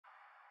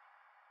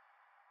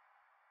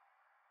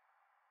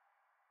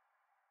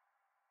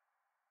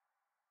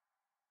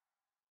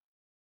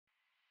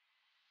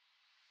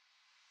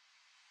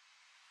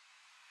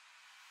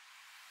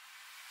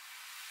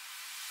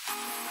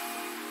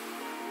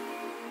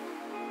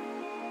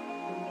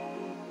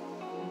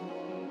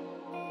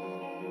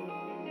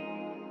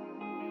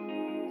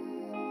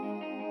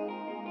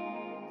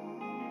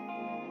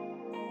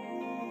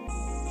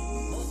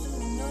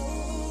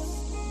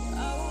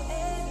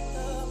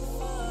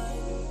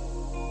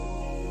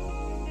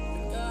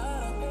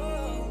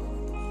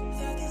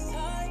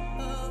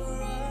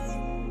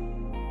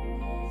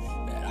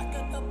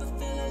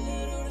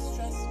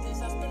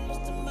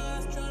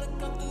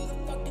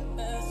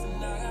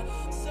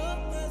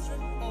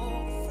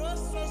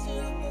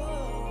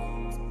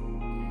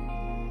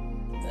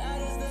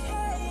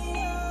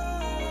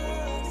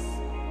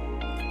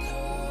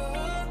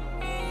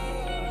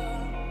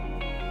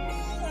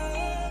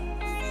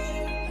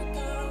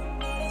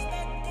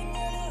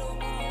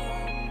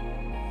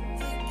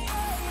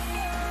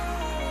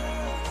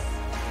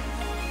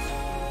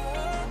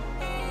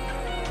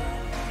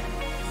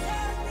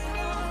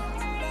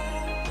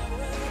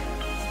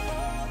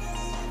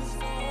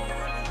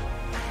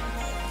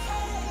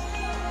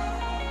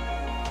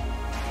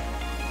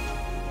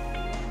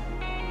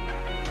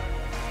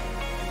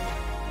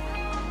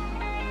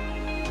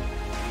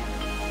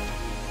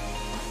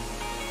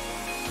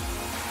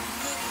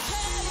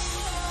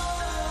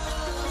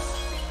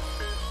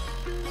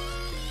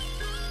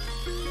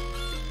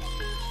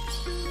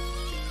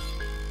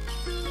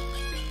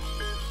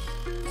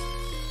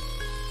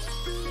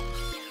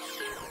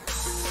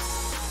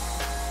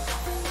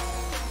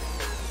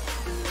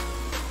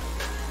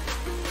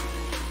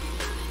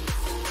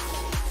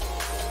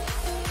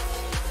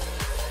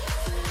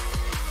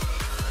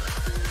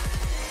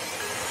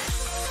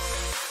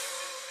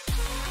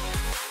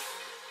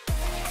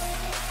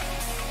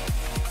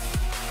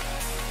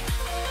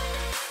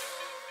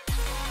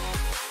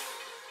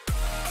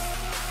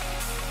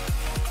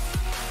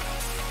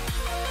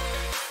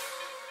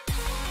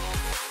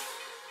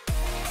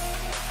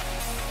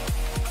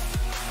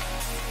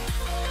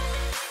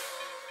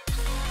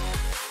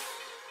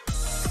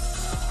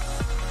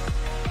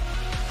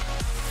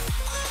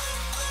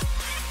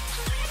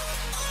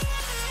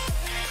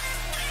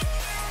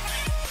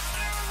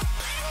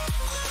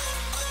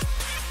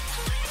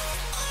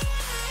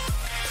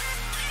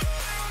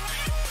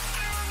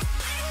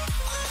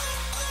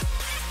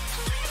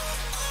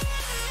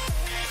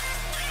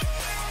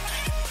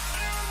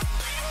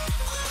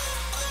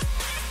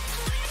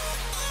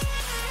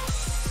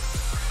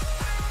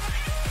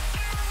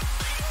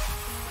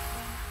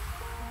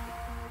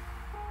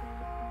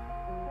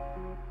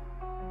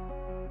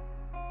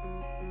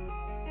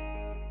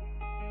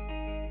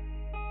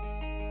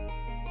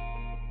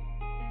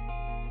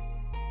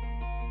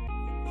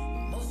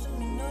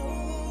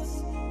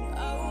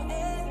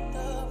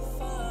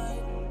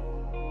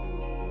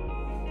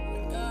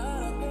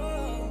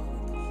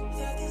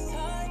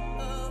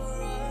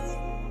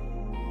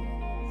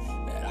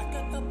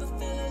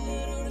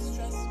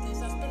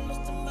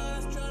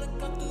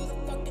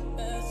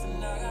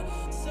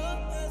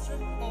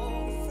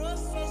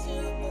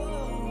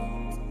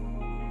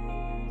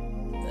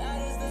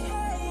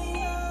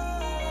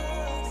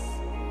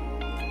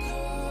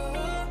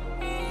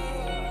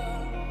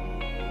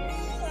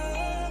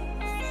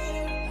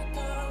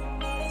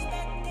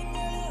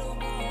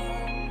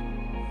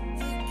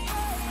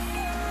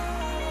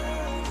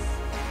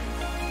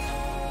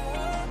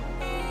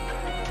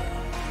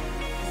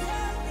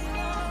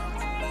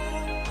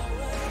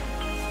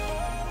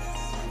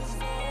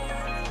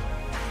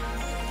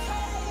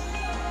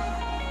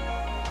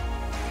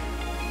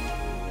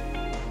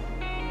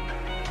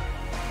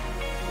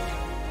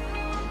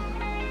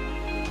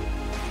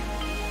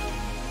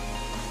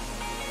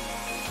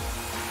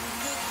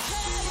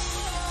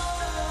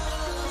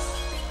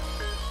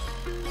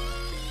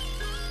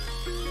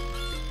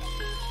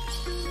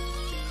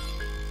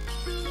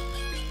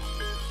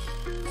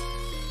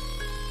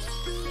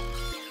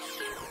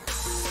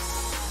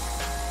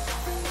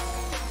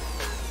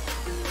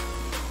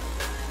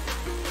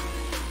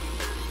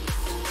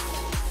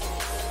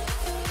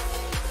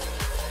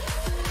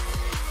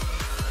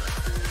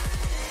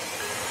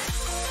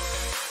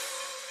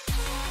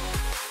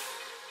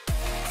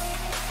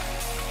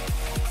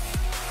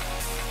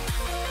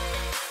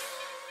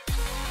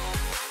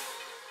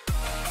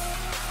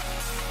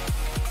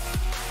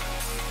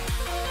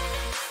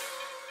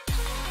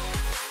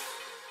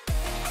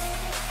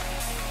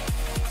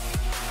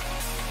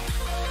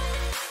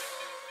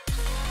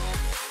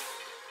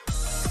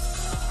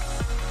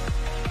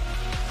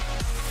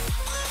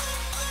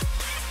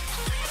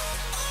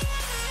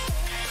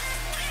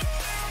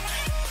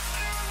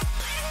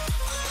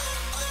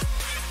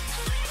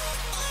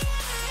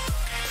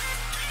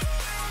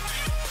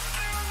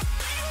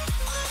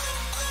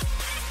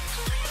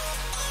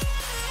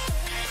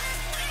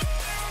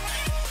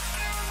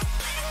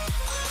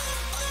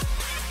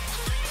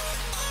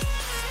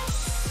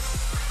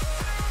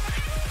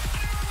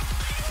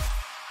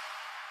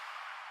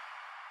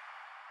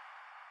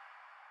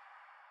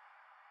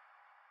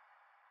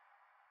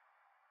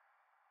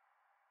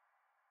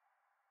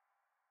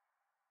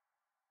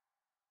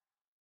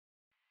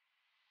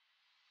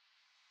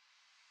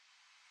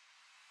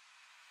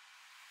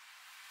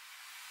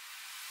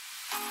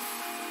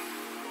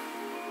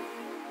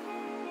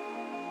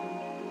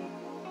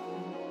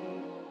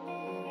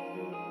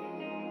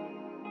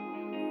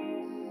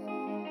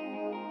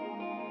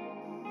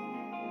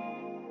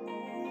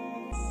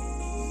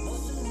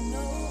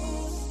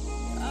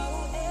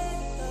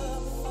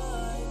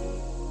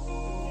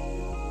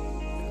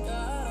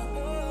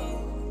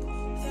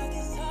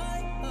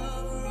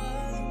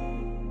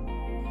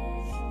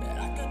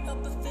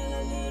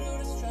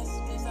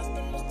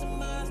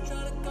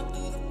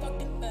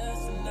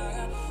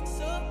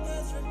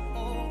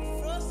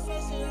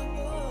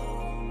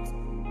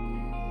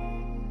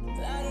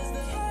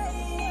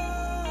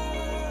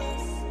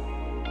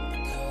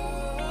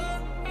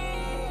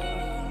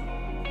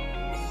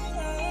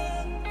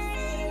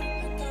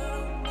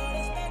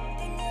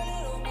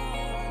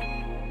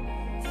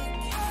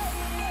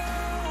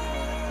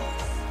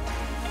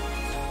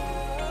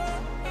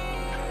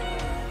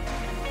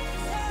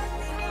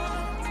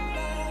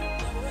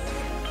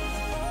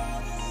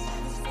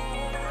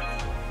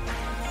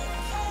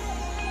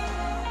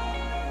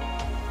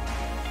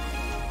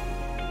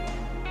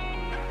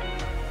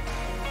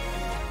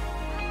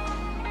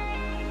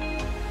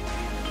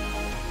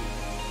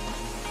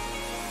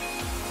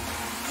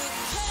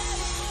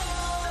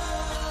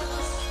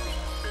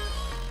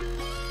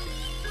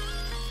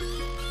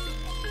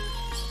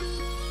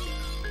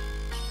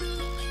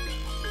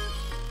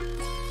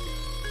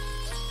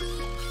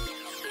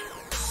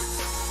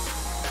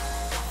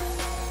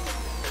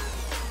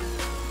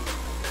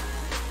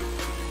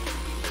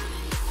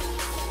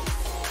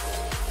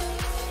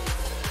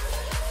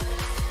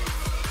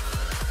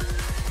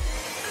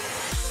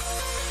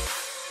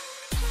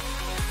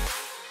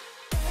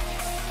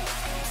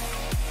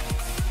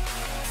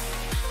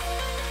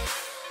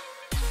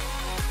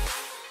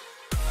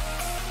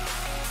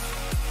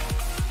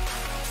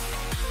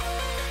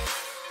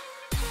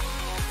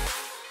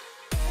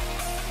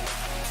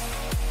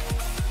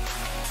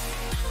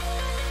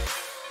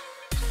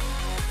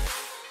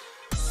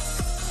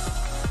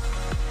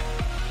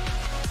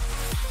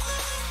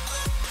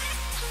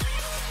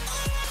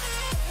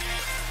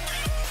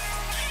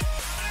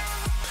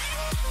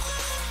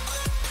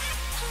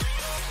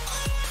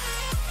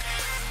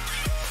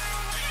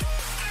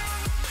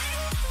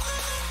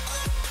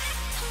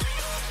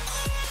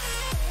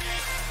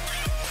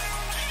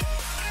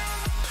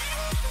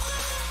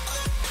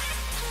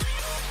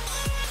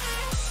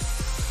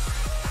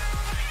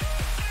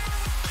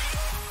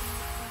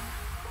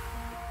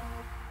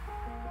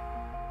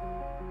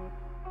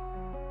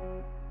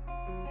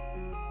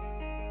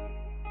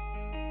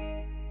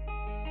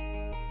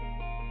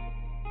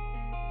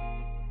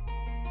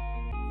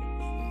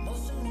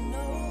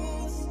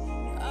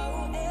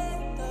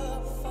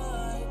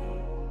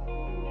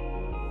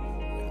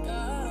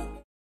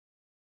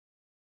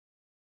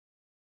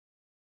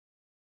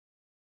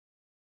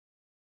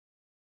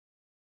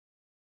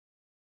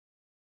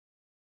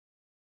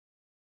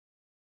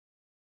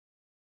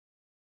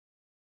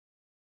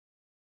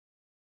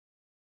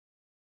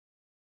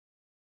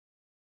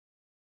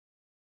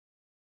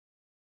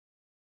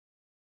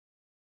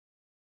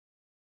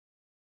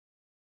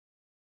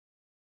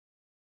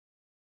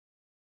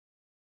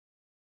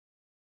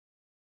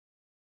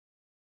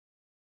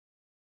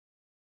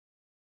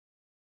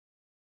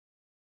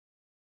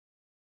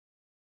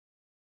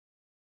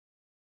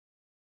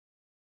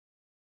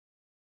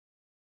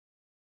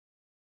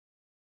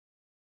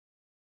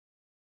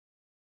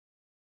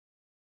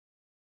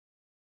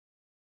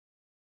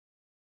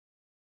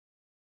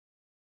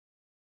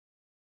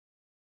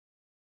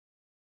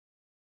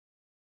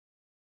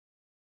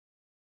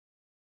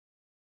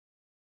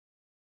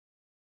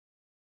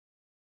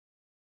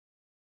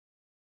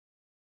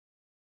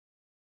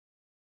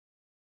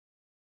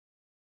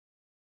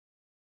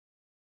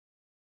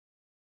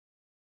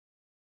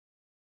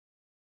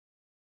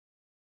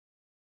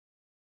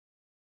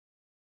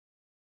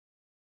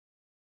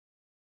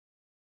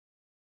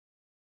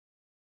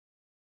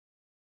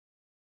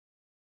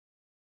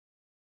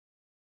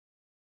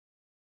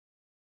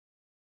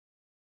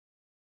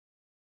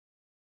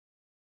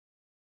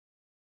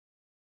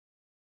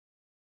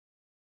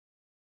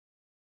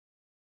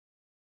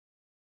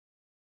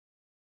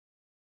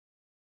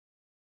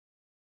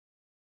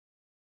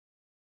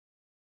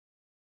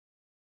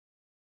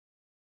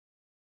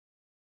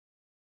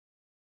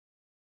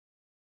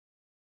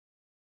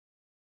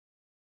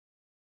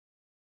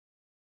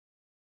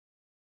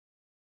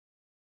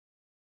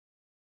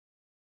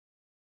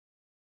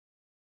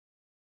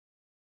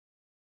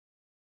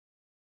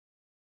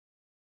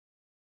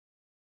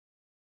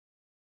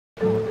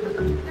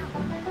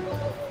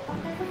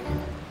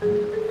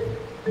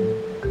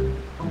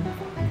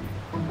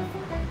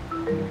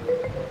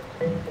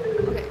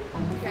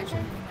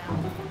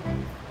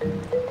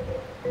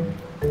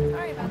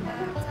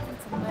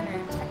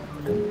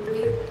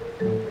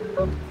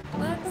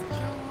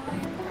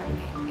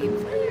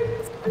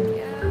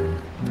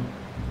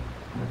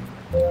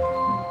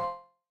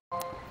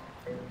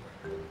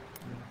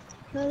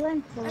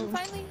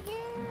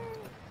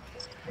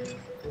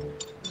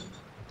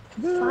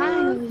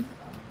Finally.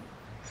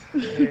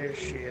 There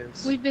she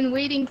is. We've been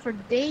waiting for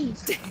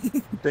days.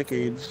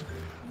 Decades.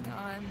 No,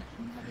 I'm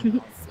having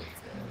all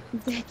sorts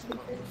of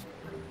Decades.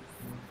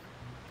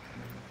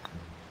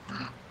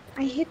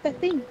 I hit the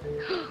thing.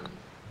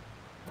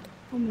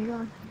 Oh my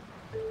god.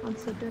 I'm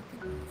so dirty.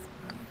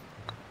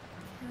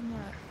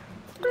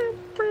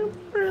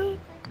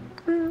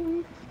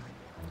 camera.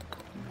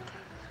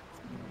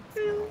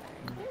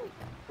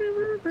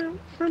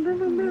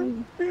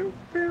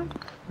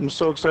 I'm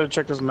so excited to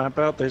check this map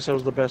out. They said it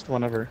was the best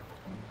one ever.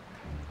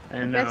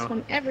 I know. Best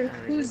one ever.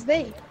 Who's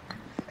they?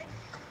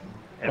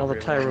 All the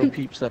Tyro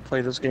peeps that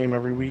play this game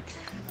every week.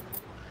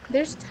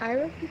 There's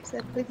Tyro peeps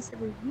that play this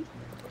every week.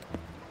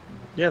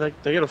 Yeah,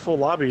 they get a full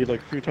lobby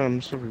like 3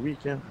 times every week,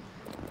 yeah.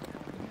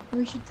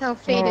 We should tell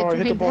Faye Oh, I to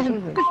hit the join ball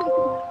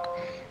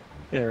them.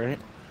 Yeah, right?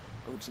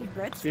 OG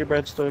bread. See your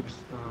breadsticks.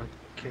 Oh,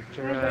 kicked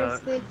Hi, her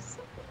out. breadsticks.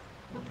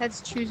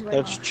 That's Chew's wife.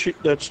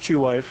 That's Chew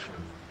Wife.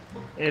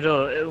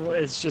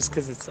 It's just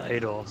because it's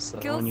idle, so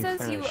Gil when you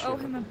says finish you owe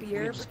him a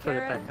beer, you just put it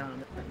Kara. back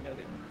on.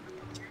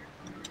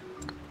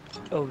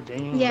 Oh,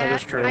 dang. Yeah,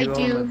 that is true. I You owe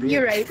him a do. beer.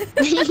 You're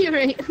right. You're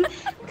right.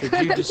 Did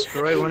you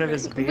destroy one of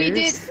his beers, We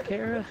did.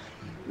 Kara?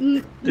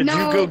 Did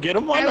no, you go get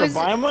him one I or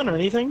buy him one or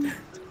anything?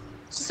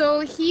 So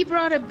he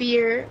brought a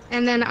beer,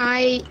 and then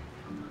I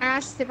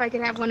asked if I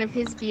could have one of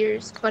his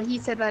beers, but he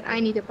said that I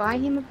need to buy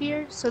him a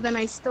beer. So then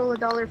I stole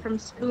 $1 from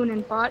Spoon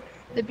and bought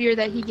the beer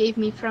that he gave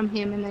me from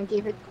him, and then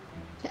gave it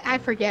to, I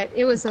forget.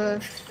 It was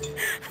a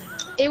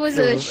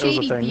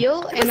shady thing.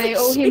 deal, and I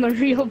owe him a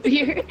real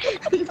beer.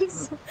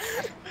 So-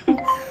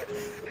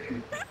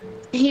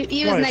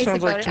 he was Well, nice it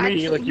sounds about like it. to me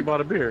like Actually, you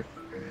bought a beer.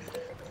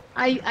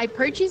 I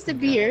purchased the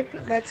beer,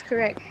 that's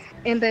correct,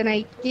 and then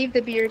I gave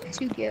the beer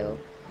to Gil,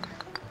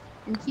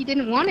 and he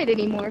didn't want it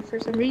anymore for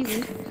some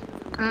reason,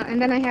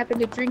 and then I happened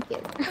to drink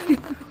it.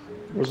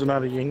 Was it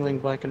not a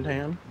Yingling Black and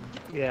Tan?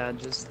 Yeah,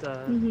 just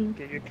Mhm.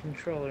 get your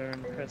controller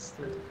and press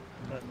the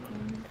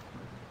button.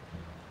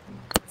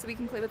 So we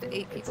can play with the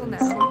 8 It's people in the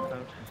now. sleep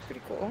mode. It's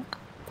pretty cool.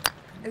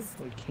 Is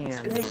We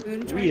can.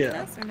 Spoon joining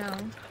Yeah. us or no?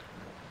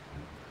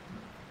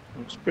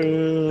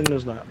 Spoon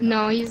is not.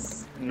 No,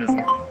 he's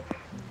No.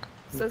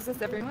 So is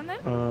this everyone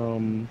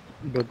then?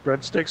 But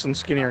breadsticks and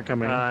skinny are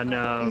coming.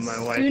 No, As my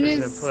wife soon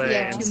isn't as- playing,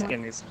 yeah. and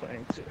Skinny's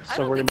playing too. I So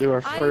don't we're gonna think do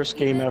our I first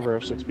game even ever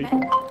of 6 people.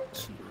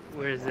 met you.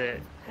 Where is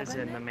it? Have Is I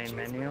it in the met main you?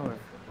 menu or?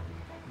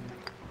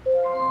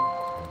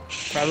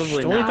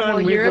 Probably The only not. Well, time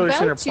we've you're really seen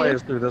her about play to.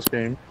 is through this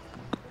game.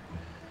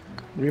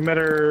 We met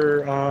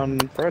her on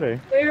Friday.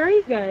 Where are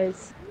you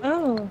guys?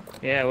 Oh.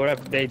 Yeah, what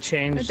up? They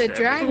changed. The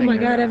drive- Oh my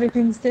everything. god,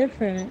 everything's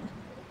different.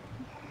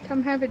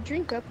 come have a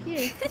drink up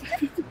here.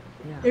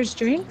 There's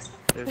drinks?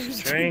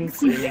 There's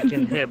drinks, and you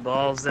can hit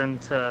balls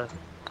into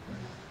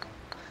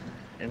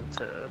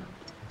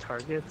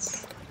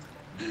targets.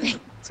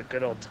 It's a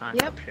good old time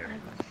Yep. up here.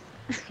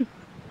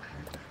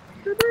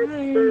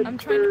 Hi. I'm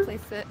trying to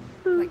place it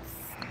like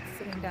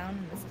sitting down,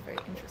 and this is very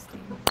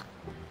interesting.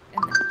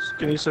 And then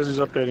Skinny says he's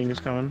updating, he's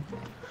coming.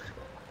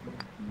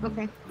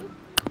 Okay.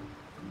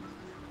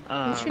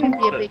 shouldn't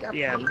be a but big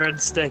yeah, update.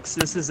 breadsticks.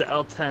 This is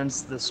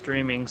L10's the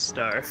streaming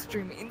star.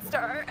 streaming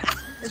star.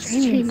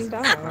 Streaming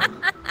star.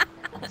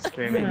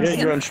 Streaming. Yeah,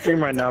 you're on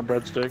stream right now,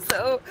 breadsticks.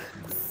 So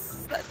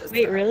that does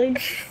Wait, not- really?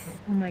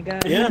 Oh my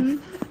god. Yeah.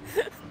 And,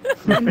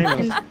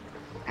 Famous. and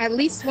at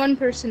least one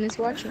person is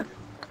watching.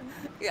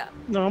 Yeah.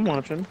 No, I'm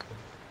watching.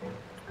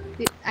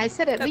 I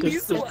said at At least.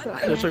 least That's one.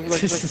 what I There's meant.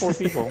 like 4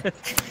 people.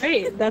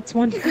 Great, that's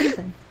one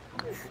person.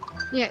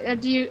 Yeah. Are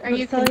you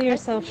Don't sell confessing?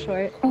 yourself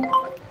short.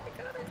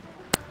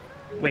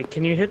 Wait,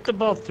 can you hit the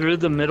ball through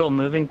the middle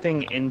moving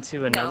thing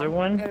into another No,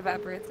 one? It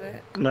evaporates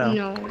it. No.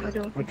 No, I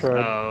don't. I tried.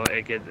 Oh,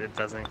 it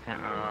doesn't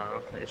count.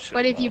 Oh, it should.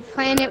 But if you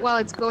plan it while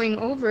it's going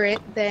over it,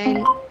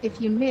 then if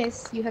you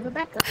miss, you have a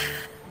backup.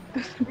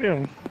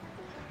 Yeah,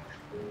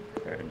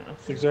 Fair enough.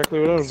 that's exactly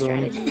what I was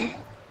doing. Strategy.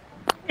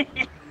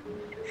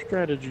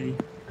 Strategy.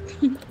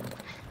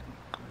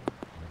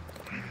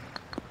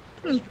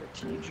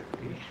 Strategy.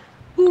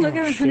 Ooh, I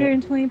got Oh, shit.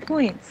 120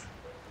 points.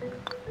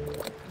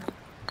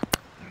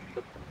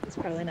 It's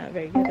probably not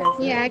very good, is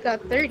it? Yeah, I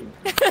got 30.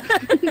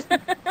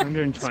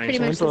 120. Pretty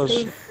much the Lelental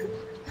same. has-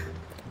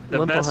 The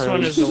Lelental best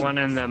one has is the one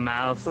in the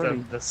mouth 30.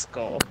 of the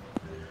skull.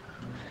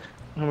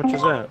 How much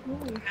is that?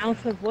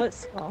 Mouth of what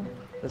skull?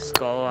 The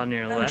skull on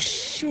your Oh left.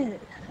 shit.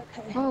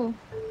 Okay. Oh,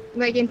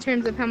 like in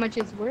terms of how much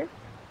it's worth,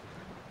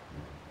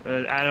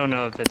 I don't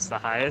know if it's the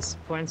highest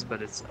points,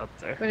 but it's up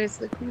there. but it's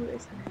the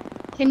coolest.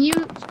 Can you?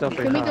 It's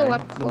definitely Can we go high.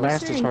 up The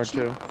mast closer is and hard check?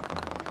 too.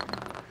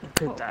 I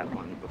did that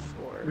one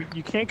before.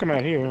 You can't come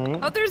out here, right?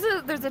 Oh, there's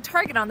a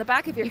target on the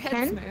back of your You head,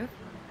 can? Smooth.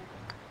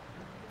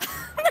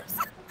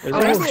 Is Oh,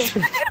 there-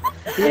 cool.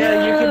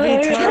 Yeah, you can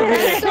be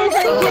targeted.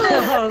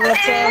 Oh,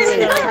 that's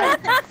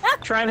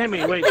awesome. Try and hit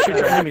me. Wait, shoot, try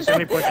and hit me. So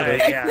many points for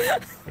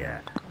this. Yeah.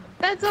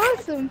 That's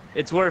awesome.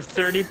 It's worth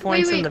 30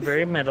 points in wait. the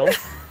very middle.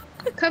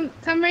 Come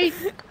right.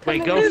 Wait,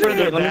 come go over further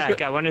here. Let me back.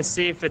 go- I want to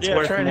see if it's Yeah,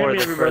 worth try and more hit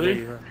me, the further everybody.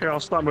 you go. Here, I'll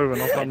stop moving.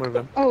 I'll stop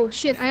moving. Oh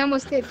shit! I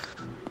almost did.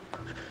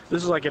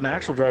 This is like an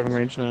actual driving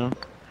range now.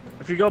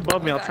 If you go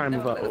above me, Oh I'll God, try and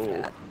move no, up. that was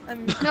Oh. bad.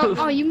 I'm No,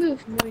 oh, you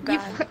moved. really You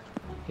bad.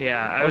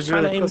 Yeah, I I was was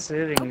trying really to aim- close to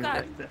hitting Oh, you God.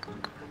 back there.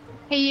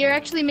 Hey, you're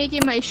actually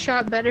making my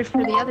shot better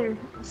for the other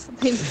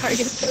thing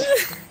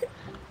target.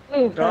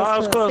 Oh, Oh, I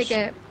was close. Take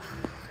a,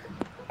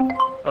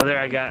 Oh, there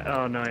I got.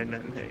 Oh no, I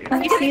didn't hit you.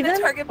 I'm You see hitting the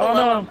them? target Oh below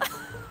no. him.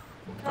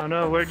 Oh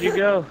no, where'd you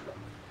go?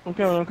 I'm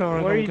coming, I'm coming.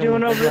 I'm What are coming, you coming.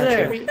 doing I over got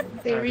there? you.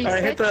 they I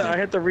reset you. I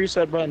hit the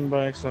reset button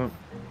by accident.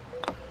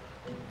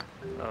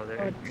 Oh,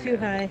 there. Oh, you too go.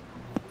 high.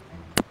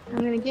 I'm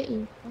gonna get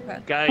you. Okay.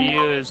 Got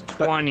you is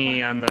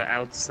 20 on the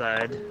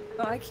outside.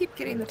 Oh, I keep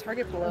getting the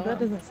target Oh, below that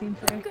him. doesn't seem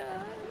fair.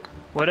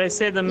 What'd I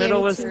say? The Yeah, middle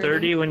me was too.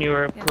 30 when you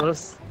were up Yeah.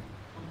 close.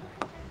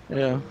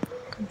 Yeah.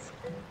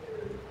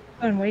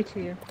 Going way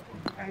too.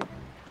 Alright.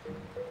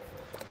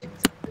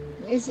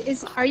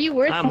 Are you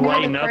worth I'm more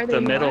lighting the up farther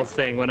the you middle are?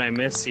 thing when I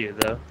miss you,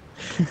 though.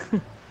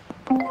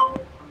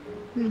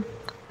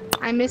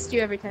 I missed you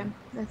every time.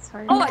 That's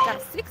hard. Oh, I got a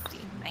 60.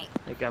 Nice.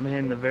 Like I'm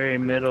in the very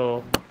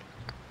middle.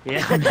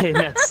 Yeah, I'm hitting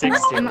that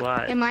 60 a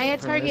lot. Am I a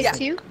for target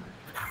missing. too?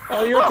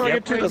 Oh, you're a target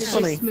Yep. too. Or That's is it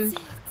funny. just smooth?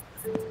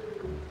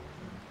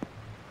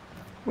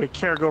 Wait,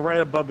 Kara, go right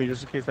above me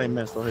just in case I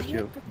miss. I'll hit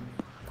you.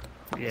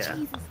 Yeah.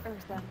 Jesus,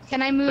 Ursa.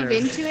 Can I move There.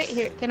 into it?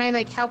 Here, can I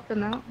like help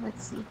them out?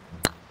 Let's see.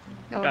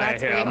 Oh, Alright,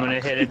 that's here, way I'm gonna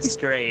off. hit it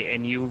straight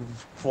and you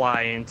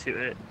fly into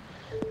it.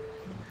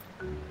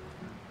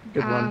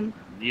 Good one.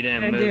 You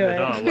didn't I move do at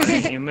it. all. Why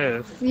didn't you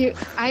move?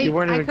 I You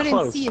weren't even couldn't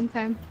close. see in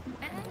time.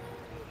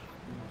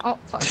 Oh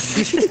fuck.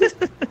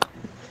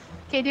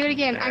 Okay, do it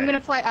again. I'm gonna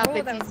fly up. Oh,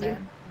 It's that was easier.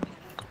 bad.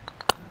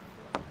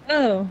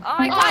 Oh. Oh,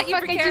 I got you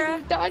fuck! for I Kara.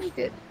 just dodged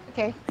it.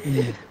 Okay. Mm.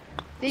 Did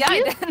Yeah,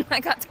 you? I did. I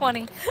got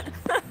 20.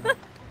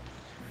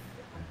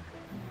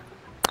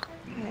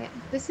 Alright,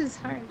 this is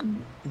hard.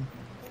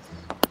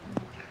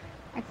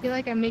 I feel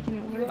like I'm making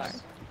it You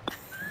worse.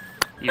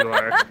 You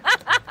are.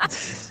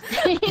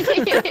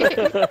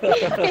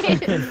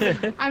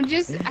 I'm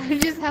just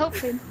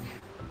helping.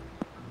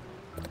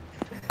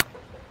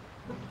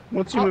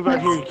 Once you move out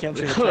here, you can't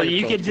see the Well, target,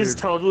 you so could it's just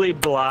weird. totally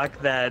block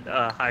that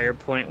higher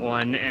point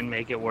one and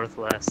make it worth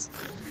less.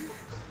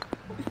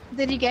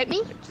 Did you get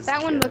me? Just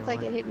That one kidding, looked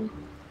like it hit me.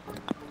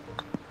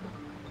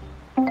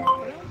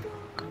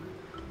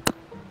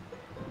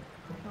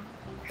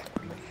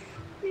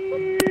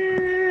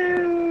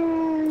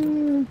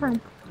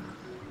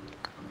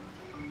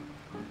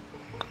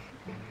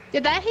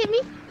 Did that hit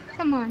me?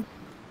 Come on.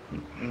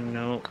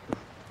 No.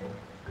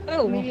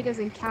 Oh. Maybe it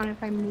doesn't count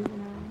if I'm moving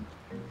around.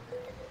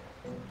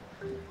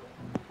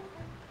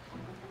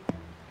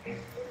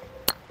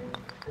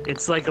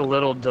 It's like a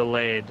little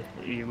delayed.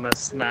 You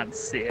must not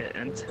see it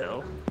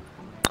until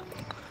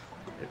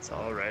it's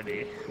all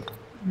ready.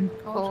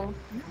 Oh.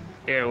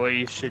 Here, what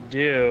you should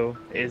do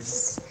is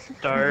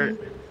start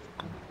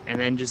and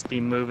then just be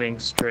moving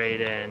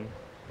straight in.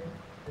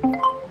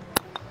 God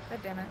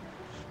damn it.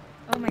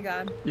 Oh my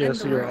god. Yeah, I'm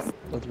so the you're worst.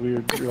 that's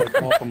weird. You're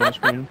like off on my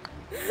screen.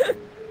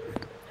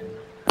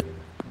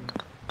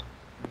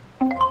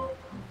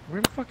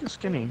 Where the fuck is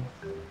Skinny?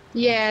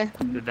 Yeah.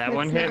 Did that That's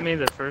one hit not- me,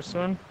 the first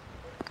one?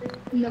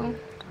 No.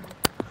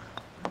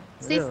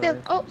 Stay still. Really?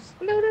 Oh,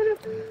 no.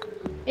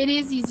 It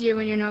is easier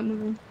when you're not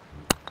moving.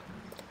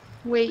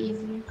 Way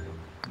easier.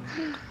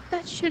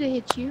 That should have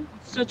hit you.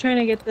 Still trying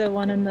to get the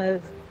one in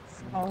the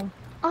skull.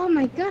 Oh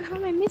my god, how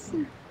am I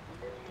missing?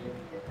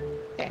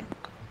 Okay.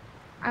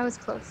 I was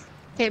close.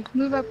 Okay,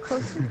 move up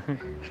closer.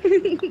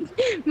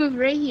 Move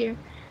right here.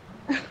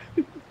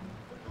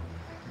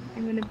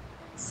 I'm gonna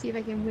see if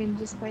I can win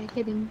just by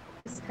hitting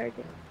this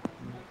target.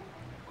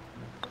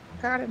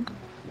 Got him.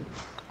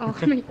 Oh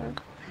my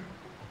god.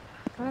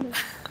 Got him.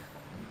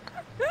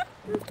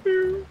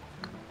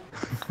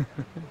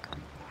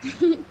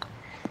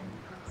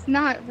 It's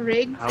not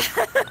rigged.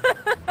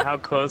 How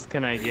close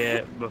can I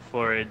get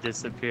before it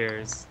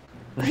disappears?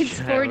 It's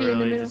Can I 40 in the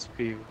really middle. just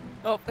be-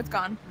 Oh, it's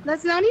gone.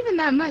 That's not even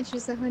that much,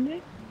 just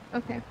 100?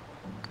 Okay.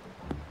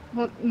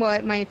 What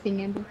my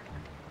thing ended.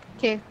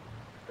 Okay.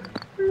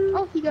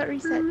 Oh, he got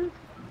reset.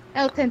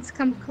 L10s,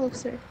 come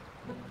closer.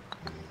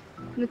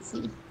 Let's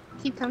see.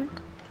 Keep coming.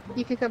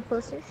 You can come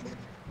closer.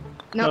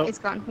 No, Nope. it's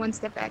gone. One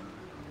step back.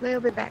 A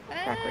little bit back.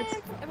 Backwards.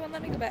 It won't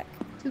let me go back.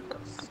 Too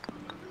close.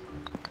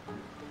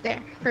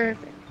 There.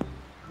 Perfect.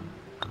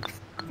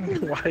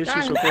 Why is she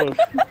Got so him. close?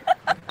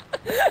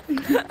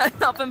 I'm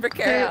helping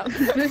Kara out.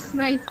 Boost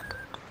my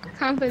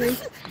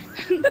confidence.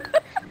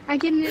 I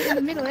get it in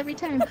the middle every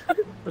time.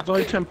 It's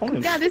only 10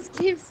 points. God, this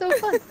game's so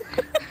fun.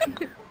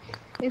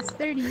 It's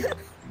 30.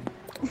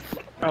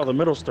 Oh, the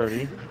middle's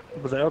 30,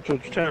 but the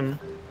outside's 10.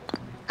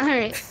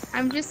 Alright,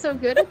 I'm just so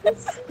good at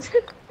this.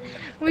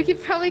 We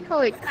could probably call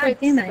it quits,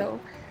 damn it. though.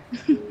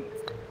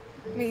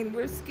 I mean,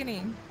 we're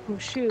skinny. Oh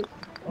shoot.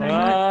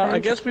 I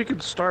guess we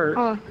could start.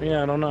 Oh.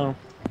 Yeah, I don't know.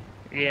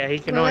 Yeah, he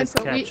can Well, always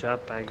that's what we- catch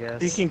up, I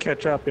guess. He can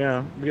catch up,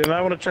 yeah. Because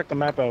I want to check the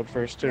map out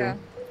first, too. Yeah.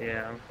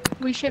 Yeah.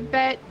 We should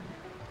bet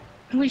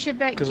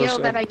 'Cause Gil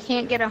I- that I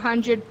can't get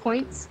 100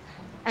 points,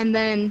 and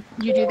then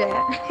you do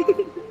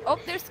that. Oh,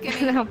 they're And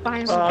skinny. I'll buy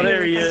him Oh, a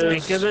there he beer.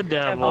 is. Think of the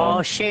devil.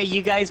 Oh shit,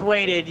 you guys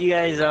waited. You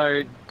guys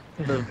are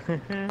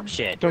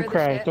Shit. Don't Where the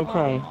cry, shit? don't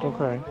cry, don't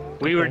cry.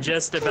 We were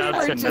just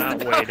about to Just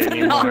not about wait to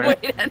anymore. not wait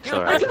It's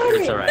anymore. alright.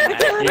 It's alright.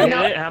 You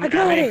get it? How I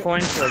got many it.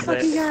 points I was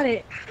fucking it? got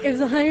it. It was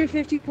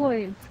 150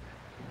 points.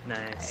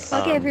 Nice.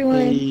 Fuck Um, everyone.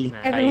 Hey,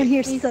 Everyone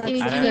here Hey, sucks. Skinny,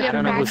 do I you don't- need I a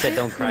don't know who said practice?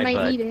 don't cry, You might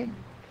but- need it.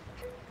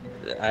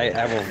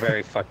 I will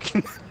very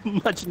fucking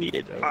much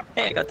needed.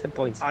 Hey, I got 10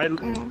 points. I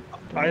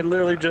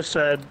literally just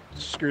said,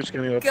 screw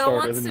Skinny, let's Gil start,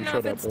 wants and then to you know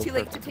showed if up. it's too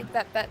late to take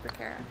that bet,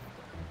 Riccara.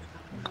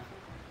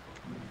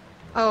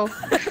 Oh.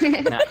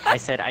 No, I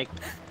said I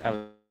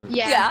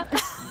Yeah.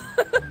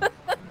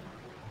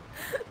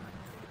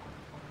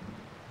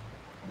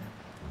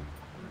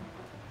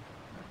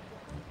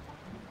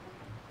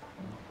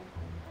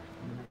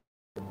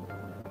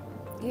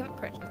 You haven't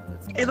purchased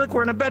this. Hey, look,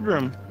 we're in a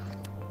bedroom.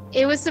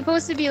 It was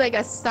supposed to be like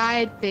a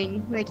side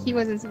thing. Like he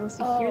wasn't supposed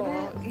to hear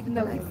that. even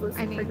though he's I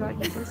listening. forgot he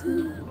was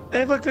listening.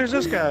 Hey, look, there's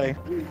this guy.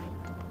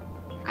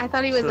 I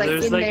thought he was So like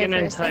there's in like there an for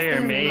a entire second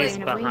and maze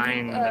ran away.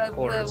 behind the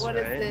course, what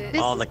is right? it?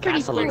 This Oh, is the pretty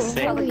castle looks cool.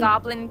 sick. Called the Holy-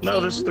 Goblin King. No,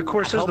 this is the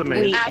course is the hope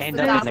maze. we Ask end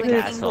the up in Goblin the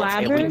King. castle. If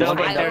we Labyrinth? No, don't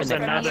but end up there's in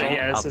the another. castle,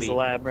 Yeah, I'll this is be.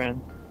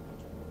 labyrinth.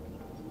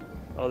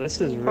 Oh,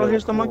 this is Oh, really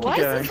here's the monkey cool.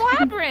 guy. This is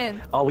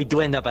Labyrinth. Oh, we do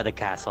end up at the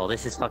castle.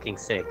 This is fucking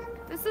sick.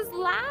 This is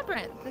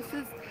Labyrinth. This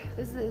is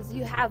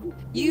you have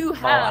Oh,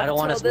 I don't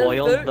want to till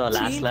spoil the last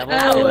 13th level.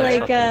 hour. Oh, but like,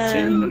 fucking sick.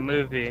 In the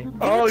movie.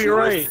 Oh, you're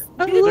right.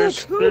 Oh,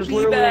 There's look.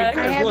 literally, bag.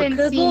 I look, haven't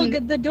The,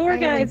 seen. the door I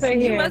guys haven't are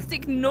seen- You here. must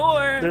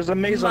ignore. there's a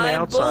maze on the my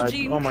outside.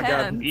 bulging Oh my god.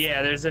 pants.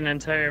 Yeah, there's an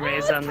entire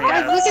maze on the Like,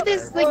 outside. look at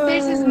this. Like,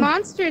 there's this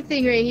monster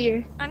thing right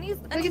here. And he's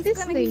at this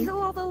gonna thing.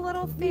 kill all the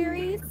little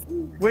fairies.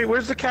 Wait,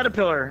 where's the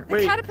caterpillar? The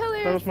Wait,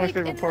 caterpillar that was is, my like,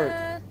 favorite part.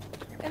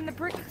 In the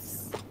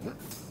bricks.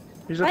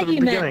 He's I at thought the you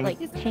beginning. meant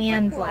like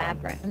Pan's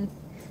Labyrinth.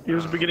 He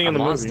was at the beginning A of the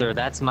monster. movie.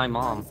 That's my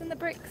mom. It's in the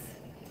bricks.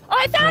 Oh,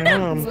 I found him!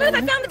 Mom. Smooth,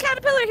 I found the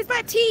caterpillar. He's by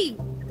a T.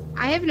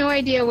 I have no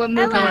idea what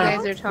movie you Hello?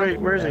 guys are talking Wait,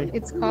 where is he? about.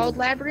 It's called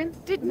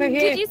Labyrinth. Did Over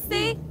here. you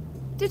say?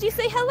 Did you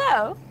say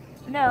hello?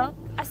 No,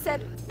 I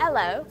said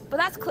hello, but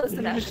that's close Did you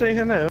enough. just say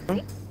hello?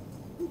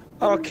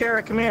 Oh,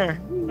 Kara, come here.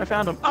 I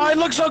found him. Oh, it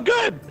looks so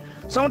good!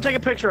 Someone take a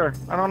picture.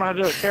 I don't know how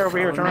to do it. Kara, over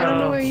here, turn I don't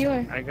know around. where you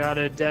are. I got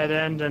a dead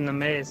end in the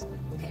maze.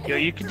 Yo,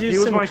 you could He do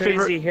was some my crazy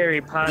favorite- Harry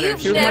Potter You've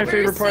He was my never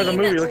favorite part of the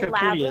seen movie. Look how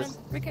pretty he is.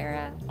 Labyrinth,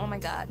 Riccara? Oh my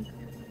god.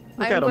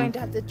 Look I'm at going him. to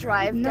have to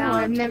drive No, down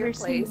I've to never your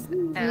seen place,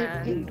 it.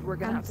 and we're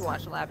gonna have to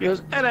watch He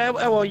Labyrinth. goes, hello,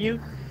 how are you?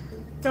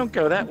 Don't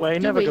go that way.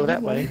 Never wait, go you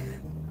that wait. way.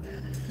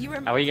 You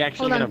Are we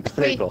actually Hold gonna on.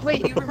 play Wait, golf?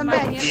 wait. You Come remind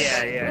back. me of Yeah,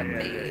 the yeah,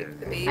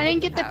 babe I didn't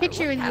get the power,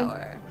 picture with you.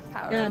 power.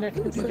 Got it.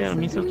 Look at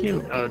him. He's so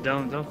cute. Oh,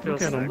 don't feel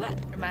Look at him. sick.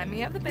 Remind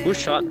me of the babe. Who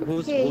shot?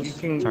 Whose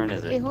Okay. turn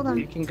is Hey, it? hold You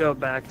on. can go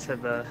back to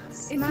the.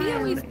 If he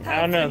always tells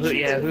I don't know who. the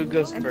Yeah, who truth,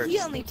 goes and first? he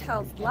only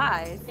tells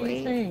lies.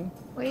 Wait, Thing.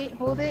 wait,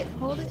 hold it.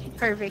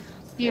 Perfect.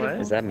 Beautiful.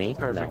 Is that me?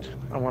 Perfect.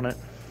 I want it.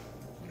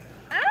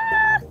 Ah!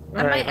 I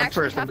Alright, might I'm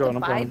actually first, I'm have going, to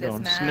I'm buy going, I'm this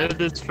going. map.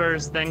 Smooth is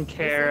first, then This is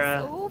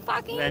Kara, so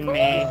fucking then cool. me,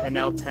 then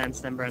L Tense,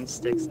 then Brent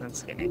Sticks, then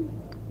Skinny.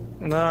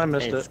 No, I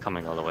missed It's it.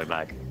 coming all the way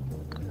back.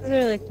 It's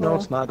really cool. No,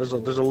 it's not. There's a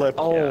lip.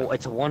 Oh,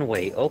 it's a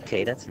one-way.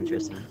 Okay, that's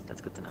interesting. That's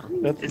good to know.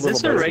 That's Is little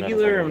this a bit.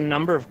 regular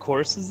number of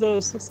courses though?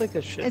 This looks like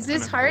a shit. Is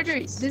this ton of hard or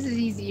courses. this is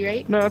easy,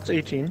 right? No, it's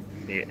 18.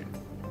 Yeah.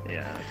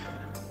 Yeah.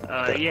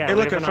 Yeah. Hey,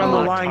 we look, I haven't found the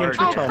unlocked lying and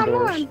hard Oh, Two-tone come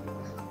doors.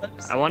 on.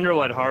 I wonder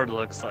what hard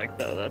looks like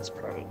though. That's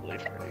probably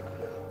pretty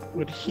cool.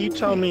 Would he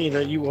tell me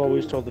that you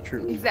always told the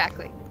truth?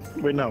 Exactly.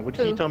 Wait, no. Would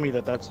he Who? tell me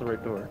that that's the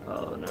right door?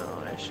 Oh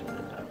no, I shouldn't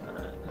have done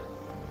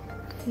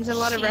that. There's a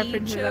lot of She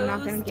references I'm not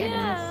gonna chose get in this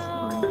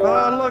down. one.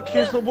 Oh, look,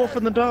 here's the wolf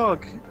and the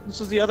dog. This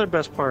is the other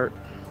best part.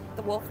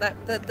 The wolf that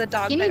the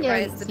dog Skinny that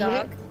rides doesn't the see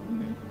dog.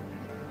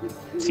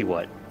 it. See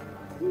what?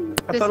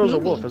 I This thought it was a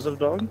movie. wolf. Is it a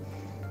dog?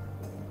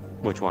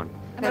 Which one?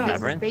 I That know. this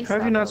is Labyrinth? based How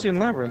have you off not of. seen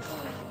Labyrinth?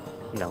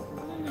 No.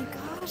 Oh my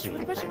gosh,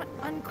 what a bunch of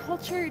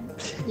uncultured.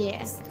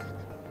 Yeah.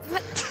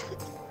 What?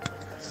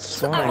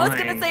 So I was nice.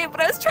 gonna say it, but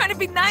I was trying to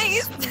be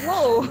nice.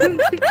 Whoa.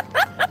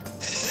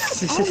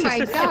 Oh my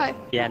god.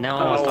 Yeah, no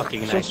one was Oh,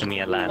 fucking nice to me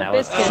at LAN. I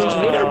was. Biscuit. Since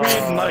we were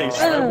being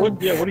nice. Oh.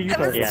 What are you I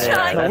was talking Yeah, about?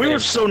 trying No, we to- were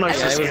so nice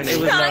Yeah, to it was- Skinny. it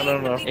was- trying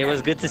no. to be It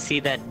was good to see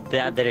that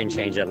didn't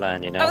change at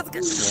LAN, you know? I was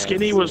gonna-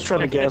 Skinny was trying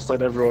to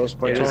gaslight everyone else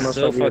by It was telling us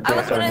so that we were fucking I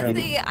was better than gonna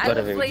him. say, I What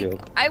a was big like,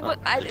 joke.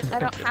 I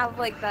don't have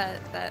like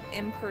that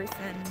in-person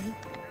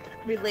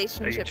Are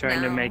relationship you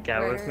trying to now make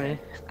out with where me?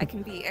 I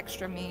can be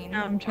extra mean.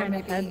 I'm or trying to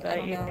maybe, I headbutt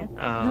don't you. know.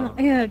 Oh.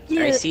 Yeah,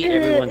 I see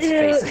everyone's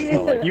faces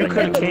going. You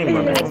could've came,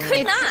 my man. I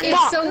could not.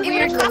 It's so It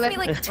weird, would cost Lil. me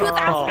like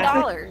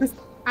 $2,000.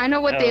 I know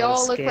what they Oh,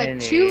 all look like. Skinny.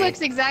 Chew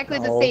looks exactly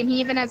the Oh. same. He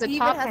even has a He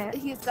even top has, hat.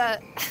 he's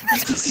got.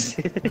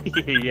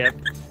 Yep.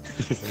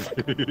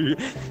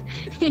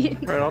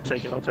 Right, I'll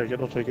take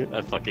it.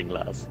 I fucking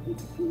laugh.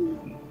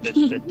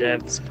 The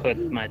devs put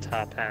my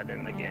top hat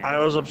in the game. I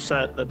was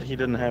upset that he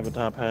didn't have a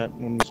top hat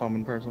when we saw him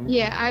in person.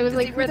 Yeah, I was Does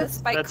like, he wear the "Who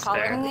spike That's collar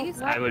fair. at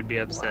least? I would be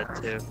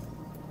upset too.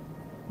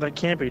 That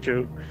can't be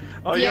true.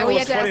 Oh yeah, yeah, we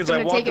what's had to funny ask is I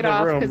him to walked take in it the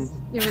off room. because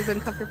it was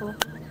uncomfortable.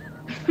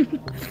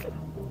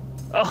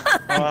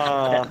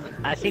 Uh,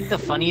 I think the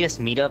funniest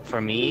meetup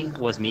for me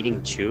was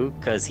meeting Chu,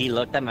 because he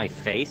looked at my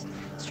face,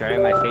 stared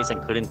at my face,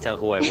 and couldn't tell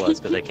who I was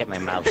because I kept my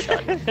mouth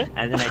shut.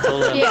 And then I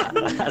told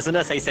him, as soon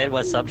as I said,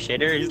 "What's up,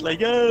 shitter?" he's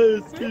like,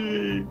 "Oh,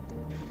 Skinny."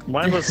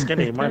 mine was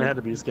skinny. Mine had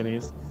to be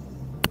skinnies.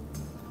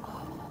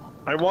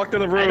 I walked in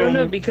the room. I don't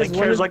know, because and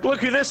one Kara's of- like, "Look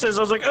who this is!"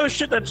 I was like, "Oh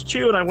shit, that's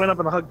Chew!" And I went up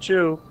and hugged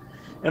Chew.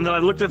 And then I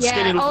looked at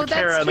Skinny, looked at that's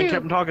Kara, and then true.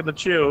 kept talking to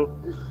Chew.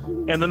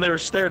 And then they were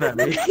staring at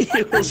me.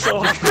 It was so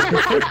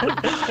awkward.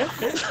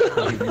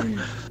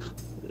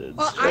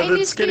 Well, And I then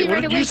knew Skinny, Skinny what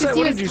right did away you say? because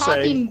he What was did you say?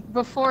 talking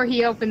before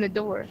he opened the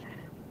door.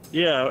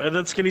 Yeah, and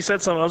then Skinny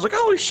said something. I was like,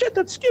 "Holy shit,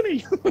 that's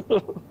Skinny!"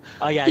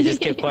 Oh yeah, I just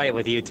kept quiet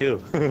with you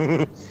too.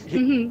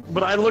 Mhm.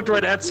 But I looked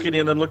right at Skinny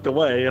and then looked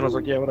away, and I was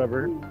like, "Yeah,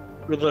 whatever."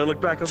 But then I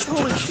looked back, I was like,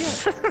 "Holy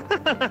shit!"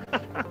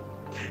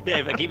 Yeah,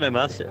 if I keep my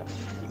mouth shut.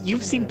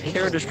 You've seen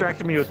Kara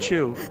distracted me with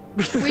Chew.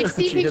 We've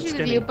seen She hit pictures of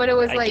Skinny. you, but it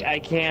was like, I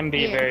can be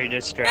yeah. very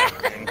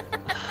distracting.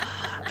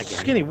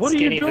 Skinny, what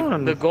Skinny, are you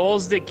doing? The goal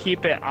is to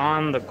keep it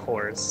on the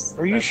course.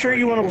 Are you That's sure what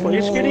you want to play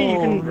Skinny?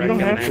 You don't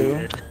have to.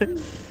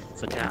 recommended.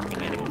 So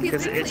tapping it.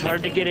 Because it's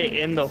hard to get it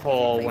in the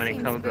hole when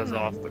it goes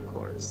off the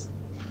course.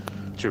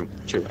 True.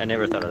 I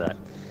never thought of that.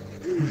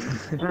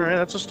 All right,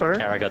 that's a start.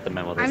 Kara got the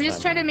memo this I'm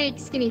just time. trying to make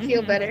Skinny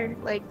feel better.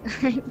 Like,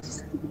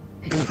 just...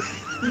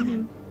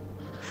 Mhm.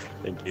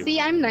 Thank you. See,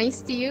 I'm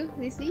nice to you.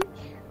 You see?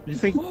 You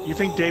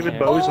think David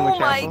Bowie's in the Oh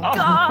my castle?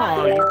 god!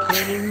 Oh, are you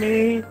kidding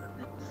me?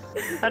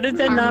 How did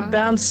that Karma. not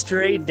bounce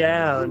straight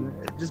down?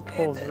 It just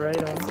pulls right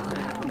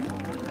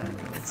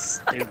on. It's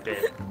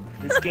stupid.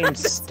 This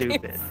game's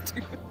stupid.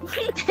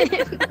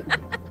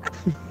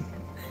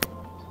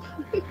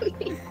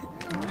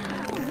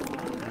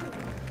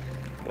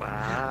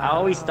 Wow. I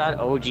always thought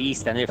OG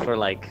standard for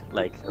like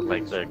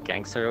the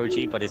gangster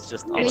OG, but it's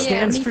just all It Yeah,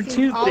 stands me for too.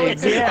 two All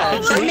things. of it. Yeah,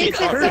 It see, makes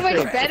it's it so much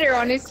perfect. better,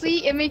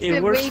 honestly. It makes it,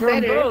 It works way for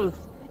better.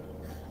 both.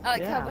 I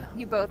like Yeah. how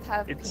you both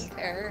have It's- pink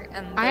hair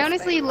and. I this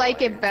honestly thing.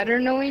 like it better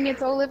knowing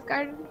it's Olive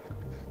Garden.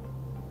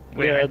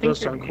 Wait, Yeah, I it think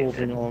does you're sound cool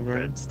being muted, all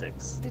green.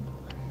 breadsticks.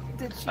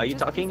 Did she Are you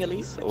just- talking,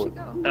 Elise? Where'd she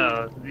Or... go?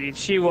 Oh,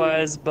 she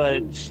was,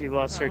 but she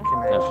lost her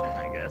connection,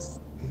 I guess.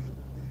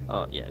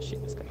 Oh yeah, she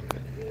was coming.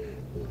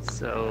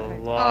 So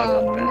Oh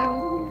log back.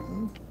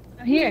 no.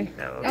 Here.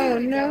 No. Oh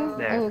no.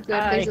 There. Oh good.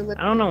 There's a I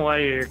little. don't know why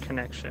your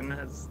connection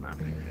has not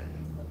been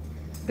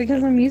good.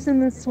 Because I'm using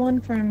this one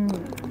from.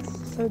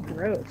 It's so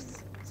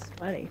gross. It's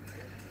sweaty.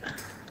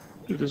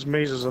 This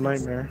maze is a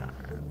nightmare.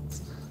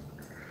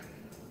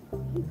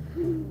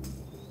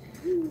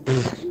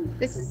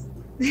 This is.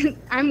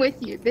 I'm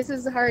with you. This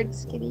is hard,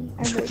 Skinny.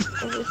 I'm with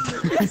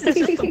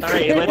you. All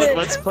right,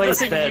 let's place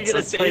You're bets. gonna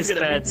Let's say place it's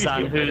gonna bets be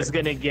on better. who's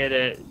gonna get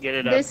it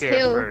up This here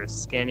hill.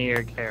 first, Skinny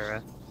or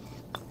Kara.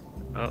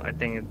 Oh, I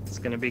think it's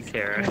gonna be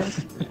Kara.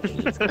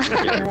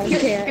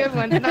 Okay. Good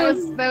one.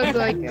 That was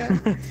like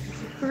a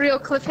real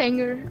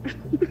cliffhanger.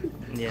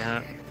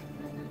 Yeah.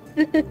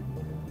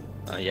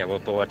 Yeah, well,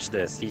 but watch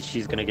this.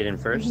 She's gonna get in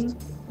 1st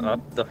up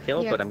the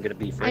hill, Yeah. but I'm gonna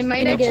be first. I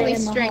might Gonna get actually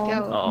in the strike hole.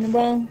 out. Oh.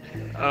 Well,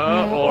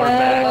 Oh, or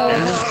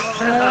back.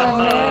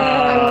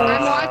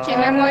 I'm watching.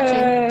 I'm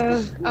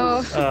watching.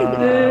 Oh,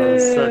 Oh,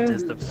 so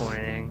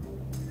disappointing.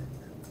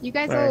 you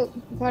guys Sorry. all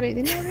got it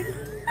in already?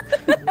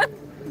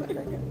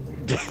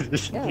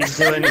 He's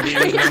doing the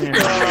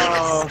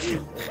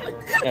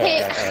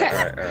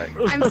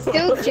Oh, I'm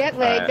still jet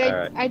lagged.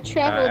 Alright. I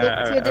traveled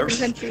to a different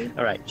country.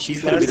 All right,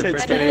 she's gonna be the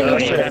That's first. it, Oh,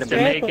 That's you it. have to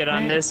make it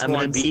on this I'm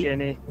gonna one, be-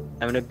 Skinny.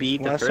 I'm gonna be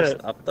the That's first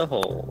it. up the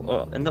hole.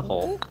 Oh, in the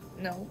hole.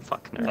 No.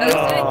 Fuck No, no. it's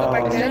gonna go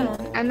back Oh.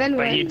 down. And then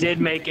But what? you did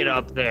make it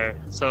up there,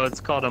 so it's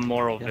called a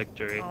moral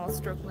victory. Oh,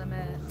 stroke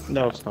limit.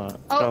 no, it's not.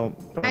 Oh,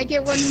 Don't. I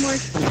get one more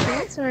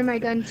chance, or am I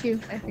done too?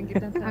 I think you're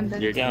done. I'm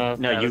done. You're, Yeah,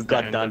 no, that you was the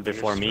got end done of your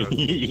before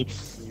me.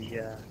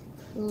 Yeah.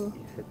 Ooh.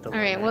 Hit the All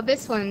right. limit. Well,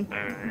 this one,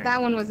 Alright.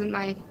 that one wasn't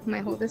my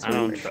hole. This I one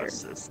don't for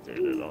trust sure. this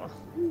dude at all.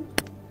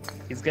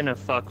 He's gonna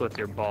fuck with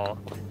your ball.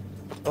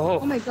 Oh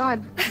Oh, my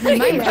God. He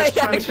might Just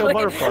have. trying to kill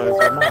butterflies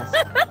or moths.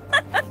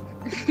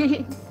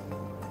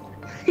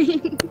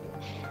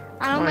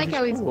 I don't Why, like he's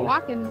how he's cool.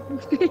 walking.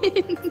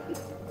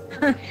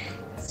 You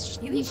He's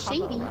leave Hoggle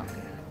shady. alone.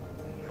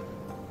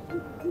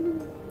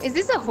 Is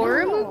this a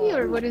horror movie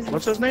or what is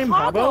What's this? his name?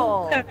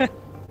 Habo? Hoggle!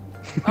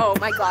 Oh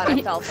my god,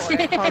 I fell for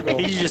it. I think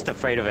you're just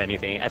afraid of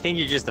anything. I think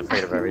you're just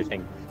afraid of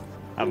everything.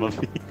 I'm a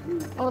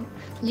Oh,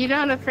 you're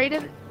not afraid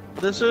of?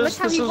 This Look is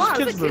how this he is a walks.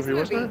 kids It's a kids movie,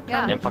 wasn't movie, it?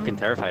 yeah. I'm fucking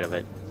terrified of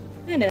it.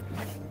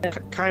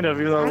 Kind of,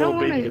 even though a I little don't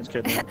baby wanna- gets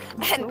kidnapped.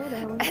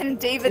 And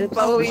David Oops.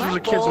 Bowie. This was a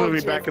kids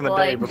movie back in the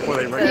day before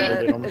they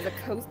regulated them. Is a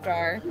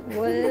co-star.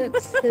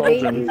 What's the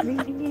Bolton.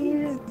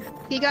 baby?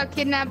 He got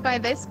kidnapped by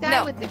this guy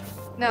No. with the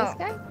No,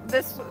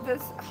 this guy?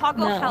 this Hoggle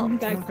No,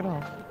 helped. back Knock it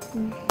off.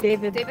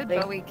 David. David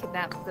like, Bowie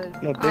kidnapped the.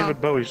 No, David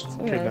Bowie's He's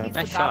kidnapped. the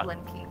Nice shot. Goblin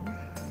King.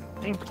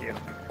 thank you.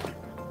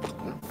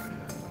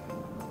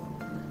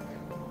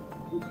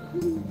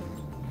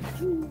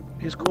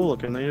 He's cool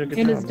looking. They did a good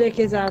And his job. dick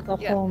is out the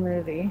Yeah. whole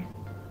movie.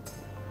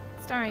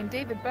 Starring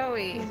David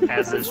Bowie.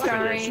 As is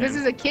Starring tradition. This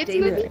is a kids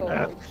David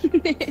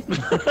movie?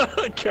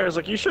 Bowie. Kara's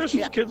like, you sure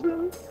she's Yeah. a kids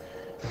movie?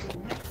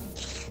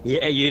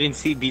 Yeah, you didn't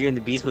see Beauty and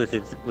the Beast with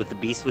the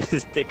Beast with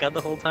his dick out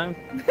the whole time.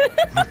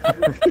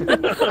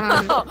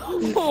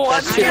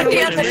 What's That your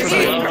shit answer?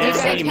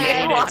 was You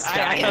made guys it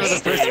I thought it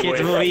was the first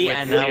kids movie,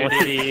 and now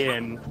nudity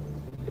and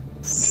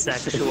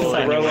sexual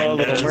Cinderella, Little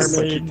innuendos.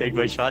 Mermaid. Take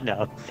my shot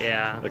now.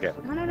 Yeah. Okay.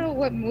 I don't know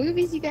what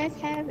movies you guys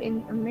have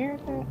in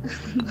America,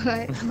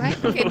 but my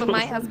Okay, but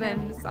my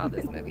husband saw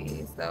this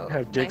movie, so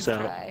Have dicks nice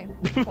out. try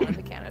pulling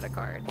the Canada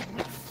card.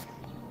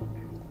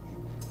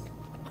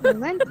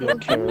 Lelental.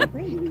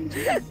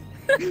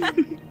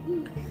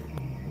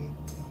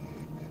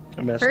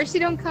 I messed. First you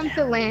don't come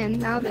to land,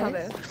 now Now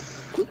this.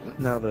 this.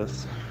 Now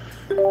this.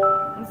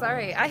 I'm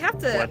sorry. I have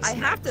to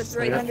What's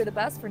throw you Yeah. under the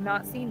bus for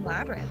not seeing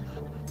Labyrinth.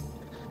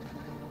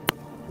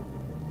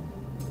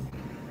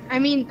 I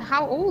mean,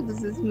 how old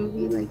is this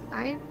movie? Like,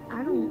 I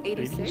don't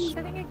 86,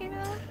 I think it came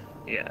out.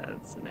 Yeah,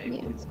 it's an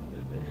 80s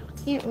movie.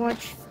 can't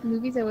watch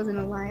movies I wasn't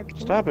alive for.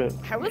 Stop it.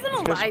 I wasn't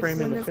Just alive spray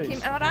me in when the this face.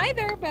 came out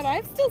either, but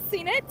I've still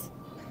seen it.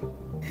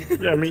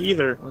 Yeah, me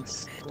either.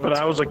 What's But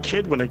I was a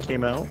kid when it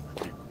came out,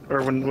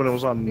 or when it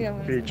was on Yeah,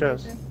 when it was on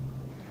VHS.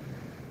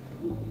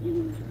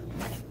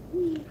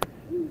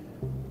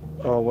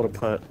 Oh, what a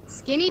putt.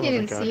 Skinny Oh my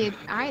didn't God. see it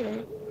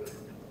either.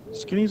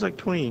 Skinny's like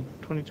 20,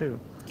 22.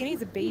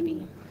 Skinny's a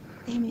baby.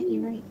 Damn it,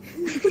 you're right.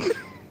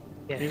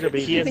 Yeah, He's a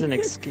baby. he has an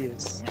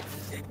excuse.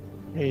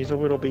 Yeah, he's a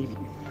little baby.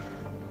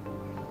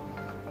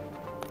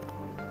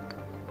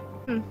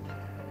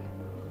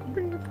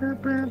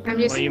 I'm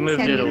just Well, you moved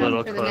setting it a up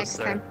little for the next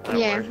closer. time. That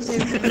Yeah. works.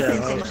 Yeah,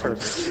 that was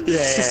perfect.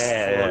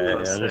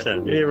 Yeah,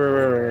 understand. Yeah,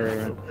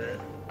 right.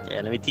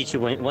 Yeah, let me teach you.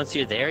 Once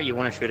you're there, you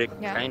want to shoot it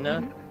Yeah.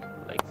 kinda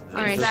like.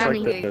 Alright, Just that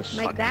like means this.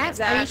 like that?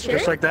 That- Are you sure?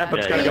 Just like that, but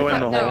it's Yeah, gotta go in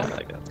the No. hole.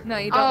 Like that. No,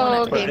 you don't Oh,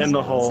 want to. okay. Put in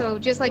the hole. So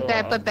just like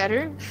that, but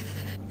better?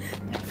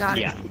 Got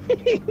it. Yeah.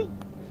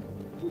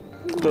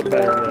 But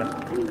better,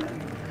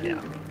 Yeah.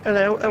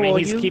 Hello, I how mean, are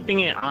he's you? keeping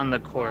it on the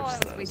course, Oh,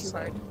 that though. was way too so,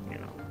 hard. you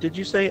know. Did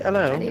you say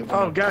hello? I did.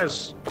 Oh,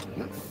 guys.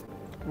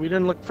 We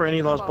didn't look for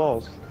any lost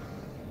balls.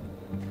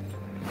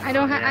 I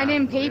don't I Yeah,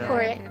 didn't pay yeah.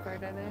 for it.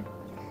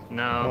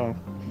 No, Oh.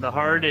 the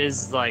heart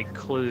is like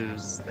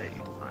clues that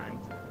you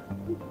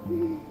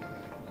find.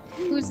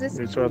 Who's this?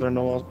 So are there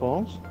no lost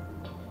balls?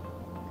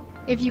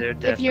 If They're you're in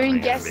definitely gonna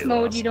guest be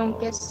mode, lost you don't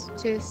balls. get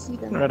to see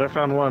them. Alright, I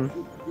found one.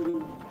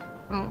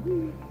 Oh.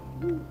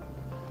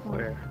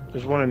 Where?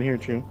 There's one in here,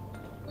 too.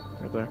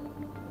 Right there.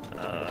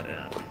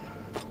 Yeah.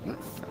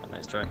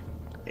 Nice try.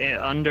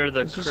 Yeah, under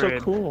the This is so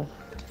crib cool.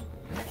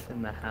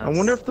 in the house. I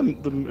wonder if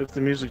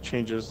the music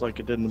changes like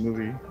it did in the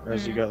movie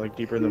as you got like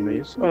deeper in the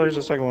maze. Oh, there's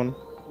a second one.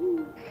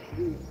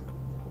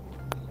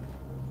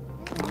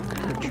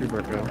 Where'd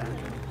Trooper go?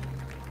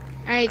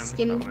 Alright, I'm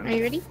Skinny, coming. are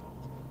you ready?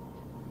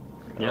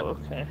 Oh,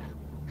 okay.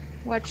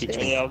 Watch Are this.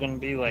 they all gonna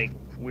be like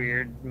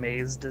weird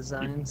maze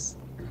designs?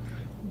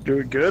 Do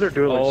it good or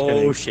do it like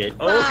Oh skinny? shit.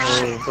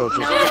 Oh, just,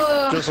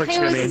 No, just like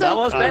it was Skinny. so That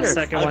was Oh, better. the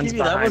second I'll one's give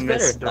you that was behind better.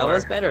 this That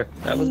was door. better.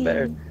 That was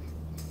better.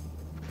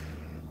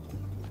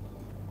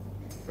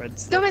 Red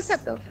Don't mess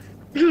up though.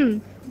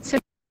 So,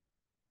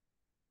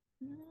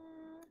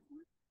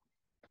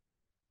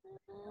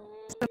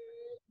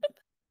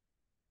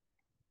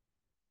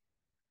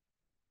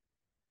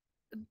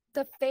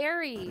 The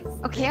fairies.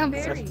 okay, I'm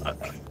Fairies. I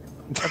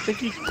think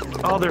he.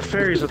 Oh, they're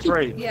fairies. That's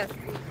right. Yes.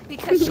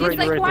 Because she's You're right,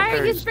 like, you're right, why the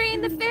are you fairies.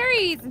 spraying the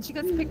fairies? And she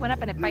goes to pick one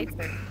up and it bites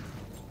her.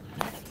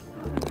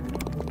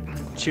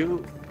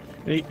 Chew.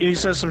 He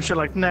says some shit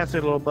like nasty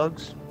little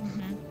bugs.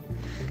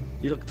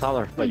 You look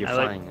taller, but you're I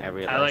like- fine. I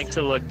realize. I like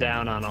to look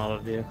down on all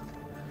of you.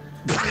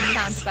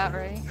 Sounds about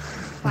right.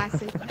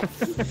 classic.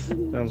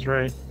 Sounds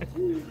right.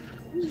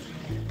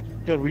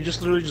 God, we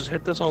just literally just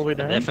hit this all the way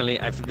down. I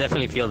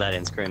definitely feel that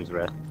in Screams,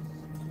 bro.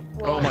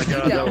 Oh my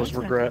god, that was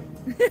regret.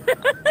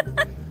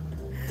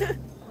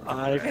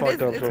 I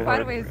fucked up It's so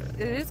quite a hard. ways.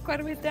 It is quite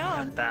a ways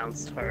down.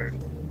 Bounced hard.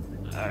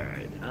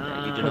 Alright. You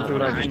did not do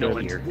what I I just know did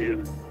what to here.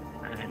 do.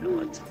 I know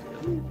what to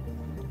do.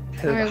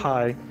 Hit Alright.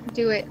 high.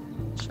 Do it.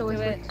 Show Do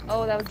us it.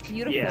 Oh, that was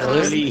beautiful. Yeah.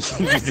 Really? You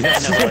did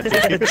not know what to do.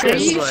 Are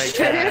you Just like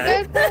sure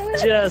that. about that one?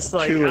 Just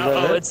like, Two, is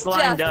that oh, it? it's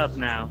lined Just- up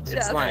now. It's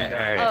just- lined up.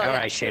 Alright, Oh, yeah.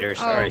 alright, shaders.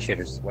 Oh. Alright,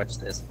 shaders. Watch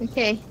this.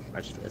 Okay,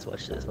 Watch this.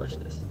 Watch this. Watch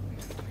this.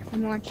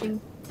 I'm watching.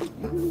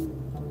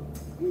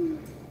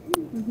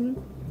 Mm-hmm.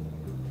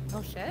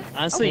 Oh shit.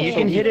 Honestly, Okay. you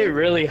can hit it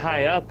really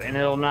high up and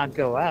it'll not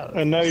go out.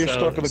 And now you're So,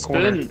 stuck in the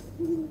corner.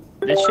 Spoon,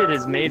 this shit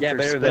is made Yeah, for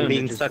better Spoon than to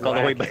being just stuck all the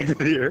way whack back it.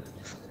 to here.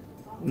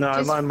 No, I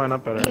Just- lined mine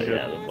up better.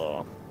 Yeah, Good. the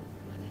ball.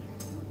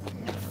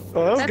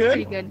 Oh, that was That's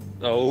pretty good. good.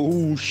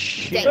 Oh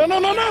shit. No, no,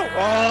 no, no!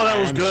 Oh, that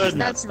was And good. she's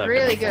not That's stuck in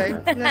really the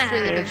corner. good. That's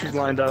really And good. she's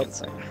lined up.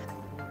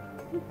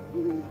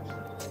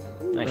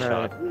 Nice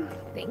Alright. shot.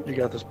 Thank You you.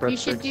 got this, You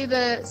should breadstick. do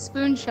the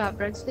spoon shot,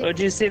 breadstick. Oh,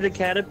 do you see the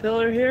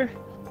caterpillar here?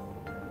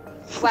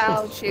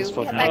 Wow, Chew. That's We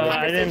fucking had that Oh,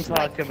 I didn't conversation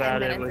talk like 10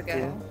 about it minutes with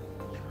ago. you.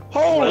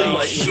 Holy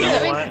Well, shit! you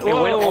know what? It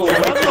went all the way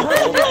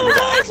Whoa.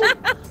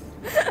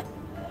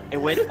 It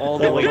went all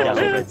the way down.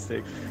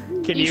 Breadstick.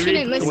 Can You you,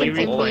 shouldn't can listen you to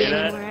me replay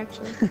that? anymore,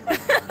 actually.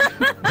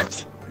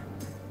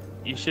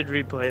 You should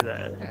replay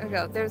that. There we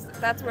go.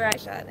 That's where I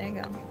shot. There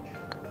you go.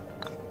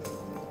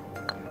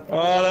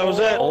 Oh, that was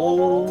it.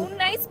 Oh,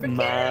 nice for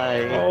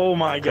My. Oh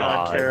my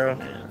God, God. Kara.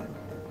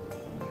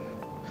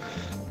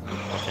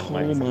 Fucking Oh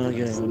my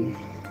lights. God.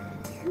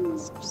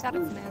 Got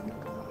it, man.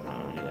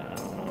 Oh, yeah.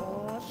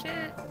 Oh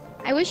shit.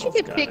 I wish you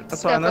could pick That's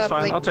stuff fine, that's up.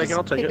 fine. Like, I'll take it, just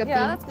I'll take pick it. up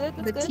Yeah, the- that's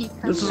good. the That's good. tea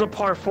This is a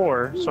par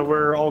 4, so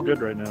we're all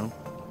good right now.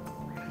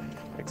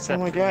 Except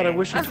Oh my for God, I me.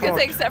 wish I you was gonna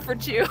say talked. except for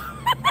Chew.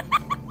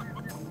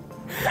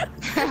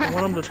 I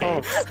want him to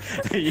talk.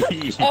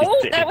 Oh,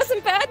 that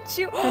wasn't bad,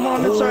 Chew. Come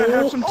on inside,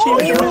 have some tea Oh,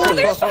 with your there's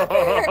missus. fire.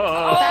 That's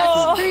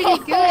Oh. pretty Told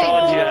you, good.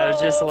 I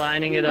was just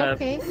lining it up.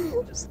 Okay.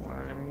 Just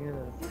lining it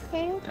up.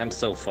 Okay. I'm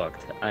so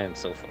fucked. I am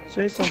so fucked.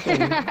 Say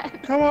something.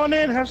 Come on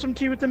in, have some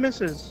tea with the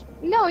missus.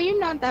 No, you're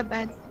not that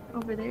bad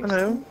over there.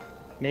 Hello.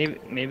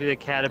 Maybe the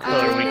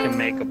caterpillar we can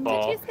make a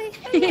ball. Did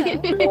you say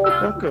hello?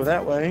 Don't go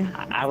that way.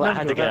 I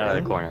had to get out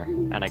of the corner,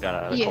 and I got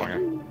out of the Yeah.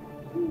 corner.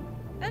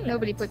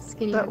 Nobody puts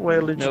skinny. That way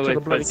leads you No, to we the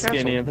bloody put skinny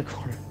castle. in the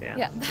corner. Yeah.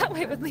 Yeah, that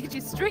way would lead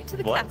you straight to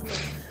the What?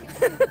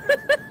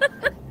 castle.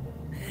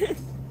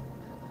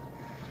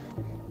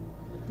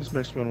 This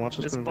makes me want to watch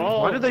this This movie.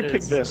 ball Why did they pick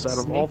is this out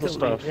of all the sneakily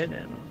stuff?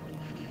 hidden.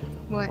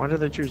 What? Why did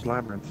they choose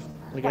Labyrinth?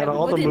 Like Why out of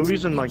all the wouldn't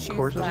movies and you like choose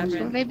courses and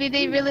stuff? Labyrinth? Maybe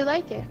they really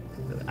like it.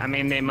 I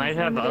mean, they might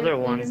have Wonder other if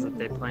they ones do. that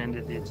they plan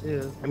to do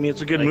too. I mean,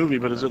 it's a good Like- movie,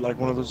 but is it like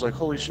one of those like,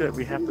 holy shit,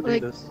 we have to do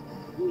Like- this?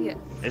 Yeah.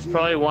 It's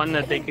probably one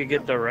that they could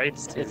get the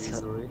rights to It's-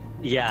 easily.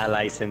 Yeah,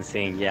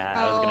 licensing. Yeah,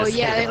 I was Oh gonna say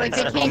yeah, like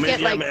they that. can't maybe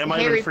get like it might have been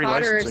Harry free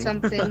Potter or licensing.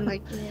 something.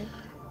 Like, yeah.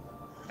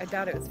 I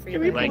doubt it was free.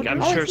 Give me labor. Like,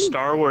 I'm Oh, sure I see.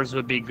 Star Wars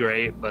would be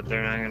great, but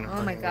they're not gonna.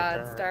 Oh my fucking god,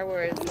 get that. Star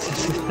Wars.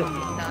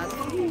 Nuts.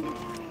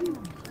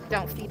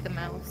 Don't feed the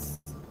mouse.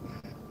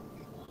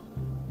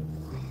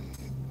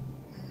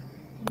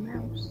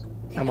 Mouse.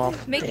 I'm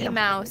off. Mickey Damn.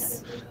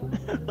 Mouse.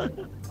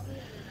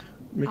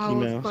 Mickey Oh,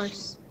 Mouse. of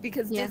course.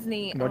 Because Yeah.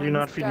 Disney. Why do you owns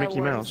not feed Star Mickey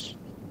Wars. Mouse?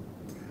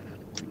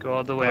 Go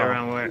all the way Oh.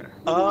 around where?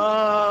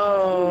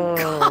 Oh.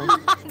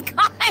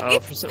 Oh,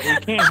 we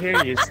can't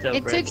hear you still,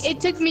 It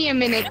took me a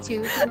minute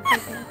to.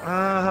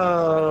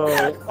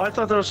 Oh. I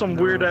thought that was some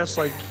weird ass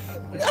like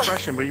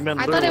expression, but you meant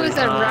I thought it was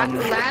a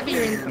literally.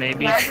 labyrinth.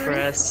 Maybe Labyrinth?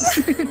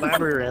 press.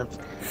 Labyrinth.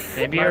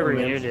 Maybe you're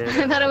Labyrinth. muted.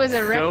 I thought it was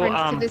a Go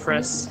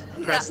reference to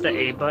this press the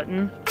A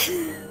button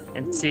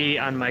and see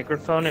on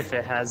microphone if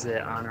it has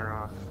it on or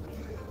off.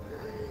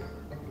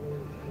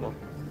 Well,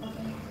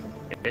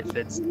 if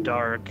it's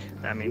dark,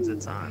 that means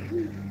it's on.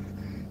 movie.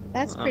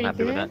 That's I'm pretty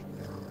happy with good.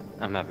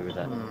 that. I'm happy with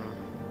that.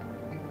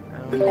 I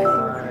don't know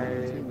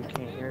why we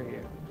can't hear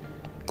you.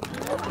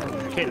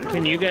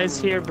 Can you guys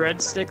hear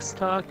Breadsticks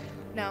talk?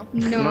 No.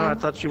 No, I No.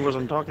 thought she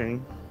wasn't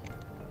talking.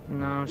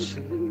 No,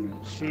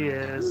 she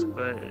is,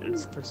 but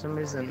it's for some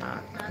reason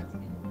not.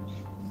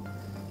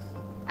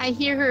 I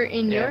hear her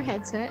in Yeah. your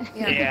headset.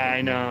 Yeah,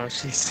 I know.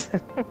 She's.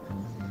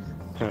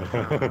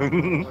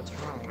 What's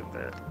wrong with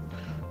it?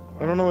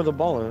 I don't know where the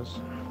ball is.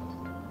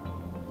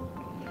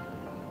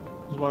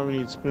 That's why we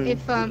need spoon.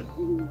 If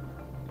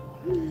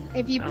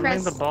you I don't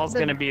press think the ball's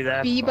gonna be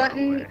that B far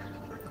button, away.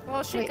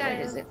 Well, shit, Wait, where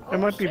guys. is it? It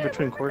might be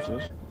between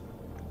courses.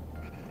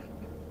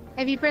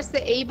 if you press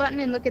the A button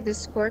and look at the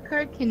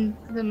scorecard, can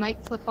the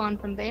mic flip on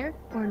from there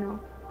or no?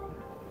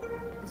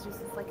 It's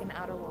just like an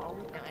outer wall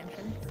with no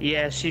entrance.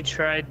 Yeah, she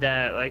tried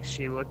that. Like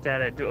she looked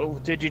at it. Oh,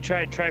 did you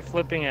try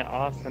flipping it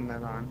off and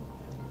then on?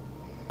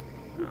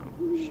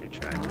 No, she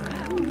tried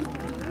that.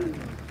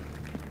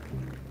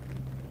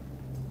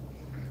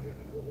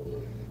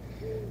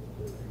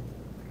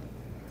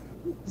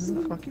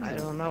 I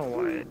don't know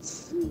why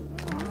it's.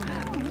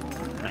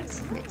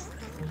 Nice.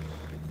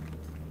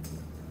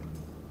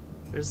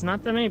 There's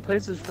not that many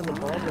places for the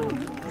ball to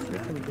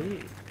freaking be.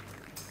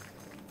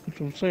 That's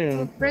what I'm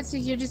saying. Brett,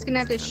 you're just gonna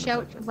have to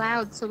shout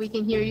loud so we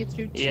can hear you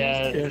through. Teams.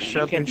 Yeah, Yeah, you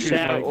shout can and choose,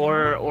 shout, like-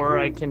 or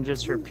I can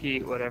just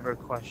repeat whatever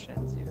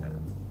questions you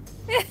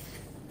have.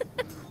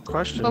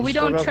 Questions. But we What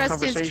don't about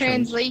trust his conversations?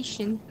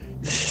 translation.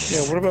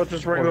 Yeah, what about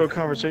just regular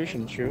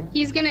conversation, Shu?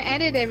 He's gonna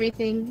edit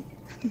everything.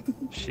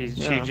 She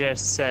Yeah.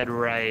 just said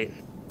right.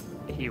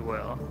 He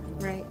will.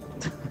 Right.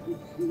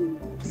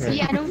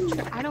 See, I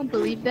don't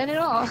believe that at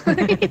all.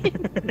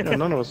 Yeah,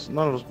 none of us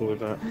believe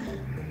that.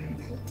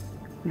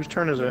 Whose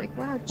turn is it? Like,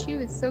 wow, Chew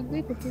is so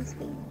good at this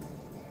game.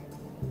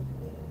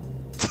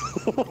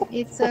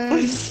 It's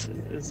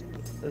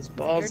This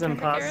ball's turn,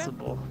 Kara?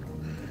 impossible.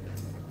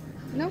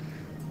 nope.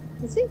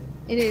 Is it?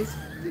 It is.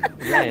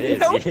 Yeah, it is.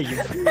 Nope. Yeah,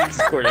 you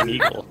scored an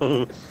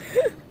eagle.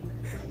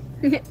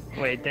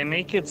 Wait, they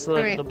make it so that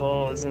Alright. the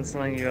ball isn't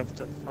something you have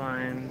to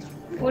find.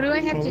 What do I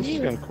have Oh, to this is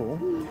do? kind of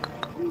cool.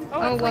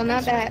 Oh, well,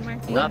 not that.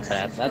 Not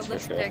that, that's for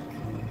sure. Realistic.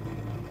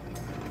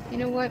 You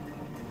know what?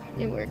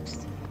 It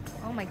works.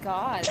 Oh my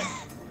god.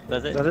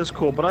 Does it? That is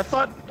cool, but I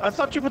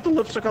thought you put the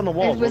lipstick on the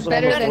walls. was Wasn't it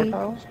on better the than-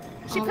 floor tiles?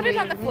 She All put the it way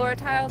on the over floor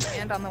tiles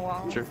and on the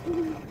wall. Sure.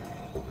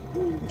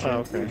 Oh,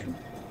 okay.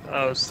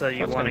 Oh, so you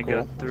That's want to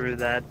kinda go cool. through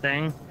that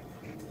thing?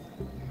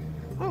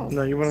 Oh.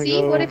 No, you want to See,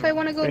 go. what if I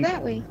want to go and-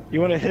 that way? You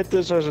want to hit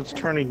this as it's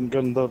turning,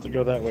 and go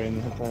that way,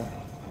 and then hit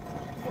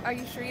that. Are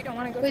you sure you don't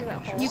want to go But through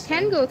that hole? you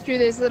can go through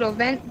this little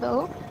vent,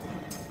 though.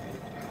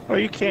 Oh,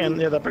 you can.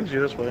 Yeah, that brings you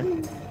this way.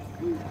 Oh,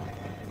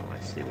 I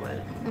see what.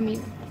 I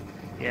mean,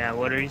 Yeah,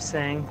 what are you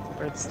saying,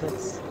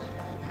 breadsticks?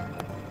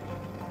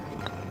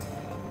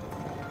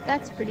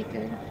 That's pretty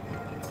good.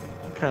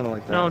 Kind of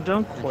like that. No,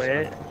 don't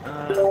quit.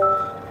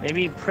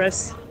 Maybe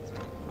press.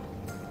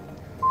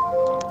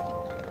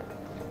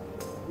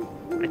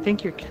 I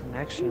think your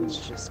connection's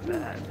just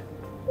bad.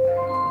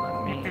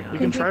 Let me, You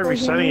can try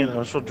resetting it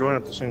and she'll join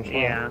at the same time.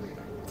 yeah.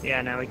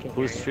 Yeah, now we can hear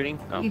Who's you. shooting?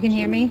 Oh. You can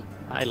hear me?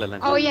 Hi, Lelental.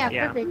 Oh yeah,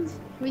 Yeah. perfect.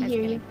 We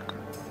hear you.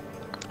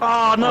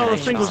 Oh no, Oh, the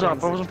thing was shot.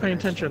 up. I wasn't paying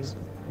attention.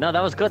 No,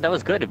 that was good. That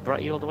was good. It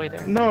brought you all the way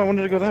there. No, I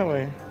wanted to go that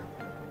way.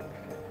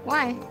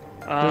 Why?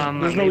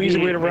 There's no easy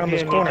way to round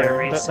this maybe I need to corner.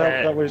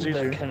 reset That way's the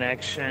easier.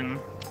 connection.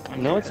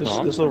 No, it's This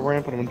not. little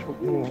ramp on the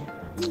wall.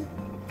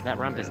 That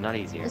ramp is not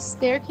easier. The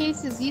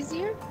staircase is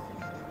easier?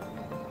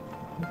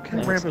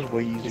 That ramp is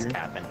way He's easier.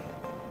 capping.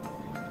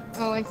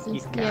 Oh, I see.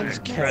 He's Yeah. got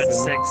it. Fred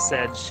 6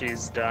 said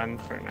she's done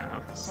for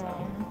now. So.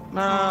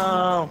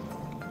 No.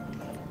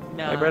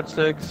 No. Hey,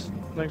 breadsticks.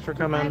 Thanks for Hi,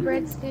 coming.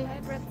 breadstick. Hi,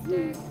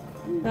 breadstick.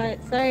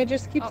 But sorry, it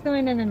just keeps Oh.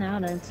 going in and out,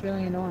 and it's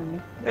really annoying.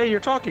 Hey,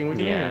 you're talking. We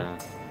can hear Yeah.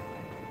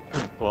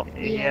 Well,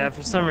 Yeah, Yeah.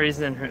 for some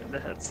reason the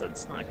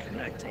headset's not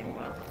connecting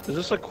well. you. Is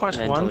this a quest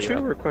Mentally 1, 2,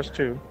 up. or quest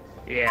 2?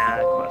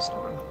 Yeah, quest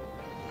 1.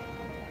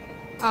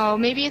 Oh,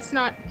 maybe it's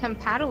not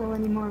compatible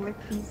anymore with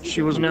these.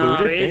 She was No,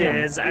 booted? it Damn.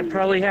 is. I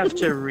probably have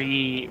to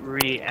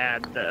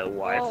re-add the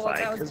Wi-Fi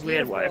that was because we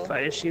had beautiful. Wi-Fi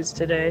issues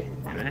today,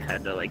 and I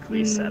had to like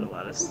reset a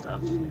lot of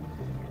stuff.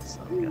 So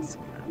I'm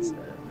guessing that's it.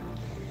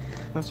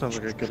 That sounds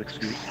like a good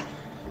excuse.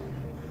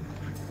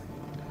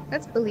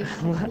 Let's believe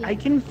it. I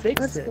can fix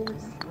Let's it. go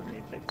with it. Let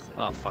me fix it.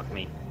 oh fuck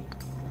me.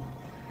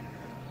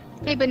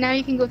 Hey, but now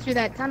you can go through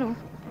that tunnel.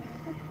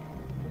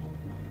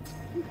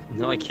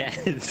 No, I can't.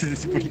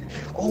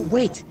 Oh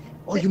wait.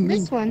 Oh, you mean?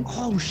 This one?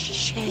 Oh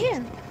shit.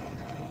 Yeah.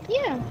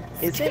 Yeah.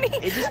 Is it?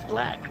 It is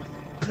black.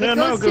 Yeah, It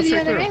no, goes go to the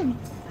straight other through. end.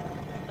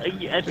 I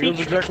It think.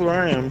 goes exactly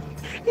where I am.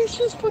 It's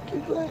just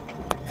fucking black.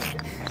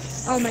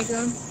 Oh my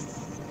god.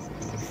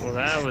 Well,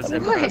 that was What?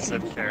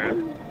 impressive, Kara.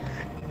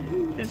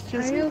 It's Are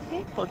just you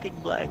okay? fucking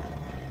black.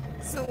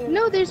 So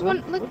No, there's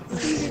one. Look,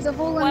 see, there's a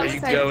hole on Are this you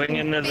side. going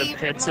into the Favorite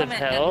pits of moment,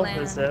 hell?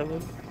 Atlanta. Is that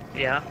what?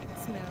 Yeah.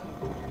 Smooth.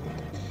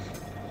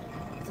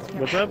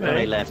 What's up, When I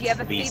man? left Do you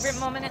have a these, favorite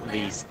moment at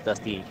these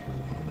dusty.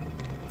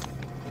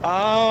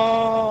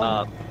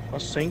 Oh, a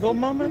single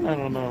moment? I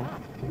don't know.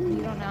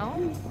 You don't know?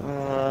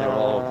 They were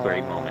all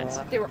great moments.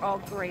 They were all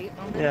great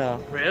moments. Yeah,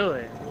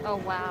 Really? Oh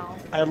wow.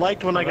 I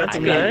liked when I got That's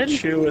to good. meet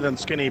Chew and then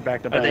Skinny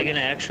back to Are they back. gonna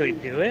actually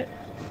do it?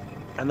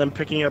 And then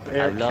picking up I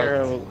Eric loved-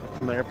 Carroll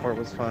from the airport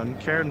was fun.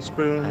 Karen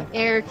Spoon.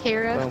 Air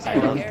Kara. That was I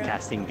love fun.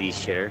 casting these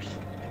shares.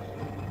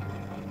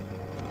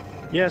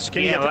 Yeah,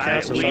 Skinny Yeah, got the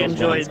cast. we that was fun.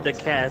 enjoyed the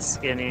cast,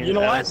 Skinny. You know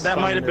what? was That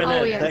fun might have to been do.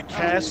 Oh, it. yeah. That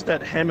cast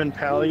that him and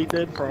Pally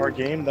did for our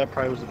game. That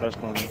probably was the best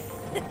moment.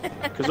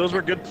 Because those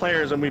were good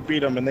players and we beat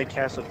them and they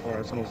cast it for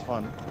us and it was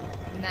fun.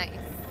 Nice.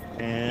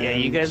 And Yeah,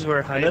 you guys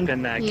were hyping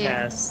then- that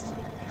Yeah. cast.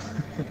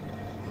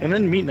 And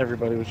then meeting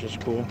everybody was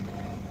just cool.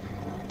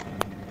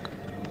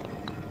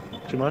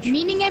 Too much?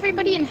 Meeting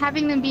everybody and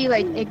having them be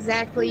like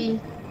exactly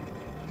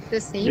the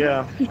same.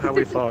 Yeah, how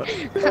we thought.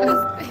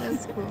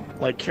 That's cool.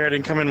 Like Karen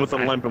didn't come in with a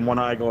limp and one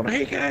eye going,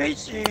 "Hey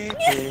guys,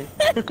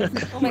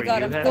 Oh my Were god,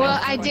 you I'm happy? Well,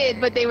 I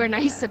did, but they were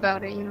nice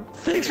about it, you know.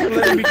 thanks for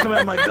letting me come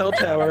out my bell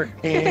tower."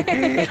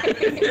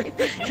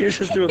 Here's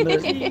just doing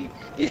this.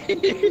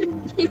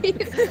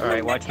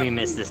 Alright, why can we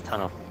miss this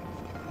tunnel?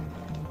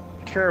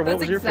 Kara, what That's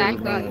was your favorite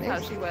exactly moment? how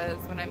she was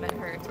when I met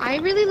her. I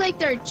really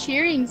liked our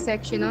cheering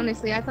section,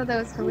 honestly. I thought that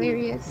was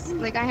hilarious.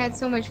 Like, I had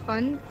so much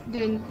fun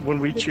doing When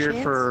we the cheered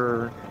chants.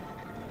 for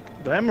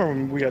them or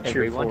when we got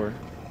cheered Everyone? for?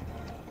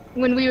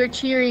 When we were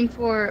cheering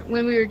for,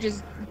 when we were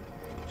just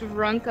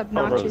drunk,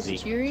 obnoxious Rosie.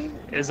 cheering.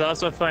 It was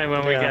also funny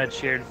when we Yeah. got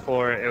cheered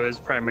for. It was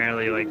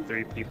primarily like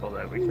 3 people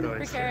that we could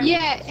always For say.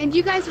 Yeah, and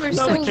you guys were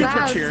No, so we keep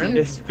loud, cheering. too.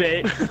 It's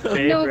Bay,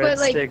 No, but,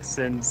 like- Breadsticks,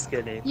 and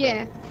Skinny.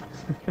 Yeah.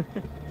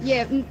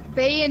 Yeah,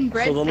 Bay and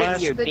Brett, So the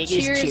last- the biggest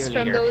cheers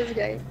from cheerleader. those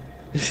guys.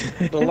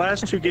 The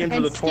last 2 games of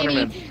And the Skinny.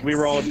 tournament, we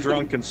were all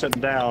drunk and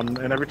sitting down,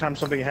 and every time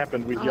something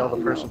happened, we'd yell Oh, the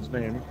no. person's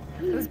name,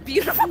 It was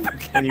beautiful.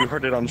 and you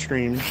heard it on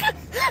stream.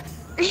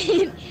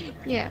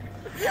 Yeah.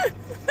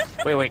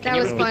 Wait, can That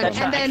you was repeat fun. that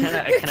shot? And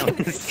I kinda want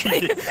to see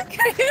it.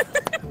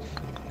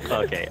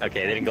 Okay, they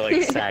didn't go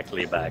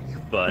exactly back, It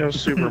but was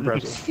super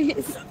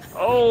impressive.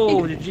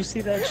 Oh, did you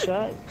see that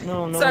shot?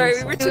 No, no. Sorry, one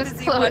we were saw too It was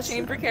busy close.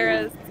 watching for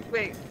Kara's.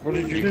 Wait. What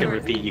did you you can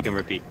do?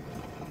 repeat.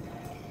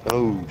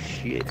 Oh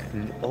shit.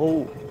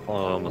 Oh,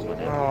 almost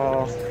went in.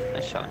 Oh,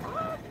 Nice shot.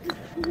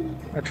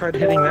 I tried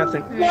hitting that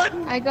thing. What?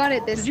 I got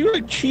it this Did you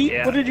like cheat?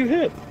 Yeah. What did you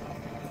hit?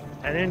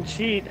 I didn't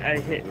cheat. I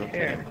hit Okay.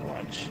 here.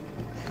 Watch.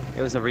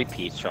 It was a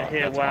repeat I shot.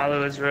 hit that's while why. it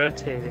was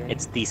rotating.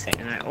 It's decent.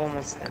 And I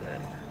almost hit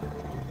it.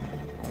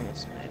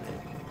 Almost made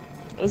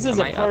it. This is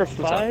Am a I par up?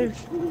 Who's up?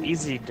 5.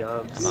 Easy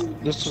dubs.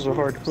 I'm This is a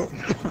hard.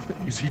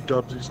 Easy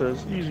dubs, he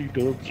says. Easy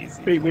dubs.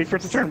 Easy. Wait for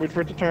it to turn. Wait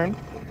for it to turn.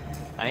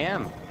 I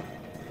am.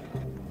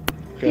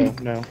 Go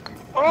now.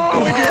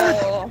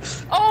 Oh,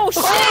 oh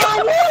shit!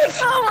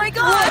 Oh my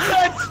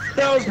god!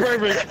 That was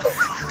perfect.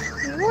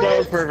 That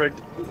was perfect.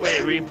 Wait,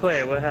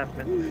 replay. What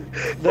happened?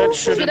 That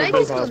shouldn't I have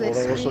been just go possible.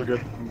 this That was way? so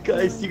good.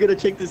 Guys, you gotta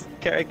check this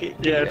character.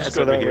 Yeah, just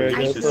go that way,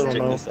 I guess. I don't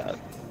know.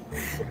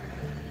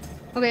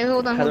 Okay,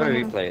 hold on, How do hold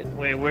I on. replay it?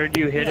 Wait, where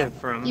do you hit it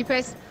from? You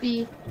press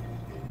B.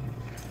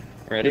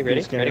 Ready,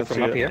 ready, Scan ready it, from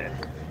see up it. here.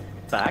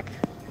 Back.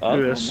 Do Up.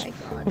 this. Oh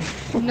my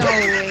god. No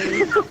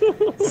way.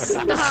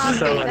 Stop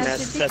So it,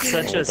 that's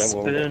such a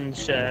spoon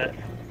shot.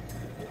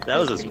 That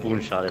was a spoon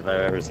shot if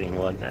I've ever seen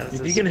one. That was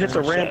If a you can hit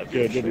the spoon ramp shot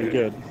good, for you'll be sure.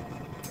 good.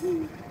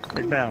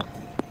 Right now.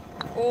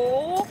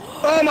 Oh.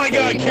 Oh my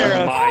god, Oh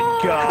Kara! my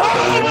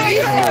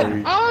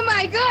god. Oh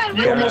my god!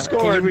 You what- almost Can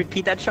you scored.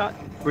 repeat that shot?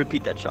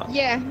 Repeat that shot.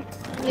 Yeah.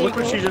 Yeah, Look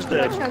what she just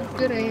did. Watch how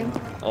good I am.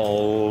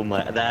 Oh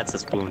my, that's a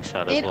spoon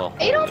shot as It, well.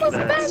 it almost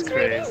That's bounced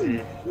right in.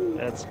 crazy.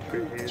 That's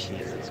crazy.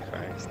 Jesus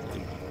Christ.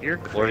 You're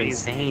We're crazy.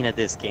 insane at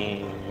this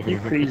game. You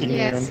crazy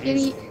Yeah, man.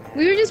 Skinny.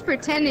 We were just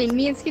pretending.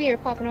 Me and Skinny are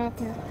popping off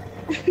now.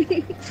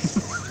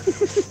 That's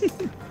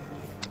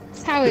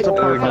how it, It's a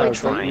part We're of not it.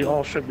 trying. We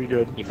all should be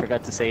good. You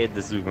forgot to say it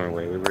the Zoomer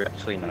way. We were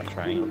actually not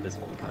trying it this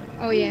whole time.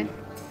 Oh yeah,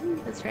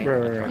 that's right.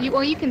 Right.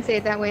 Well, you can say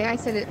it that way. I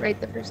said it right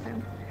the first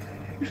time.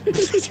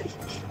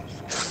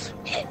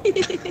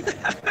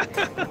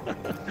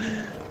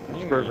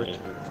 Perfect.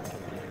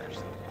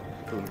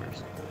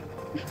 Boomers.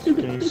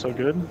 Skinny's so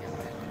good.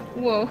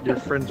 Whoa. Your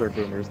friends are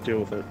boomers. Deal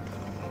with it.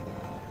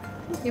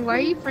 Hey, why are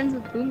you friends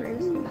with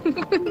boomers?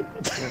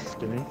 Yeah,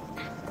 Skinny.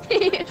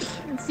 It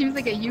seems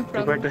like a you Go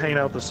back problem. to hanging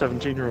out with the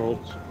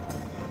 17-year-olds.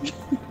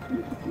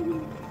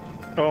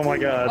 Oh my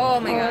god. Oh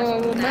my gosh.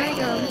 Oh my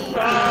god. Oh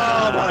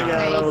my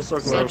god, that was so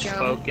Nice. close. Such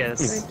job.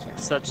 focus. Good job.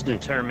 Such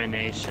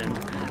determination.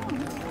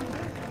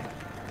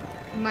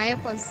 My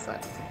applause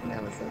sucked.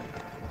 That was it.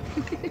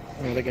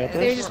 Oh, they got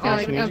They're this? just Nice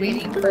like, and Are easy? you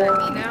waiting for me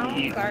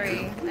now?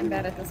 Sorry, I'm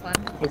bad at this one.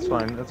 That's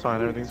fine. That's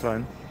fine. Everything's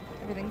fine.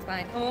 Everything's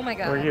fine. Oh my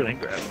Where are god. you? I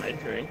grab my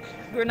drink.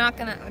 We're not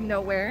gonna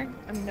nowhere.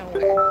 I'm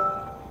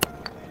nowhere.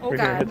 Oh We're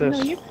here. Hit god. this.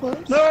 No, you're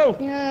close.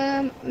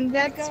 No!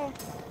 That's. Go.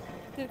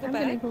 Did it go I'm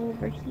gonna back? go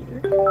over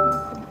here.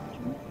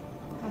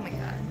 Oh my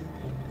god.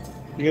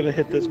 You gotta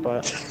hit this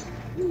spot.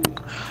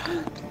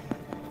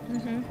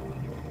 Mhm.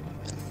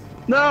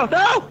 No!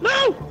 No!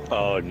 No!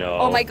 Oh no.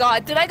 Oh my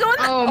god. Did I go in?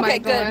 Oh okay, my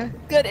good.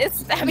 Good. It's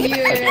stabbing.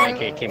 Yeah.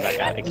 Okay, it came back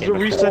out. It Does came it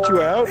back reset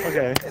you out?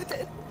 Okay.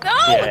 No.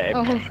 out. Yeah. it-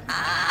 Oh,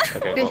 Ah,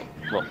 Okay.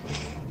 Well,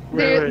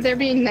 they're Wait. they're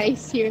being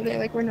nice here. They're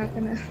like, we're not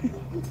gonna.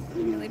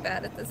 I'm really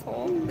bad at this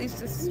hole. Please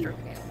just stroke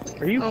me out,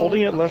 please. Are you Oh.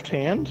 holding it left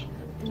hand?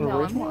 No,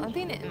 right I'm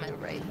holding it in my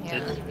right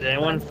hand. Did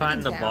anyone I'm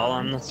find the putting ball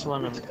down. on this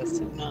one? I'm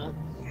guessing not.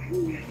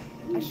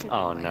 I should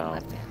Oh, be no.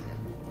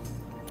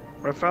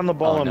 left-handed. I found the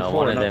ball oh on no, 4,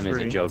 one of not them is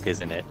 3. a joke,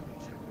 isn't it?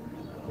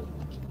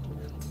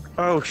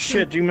 Oh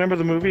shit, do you remember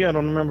the movie? I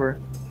don't remember.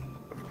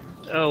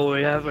 Oh, we're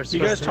You supposed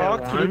guys to talk?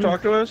 hit Can you one?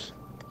 talk to us?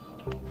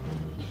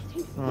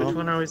 Which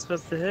one are we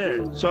supposed to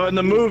hit? So in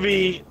the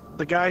movie,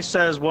 the guy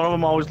says one of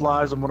them always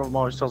lies and one of them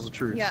always tells the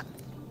truth. Yeah.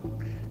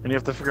 And you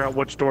have to figure out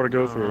which door to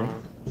go through.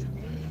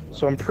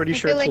 So I'm pretty I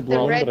sure feel it's like the the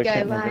blue one, red but I guy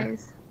can't remember.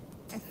 lies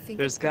I think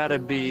There's it's the gotta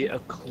blue be one. a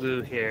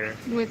clue here.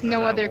 with no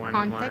That other one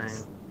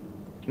context.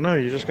 No,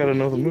 you just gotta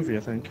know the movie,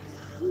 I think.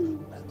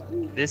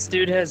 line. This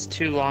dude has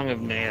too long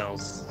of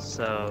nails,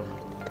 so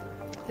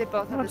They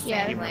both have the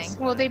Yeah. same length.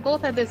 Well, they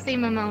both have the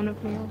same amount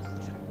of nails.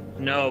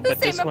 no. The But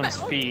this same one's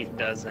amount. feet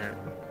doesn't.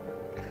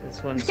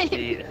 This one's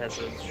feet has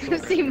a The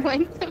shorter. same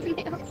length of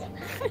nails.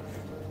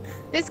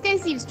 This guy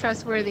seems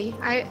trustworthy.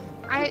 I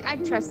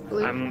trust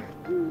Blue.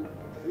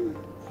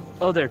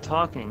 Oh, they're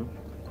talking.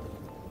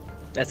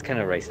 That's kind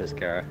of racist,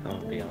 Kara. I'll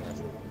be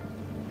honest.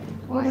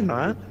 Why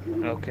not?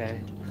 Okay.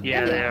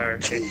 Yeah, they are.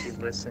 If you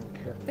listen.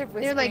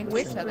 They're like to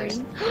each other.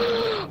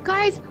 whispering.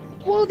 Guys,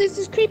 whoa, this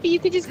is creepy. You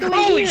could just go in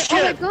Holy here. Oh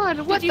my shit! god,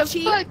 what you the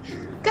cheat? fuck?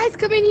 Guys,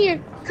 come in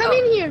here. Come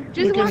in here.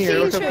 Just Look in walk here, in.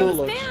 look how cool it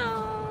looks.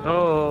 Down.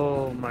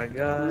 Oh my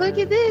god. Look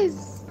at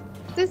this.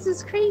 This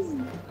is crazy.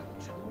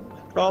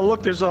 Oh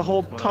look, there's a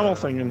whole tunnel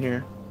thing in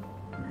here.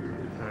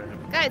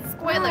 Guys,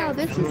 spoiler. Wow,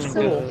 this is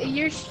Cool.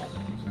 so.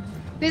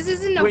 This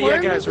isn't a Wait,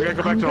 horror yeah guys, we movie?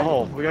 gotta go back to the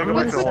hole. We gotta go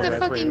back What's to the with hole, the guys.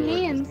 fucking Wait, wait,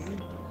 wait. hands?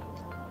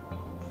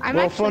 I'm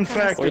Well, actually fun kinda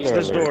fact, scared. it's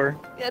this Spoiler door.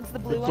 Yeah, it's the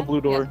blue It's one. the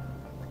blue door.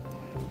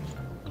 Yeah.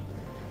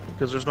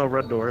 Because there's no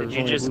red door. Did There's you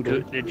only just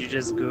blue door. did you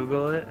just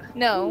Google it?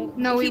 No.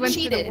 No, we he went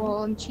cheated. to the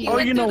wall and cheated. He Oh,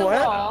 went you know through the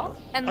what? wall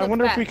and I looked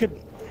wonder back. if we could.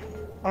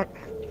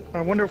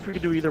 I wonder if we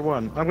could do either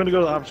one. I'm gonna go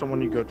to the opposite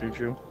one you go to,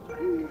 Chu.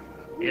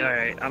 Yeah,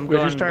 alright. I'm Wait,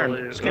 going whose turn?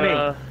 blue. Skinny.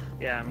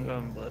 Yeah, I'm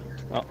going blue.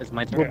 Oh, it's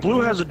my turn. Well,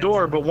 blue has a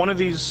door, but one of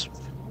these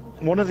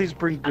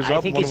brings I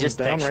up, think one it's of just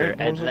them's down, texture. right?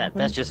 What was it?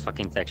 That's just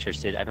fucking texture,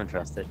 dude. I don't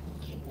trust it.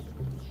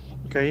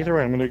 Okay, either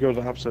way, I'm gonna go to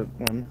the opposite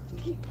one.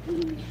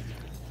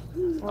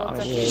 Well,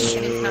 it's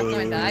okay. It's not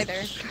going to either.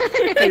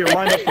 Hey, you're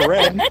lined up for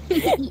red.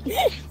 You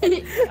gotta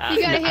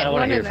hit I don't one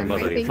want to hear of from them,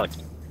 both I of you. think.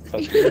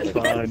 Fuck you. It's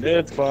fine.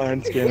 It's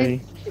fine,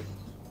 Skinny.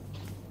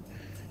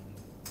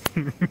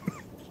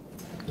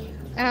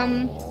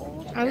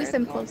 At least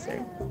I'm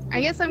closer.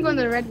 I guess I'm going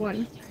to the red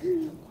one.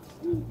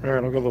 All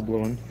right, I'll go to the blue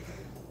one.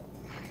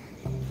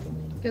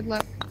 Good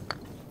luck.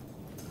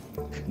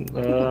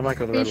 I might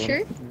go to the Are red you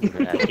sure?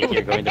 one. I think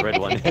you're going the red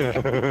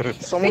one.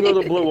 Someone go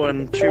to the blue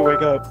one. Chew,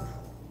 wake up.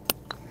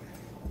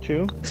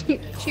 Chew? Shoot,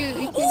 you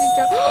can't just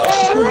jump.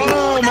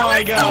 Oh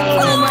my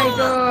god! Oh my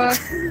god.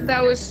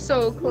 That was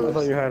so I thought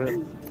close. you had it.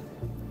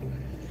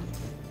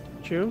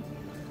 Chew?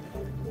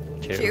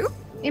 Chew?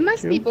 It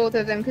must be Chew? both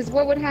of them, because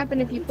what would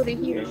happen if you put it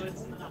here?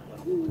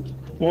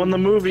 Well, in the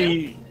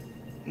movie,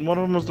 one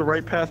of them was the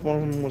right path,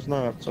 one of them was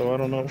not, so I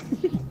don't know.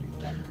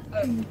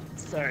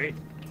 Sorry.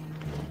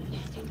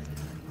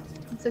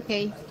 It's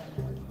okay.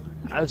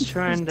 I was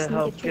trying to Just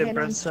help get your get head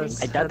on Princess.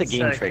 straight. I doubt the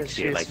game upset tricks 'cause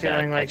you she's like that.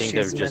 feeling I think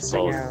they're she's just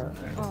missing both. out.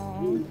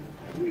 Oh.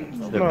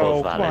 They're No,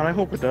 both come on, I valid.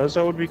 hope it does.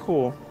 That would be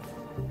cool.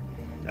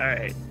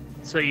 Alright.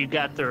 So you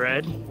got the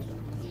red?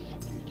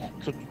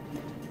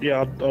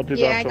 Yeah, I'll do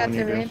Yeah, that I for got when the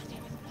you do. red.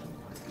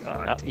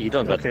 Oh, you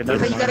don't got Okay, the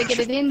But never you gotta get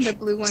it in the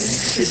blue one.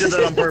 He did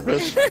that on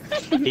purpose.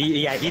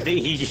 Yeah, he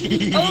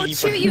did. Oh,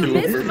 Chew, you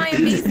missed my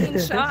amazing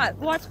shot.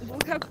 Watch,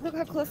 look how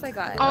close I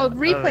got. Oh,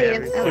 replay yeah,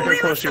 it. Look how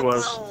close she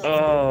was.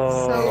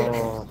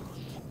 Oh.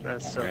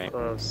 That's so Right.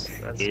 close.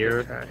 That's a Here.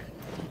 good try.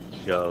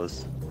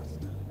 Goes.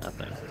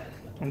 Nothing.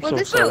 I'm Well, so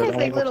this sorry. one I has don't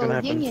like know what's little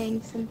gonna yin happen.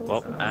 yang symbols.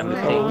 Well, so I'm it's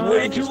thinking- nice.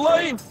 Way too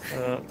late!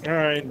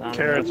 Alright, Not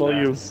Kara, it's all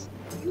you. fast.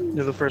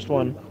 You're the first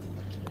one.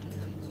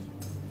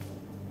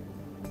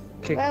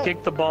 Well-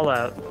 Kick the ball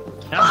out.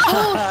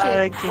 Oh,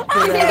 shit. Kicked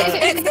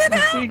it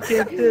out. She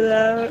kicked it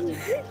out.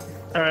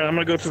 Alright, I'm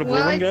gonna go to the blue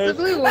Well, one, it's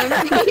the guys. blue one.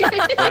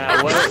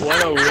 Wow,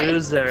 what a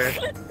loser.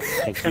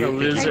 What kind of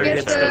loser I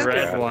guess gets the the-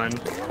 red one?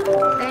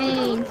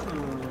 Dang.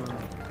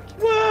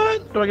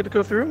 What? Do I get to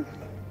go through?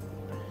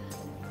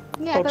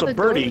 Yeah, Oh, I it's thought a the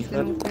door birdie. was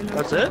gonna open.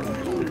 That's it?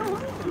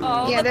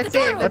 Oh, Yeah, look, that's the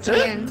door it. That's That's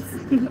the it? end.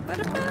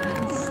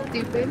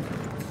 Stupid.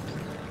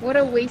 What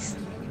a waste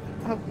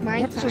of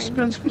my What's time.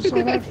 suspense was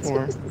all that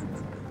for?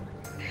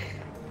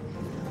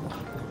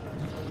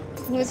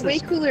 It was way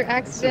cooler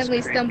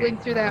accidentally creepy. stumbling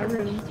through that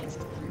room.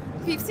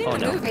 If you've seen Oh, the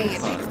no. movie,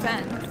 it makes sense.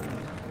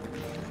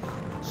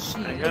 I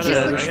just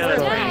got looks a so thing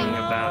bad.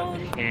 about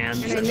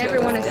hands. And I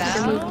never want to see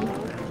the movie.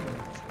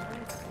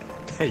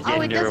 Yeah, Oh,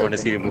 you it never does want to open.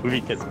 see the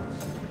movie because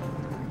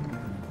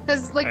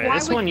Because, like, Alright, why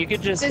this would one you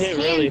could just this hit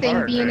hand really thing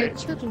hard, be in a right?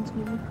 children's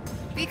movie?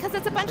 Because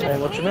it's a bunch I'll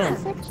of let you know.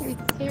 That's hands actually in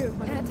a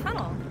terrifying.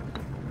 tunnel.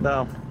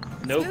 No.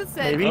 Nope. Smooth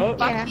said, Maybe? Oh.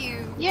 fuck Yeah.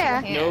 you.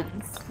 Yeah. Nope.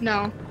 hands.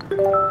 No.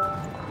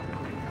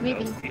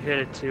 Maybe. Nope, you hit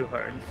it too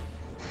hard.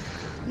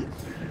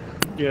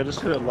 Yeah,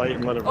 just hit it light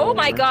and let it Oh roll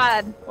my over.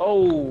 god.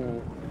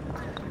 Oh.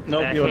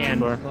 Nope, That you went too hand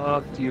far.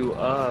 fucked you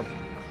up.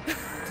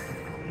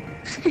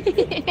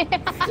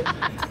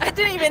 I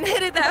didn't even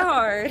hit it that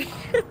hard.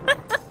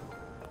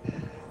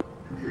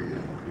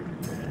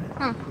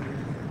 Huh.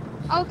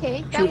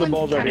 Okay, that Two of the one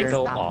balls are can kinda it here.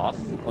 go stopped. off?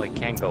 Well, it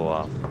can't go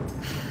off.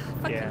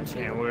 Yeah,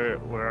 yeah, where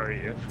are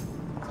you?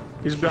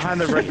 He's behind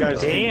the red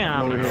guy's feet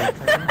Damn. over here.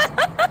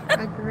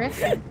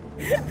 Aggressive.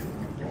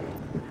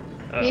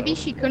 Maybe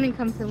she couldn't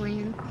come to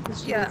land.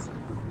 'cause she Yeah. was-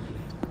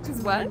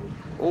 Cause what?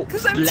 Oh,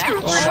 Cause I'm black. too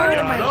Oh my short.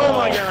 god, oh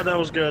my god, that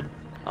was good.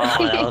 Oh,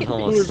 that was Who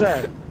almost. was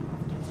that?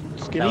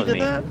 Skinny was did me.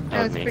 that?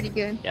 That was me. pretty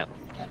good. Yep.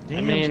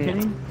 Damn, mean-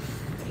 Skinny.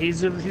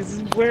 He's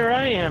where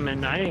I am,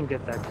 and I didn't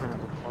get that kind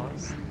of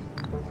applause.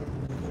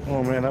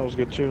 Oh man, that was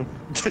good too.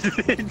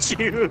 Did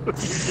you?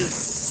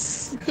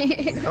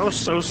 That was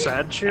so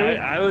sad, Chew.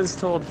 I was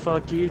told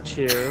 "fuck you,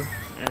 Chew,"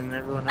 and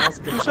everyone else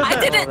did. said I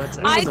that? didn't. that's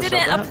I everyone said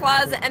didn't that.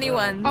 applause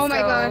anyone. Oh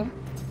my so- god.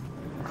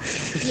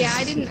 Yeah,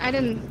 I didn't say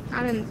anything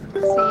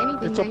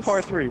It's a nice.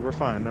 par 3, we're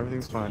fine,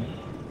 everything's fine.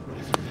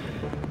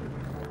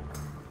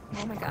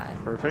 Oh my god.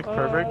 Perfect,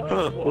 perfect.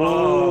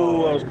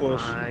 Oh, that was close.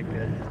 My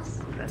goodness,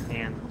 that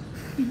hand.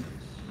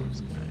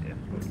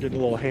 Getting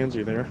a little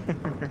handsy there.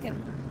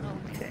 Fucking- Oh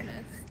my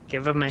goodness.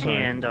 Give him a Sorry.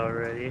 hand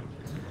already.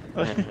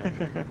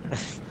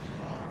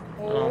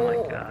 Oh my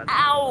god.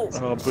 Ow!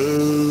 Oh,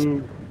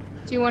 boo.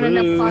 Do you want an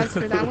applause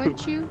for that one,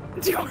 Chew?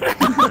 Damn,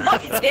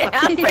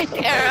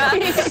 Kara.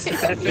 We're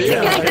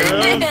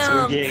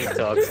getting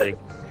toxic.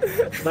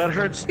 That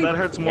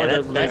hurts more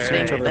Yeah, than they see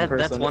each other in that's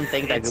person. one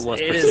thing that was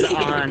It is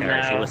perceived on with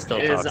Kara. She now. was still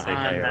It is toxic.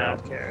 on Kara. now,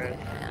 Kara.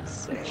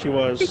 She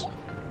was.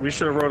 We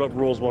should have wrote up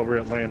rules while we were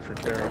at land for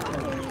Kara.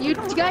 You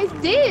guys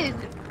did!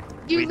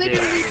 You We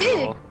literally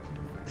did!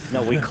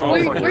 No, we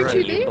called for Weren't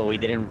you you, there? but we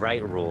didn't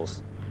write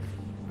rules.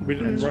 We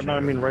didn't, no, I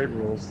mean write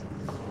rules.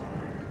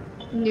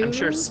 New I'm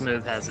sure rules?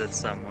 Smooth has it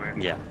somewhere.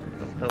 Yeah.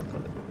 He'll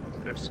put it.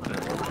 There's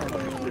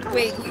Smooth.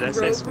 Wait, Did you I say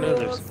wrote smooth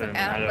or rules spoon? I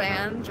at don't know.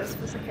 land just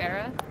for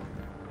Sakara?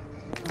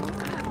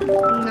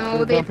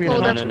 No, they Don't be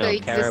pulled an- up No, the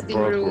Kara existing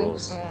broke rules.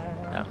 rules.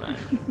 That night.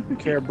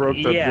 Kara broke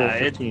the Yeah, rule it,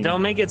 15.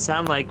 don't make it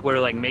sound like we're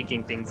like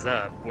making things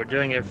up. We're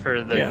doing it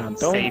for the Yeah,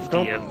 don't- safety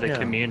don't- of the yeah.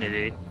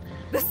 community.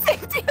 The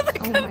safety of the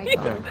Oh my community.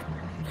 god.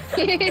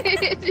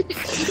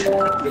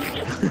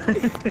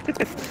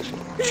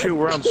 Shoot,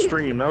 we're on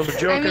stream. That was a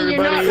joke, I mean,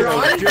 you're everybody. not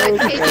wrong, That but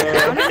was a take it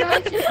down joke. a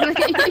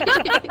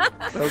notch.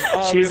 That was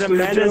She's a obviously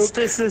menace joke.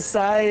 to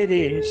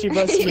society. She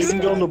must You be. can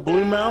go in the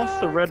blue mouth,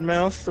 the red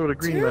mouth, or the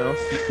green mouth.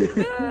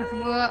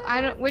 Well,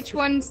 I don't. Which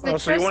one's the Oh,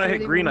 so you want to hit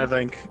trustworthy green, I one?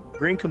 think.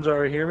 Green comes out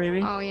right here,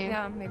 maybe? Oh yeah.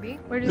 Yeah, maybe.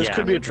 Where does This Yeah.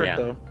 could be a trick,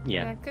 though.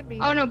 Yeah, Yeah. it could be.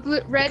 Oh no,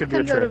 red could be a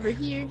comes out trick. over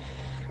here.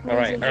 All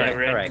right, Where all is it?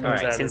 right, all right, all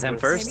Comes out right. Since of I'm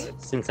this. first, Maybe?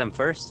 since I'm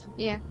first,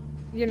 Yeah.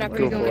 You're not Go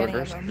going to for get it.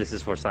 any of them. this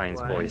is for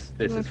science, Why? boys. This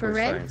You is want for for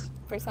red? science.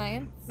 For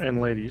science?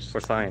 And ladies. For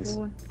science.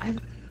 Cool.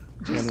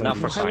 Not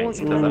for I science,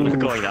 want- because I'm Ooh.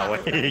 going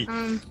that way.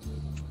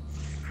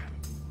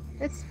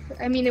 It's.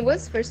 I mean, it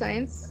was for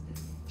science.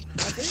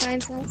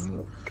 Science house.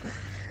 You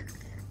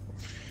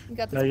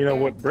got this Now you know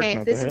there. what brick Okay,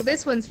 not to hit.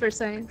 this one's for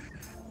science.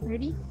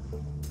 Ready?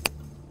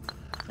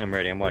 I'm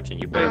ready. I'm watching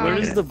you. Wait, better where look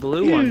does at the it.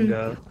 blue one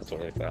go? That's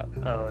what I thought.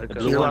 Oh, it The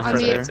goes. blue You're one's left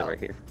right right there. over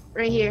here.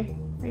 Right here.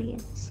 Right here.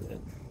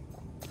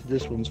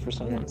 This one's for It's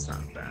science.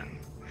 not bad.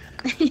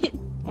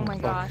 Oh my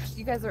gosh,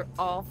 you guys are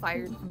all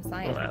fired from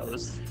science. Well,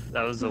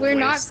 that was a We're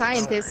not waste.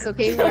 scientists,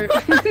 okay? We're.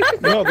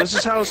 No, this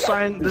is how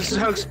This is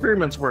how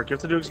experiments work. You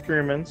have to do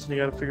experiments, and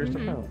you gotta figure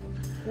stuff out.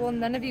 Well,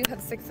 none of you have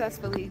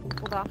successfully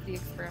pulled off the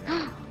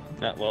experiment.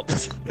 Well,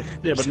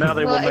 Yeah, but now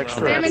they Well, will make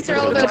sure. experiments are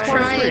all It's about a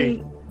par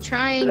three.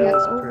 trying Yeah,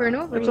 it's over and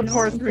over. It's you a know,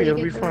 par until 3. you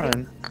It'll be get the right-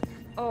 fine.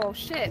 Oh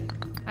shit,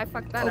 I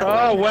fucked that up.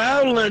 Oh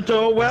wow,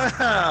 Lelental!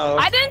 Wow.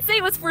 I didn't say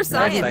it was for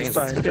Science.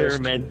 science.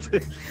 experiment.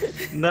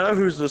 Now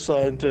who's the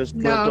scientist,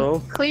 No,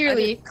 Lelental?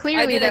 clearly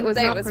I that didn't was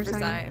say not it was for for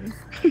science.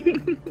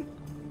 science.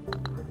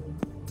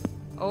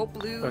 Oh,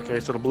 blue. Okay,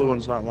 so the blue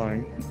one's not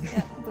lying.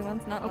 Yeah, the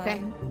one's not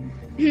Okay.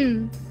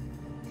 lying.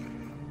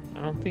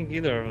 I don't think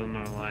either of them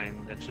are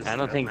lying. It's just I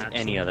don't a think match.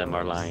 any of them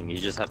are lying. You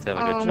just have to have a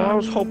good Um, No, I shot.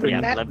 was hoping.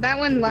 Yeah, that, let- that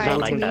one lied Not to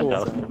like me. that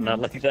though. Not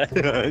like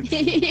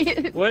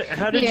that. What?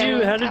 How did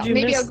Yeah, you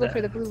maybe miss I'll go that?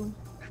 for the blue one.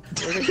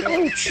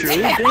 Oh, true.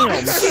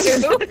 Damn.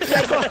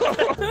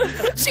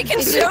 She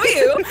can show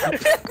you.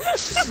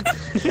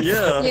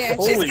 Yeah. Yeah,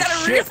 Holy she's got a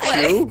shit,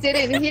 reflex. Chew.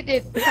 Didn't hit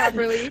it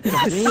properly.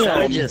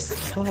 I just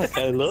fuck.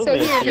 I love So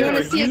it. here, do you want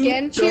to see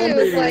again? Chew, it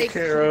was like,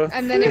 Kara.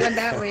 and then it went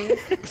that way.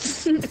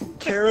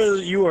 Kara,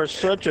 you are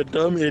such a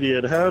dumb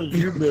idiot. How did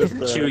you miss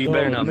that? Chew, you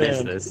better not miss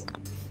man. this.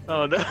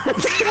 Oh no. Oh,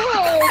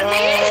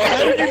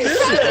 How did you miss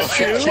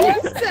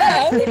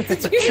that,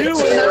 Chew? Chew,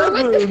 what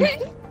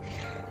happened?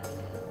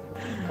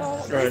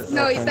 Right,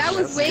 No, okay. that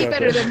was You way got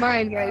better this. than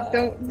mine, guys.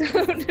 Don't.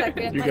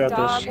 Second, You my got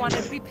dog this.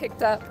 wanted to be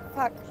picked up.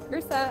 Fuck,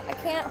 Ursa, I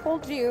can't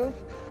hold you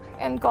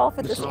and golf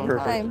at This the is same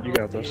perfect. time. You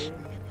got this.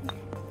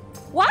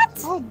 What?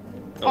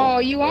 Oh,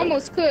 you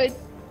almost could.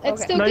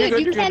 That's Okay. still No, you're good. good,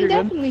 You you're can good.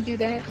 definitely do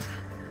that.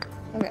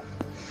 Okay.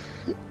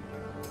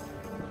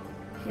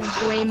 You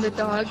blame the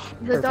dog.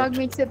 The dog Perfect.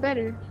 makes it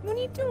better. What are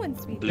you doing,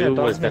 sweetie? Blue Yeah, was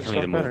dogs make definitely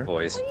the stuff move, better.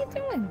 boys. What are you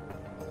doing?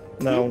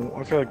 No,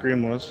 I feel like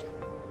green was.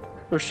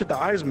 Oh shit, the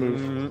eyes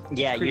move.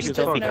 Yeah, Creepy you're as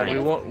still fuck. No,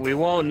 behind. we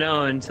won't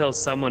know until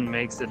someone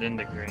makes it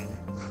into green.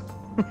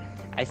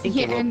 I think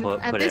Yeah, you will and put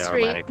at it this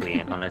rate- automatically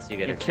in, unless you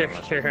get it. from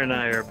us. Kara and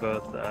I are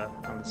both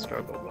on the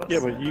struggle bus. Yeah,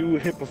 but you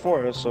hit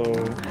before us, so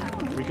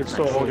we could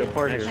still all get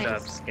part Nice here.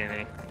 job,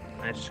 Skinny.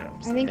 Nice job. I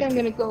think Skinny. I'm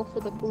gonna go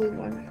for the blue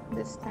one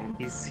this time.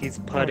 He's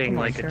putting come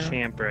on, like a Kara.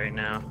 champ right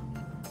now.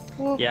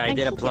 Well, Yeah, I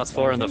did a keep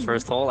 +4 on the it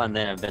first hole, and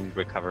then I've been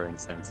recovering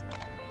since.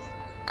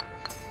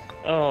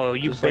 Oh,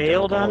 you Just like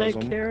bailed on it,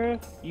 alcoholism. Kara?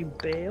 You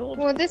bailed?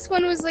 Well, this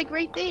one was like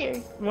right there.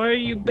 Why are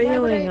you would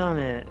bailing I- on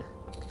it?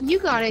 You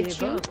got it, Gave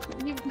Chew. up.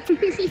 You...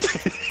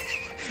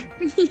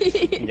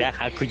 Yeah,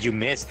 how could you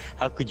miss?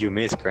 How could you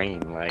miss green?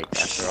 Like,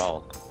 after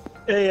all,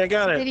 Hey, I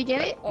got Did it. he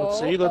get it? Let's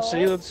see, let's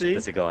see, let's see.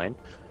 does it go in?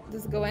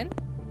 Does it go in?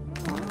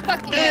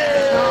 Fuck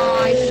yeah! Oh,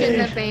 I shouldn't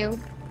have failed.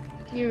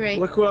 You're right.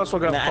 Look who else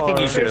got Nah, I par. think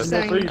you should have.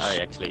 Same. Please. Oh,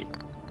 actually,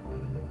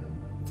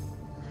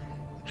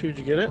 Did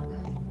you get it?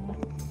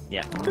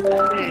 yeah.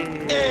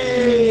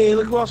 Hey,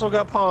 look who also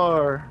got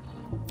par.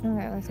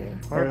 Okay, let's see.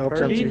 Alright, I'll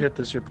attempt to hit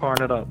this. You're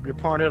parring it up. You're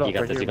parring it up. You got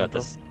right this. here, You got Nico.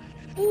 this.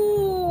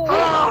 Ooh!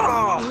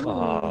 Ah!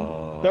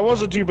 Oh. That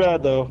wasn't too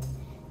bad though.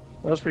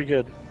 That was pretty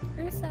good.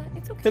 Ursa,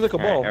 it's okay. Hey, look a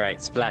All right, ball. all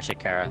right, splash it,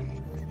 Kara.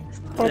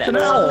 Fucking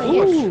Let's hell. see.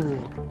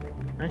 Ooh,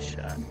 Nice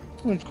shot.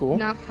 that's cool.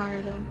 Not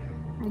par though.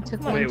 I took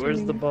Come on. one Wait, too where's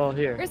the many. ball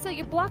here? Ursa,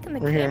 you're blocking the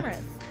We're here.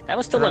 cameras. That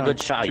was still a Turn good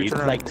on. shot. You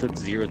Turn on. like took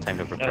 0 time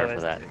to prepare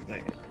for that.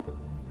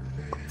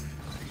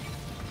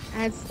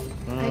 As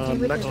I do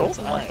with next the hole? rest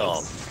of What mine. the?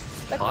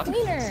 The Fuck.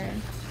 cleaner.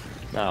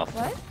 No.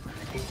 What?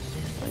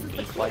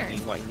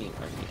 Whitey.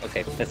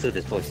 Okay, let's do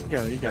this, boys.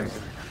 Yeah, you got it.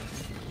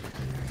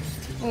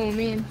 Oh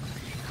man.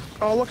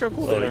 Oh, look how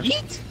cool they are.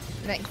 Nice.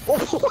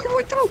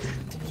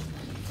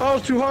 Oh,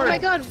 it's too Oh hard. my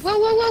god. Whoa,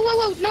 whoa, whoa,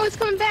 whoa, whoa. No, it's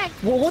coming back.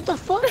 Well, what the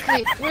fuck?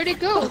 Wait, where'd it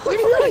go? Where'd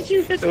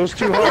it It was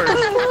too hard.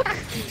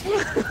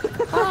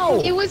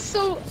 go? It was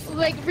so,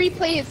 like,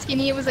 replay it,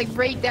 Skinny. It was like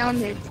right down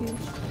there too.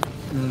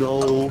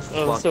 No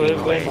Oh, so it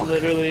went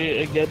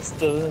literally against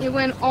the. It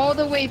went all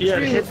the way Yeah,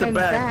 through it hit the and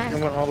back back.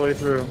 and went all the way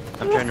through.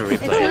 I'm trying to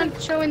It's replay it.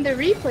 not showing the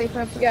replay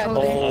properly. Yeah. Oh,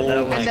 there. Oh,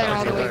 that was And then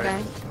all the way hard.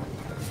 back.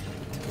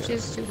 Which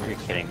is too You're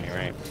hard. kidding me,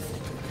 right?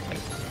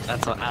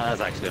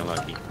 That's actually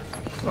unlucky.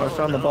 Oh, I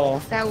found the ball.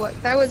 That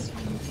was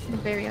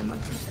very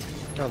unlucky.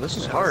 Oh, this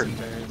is hard.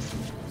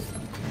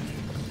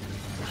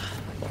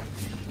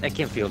 I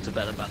can't feel too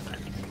bad about that.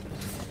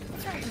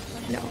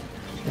 No.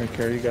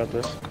 Okay, you got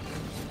this.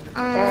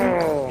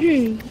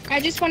 I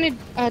just wanted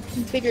a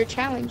bigger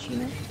challenge, you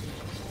know?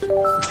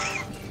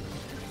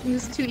 It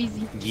was too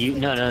easy.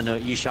 No.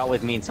 You shot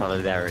with me in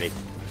solidarity.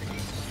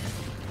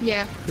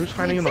 Yeah. Who's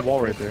hiding in the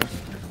wall right there?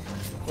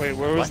 Wait,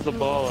 where was the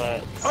ball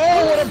at?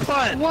 Oh, what a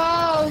punt!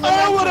 Whoa!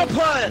 Oh, what a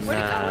punt!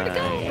 Where'd it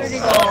go? Where'd it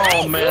go?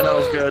 Oh man, that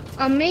was good.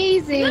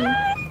 Amazing!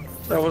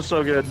 That was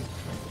so good.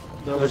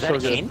 That was so that a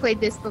good. game?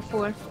 Played this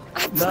before.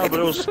 No, but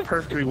it was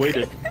perfectly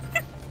weighted.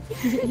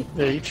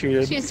 Yeah, you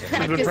cheated. She's She's been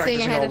practicing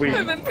practicing ahead all of week.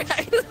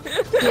 time.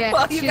 Yeah,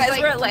 While you she's guys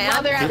like, were at LAN.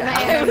 while they're at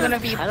LAN, I'm gonna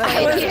be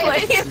I was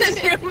playing. playing the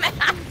new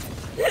map.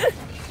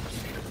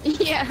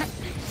 Yeah.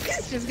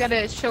 She's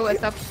gotta show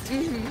us up.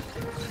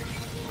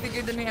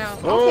 Figured me out.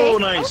 Oh,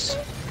 Okay, nice.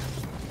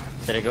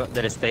 Did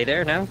it stay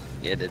there now?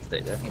 Yeah, it did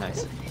stay there.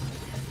 Nice.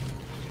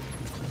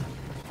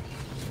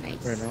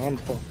 Nice. Right now, I'm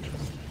fucked.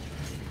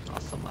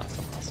 Awesome.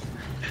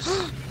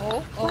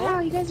 Oh, Wow,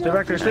 you guys Stay are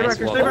back there, stay back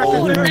there, stay back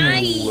Oh, there.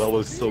 nice. That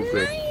was so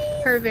good.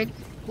 perfect.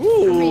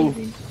 Ooh.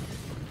 Amazing.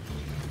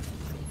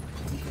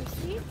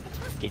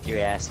 Get your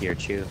ass here,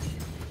 Chew.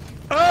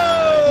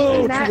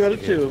 Oh, you That- got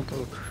it too.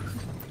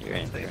 You're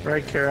in there.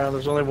 Right, Kara,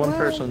 there's only one Well,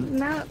 person.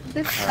 Now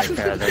this. Alright,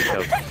 Kara, let's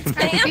go.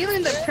 I'm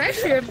feeling the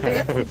pressure a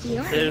bit. To be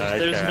honest.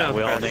 There's Okay, no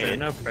we all pressure. made it.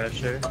 No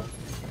pressure. Oh,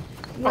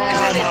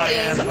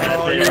 man.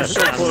 Oh, It you're doesn't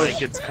so sound close.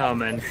 like it's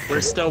coming.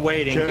 We're still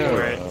waiting Good.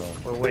 for it.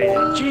 We're waiting.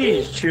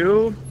 Jeez,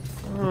 Chew.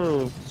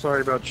 Oh,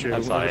 sorry about Chew.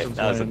 I'm sorry.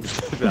 That was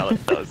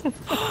That was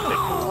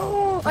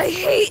Oh, I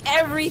hate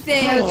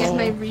everything. That was just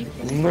my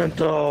reflex.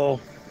 Mental.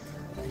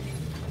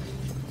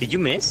 Did you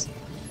miss?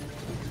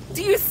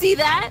 Do you see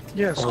that?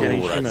 Yeah,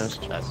 Skinny, she that's,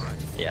 missed. that's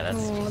yeah, that's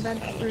Oh, that's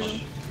brutal.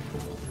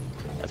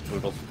 that's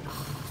brutal.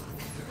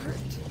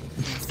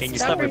 Can you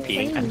Stop stop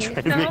repeating? I'm replaying trying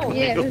it. to make No. one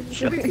Yeah. go.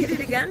 Should we repeat it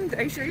again?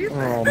 Are you sure you?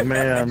 Oh,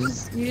 man.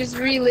 You're just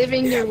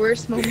reliving your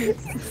worst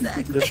moments.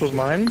 This was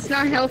mine? It's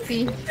not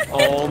healthy.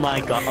 Oh my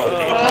god.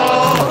 Okay.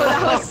 Oh,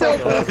 that was so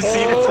close. See,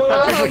 that's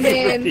Oh what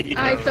man, repeat.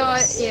 I thought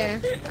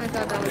that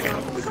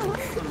was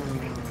awful.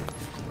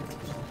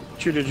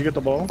 Chew, did you get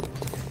the ball?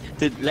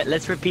 Dude,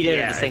 let's repeat it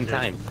Yeah, at the I same did.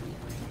 time.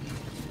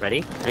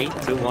 Ready? 3,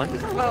 2, 1.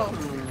 Oh.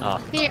 Oh.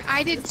 Here,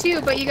 I did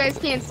too, but you guys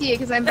can't see it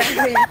because I'm back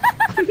there.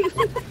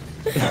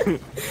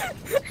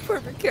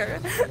 Perfect, Kara.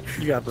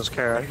 You got this,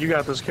 Kara. You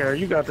got this, Kara.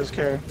 You got this,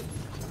 Kara.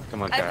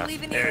 Come on, I Kara.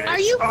 believe in There you. it Are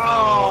is. you?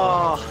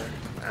 Oh!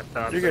 I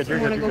thought You're good, I you're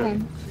wanna good, go you're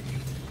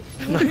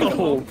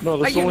home. good. No, Are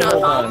that's you only not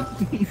one home?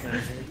 time.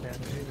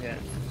 Yeah.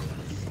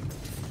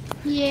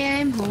 Yeah,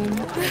 I'm home.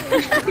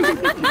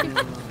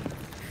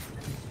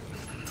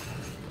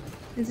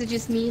 Is it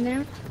just me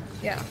now?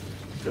 Yeah.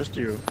 Just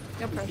you.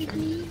 No pressure.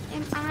 Me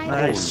and I.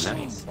 Nice. Oh,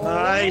 nice.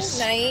 Nice.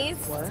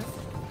 Nice.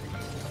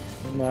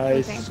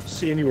 Nice. Okay.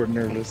 Seeing you were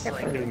nervous.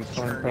 Okay. Everything's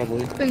fine,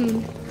 probably.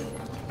 Boom.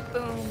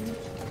 Boom.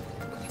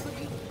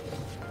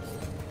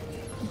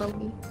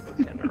 Bogey.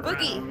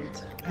 Boogie.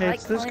 Hey,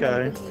 it's this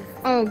guy.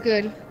 Oh,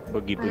 good.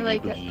 Boogie, I boogie,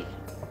 like it. boogie.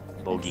 It's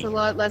a Bogey.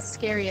 lot less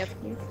scary up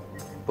here.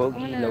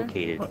 Bogey Oh, no.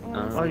 located.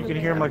 Oh, you can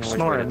hear him like I don't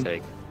know which way to snoring.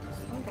 take.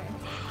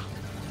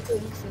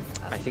 Okay.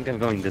 I think I'm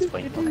going this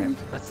way. Okay.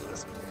 Let's do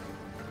this.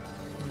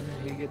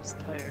 He gets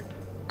tired.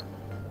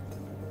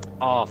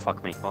 Oh,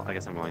 fuck me. Well, I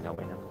guess I'm going that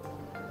way now.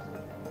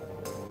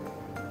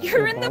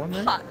 You're in Ball in the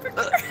there? pot.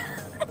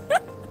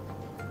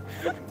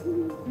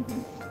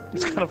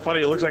 It's kind of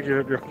funny. It looks like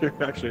you're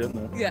actually in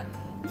there. Yeah.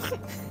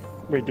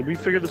 Wait, did we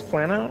figure this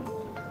plan out?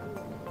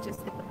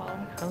 Just hit the ball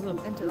How the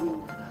into the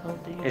hole. hell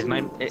do you Is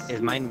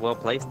mine well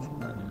placed?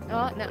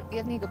 Oh, no. You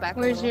have to go back. a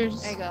Where's little.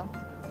 yours? There you go.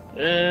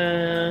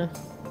 Uh,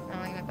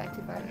 Oh, you went back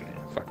too far.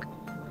 Fuck.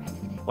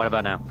 What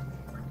about now?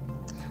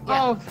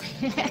 Yeah. Oh.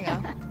 There you go.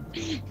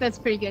 That's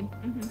pretty good.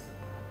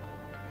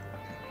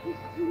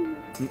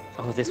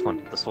 Oh, this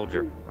one. The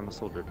soldier. I'm a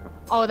soldier.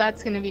 Oh,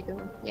 that's gonna be good.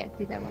 Yeah,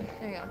 do that one.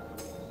 There you go.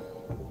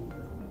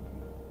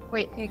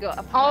 Wait. Here you go.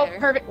 Up Oh, higher.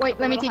 perfect. Wait,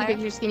 let me little take a higher.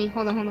 picture, Skinny.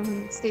 Hold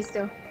on. Stay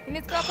still. You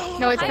need to go up a little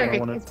No, it's higher. perfect.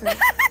 wanna- It's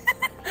perfect.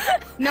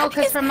 No,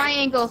 because from my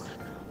angle.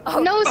 Oh,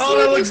 No, Oh, Sue,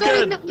 that you looks got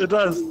good. it. It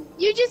does.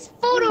 You just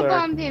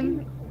photobombed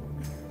him.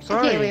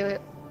 Sorry. Okay, wait.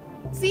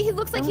 See, he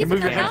looks like You he's in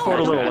move the your head know. forward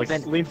a little. Like,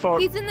 Then- lean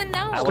forward. He's in the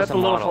know. I Step was a a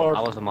little model. forward.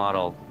 I was a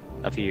model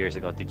a few years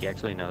ago. Did you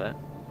actually know that?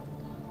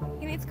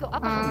 He needs to go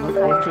up a Um,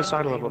 little Move higher. to the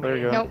side a little. There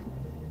you go. Nope.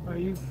 are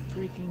you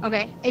freaking?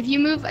 Okay, if you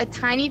move a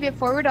tiny bit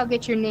forward, I'll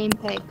get your name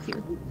tag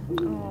too.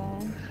 Oh.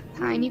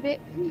 Tiny bit.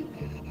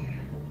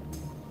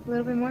 A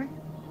little bit more.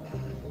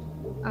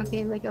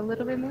 Okay, like a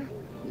little bit more.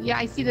 Yeah,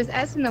 I see this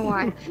S and the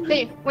Y.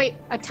 There, wait,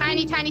 a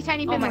tiny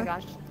bit Oh my more.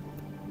 gosh.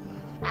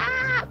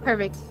 Ah,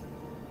 perfect.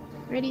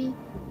 Ready?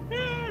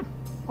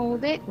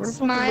 Hold it. Where the fuck is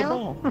the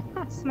Smile. ball?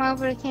 Smile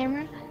for the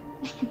camera.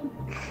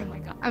 Oh my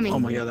god. I mean, Oh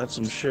my god, that's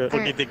some shit.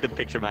 Alright. You take the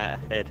picture. My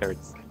head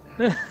hurts.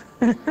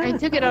 I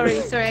took it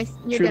already. Sorry,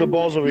 you're Chew, the done.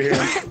 ball's over here.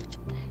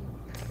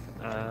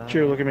 Uh,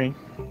 Chew, look at me.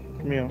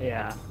 Come here.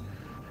 Yeah.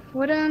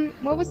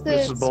 What was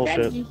This the is bullshit.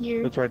 strategy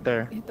here, It's right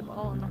there. Hit the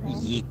ball in the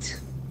hole. Yeet.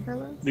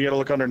 fellas? You gotta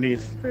look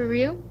underneath. For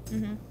real?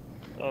 Mm-hmm.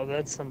 Oh,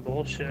 that's some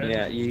bullshit.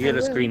 Yeah, you I gotta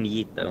will. scream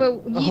yeet though. But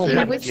Oh yeet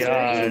my in which God.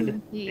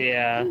 direction?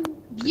 Yeah.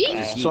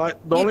 Yeet. So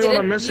the only one didn't-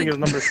 I'm missing is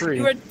number 3.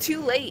 You were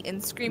too late in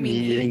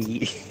screaming.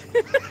 Yeet.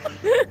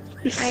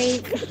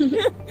 I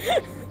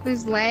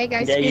lose lag.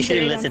 I Yeah, you screamed should have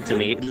it on listened to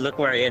me. Look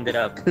where I ended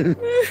up.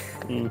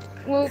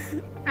 Well,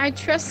 I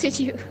trusted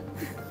you.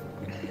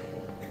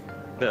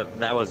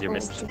 That was your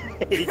mistake.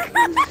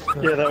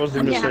 Yeah, that was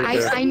the mistake Yeah,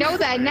 there. I know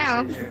that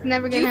now.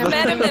 Never gonna You happen.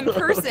 met him in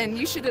person.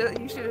 You should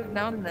have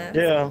known this.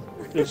 Yeah,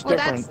 it's Well,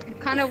 different. that's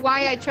kind of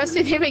why I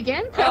trusted him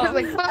again. I Oh. was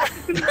like, fuck.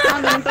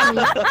 I'm into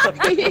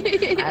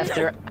me.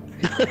 After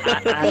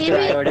Damn I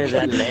it. ordered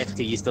that lift,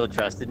 you still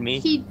trusted me?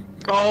 He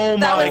Oh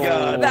That my was-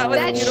 god. that was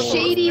that beautiful.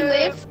 shady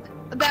lift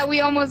that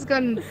we almost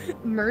got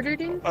murdered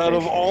in. Out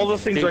of all the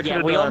things Dude, I could yeah,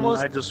 have we done,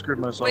 almost- I just screwed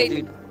myself.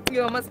 Wait,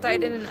 you almost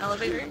died in an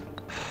elevator?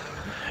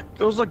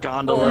 It was a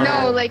gondola.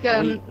 No, like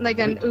an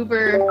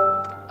Uber.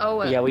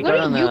 Oh, Yeah, we What got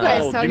are on you the.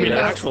 guys you talking mean the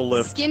about? actual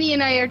lift. Skinny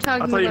and I are I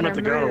talking thought you about meant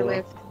a the murder gondola.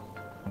 lift.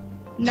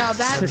 No,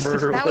 that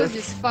Murder that was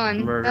lift. just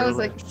fun. Murder That was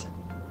like lift.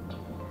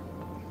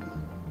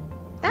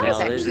 that No, was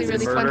this actually is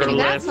really Murder fun too.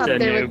 That's Lift, up a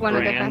there new with one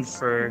of the brand best.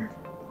 for.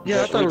 Yeah,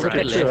 I We thought it was took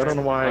good a too. I lift don't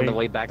know why on the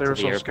way back they to were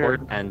the so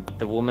airport, scared. and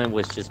the woman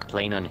was just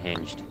plain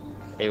unhinged.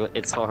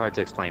 It's so hard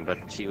to explain,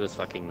 but she was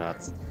fucking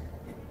nuts.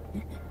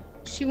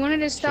 She wanted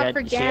to stop had-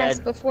 for she gas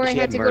had- before I she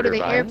had had to go to murder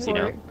the vibes, you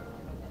know? airport.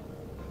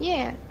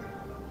 Yeah.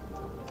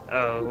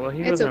 Oh well,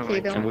 he It's wasn't okay,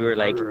 like. though. And we were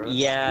like, murderous.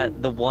 yeah,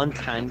 the one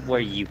time where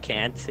you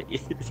can't,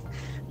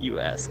 you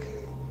ask.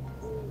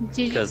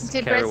 Because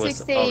Did Kara Brett was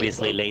say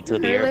obviously late to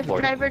the her Lyft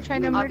airport. driver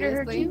trying to murder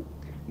her Obviously. too?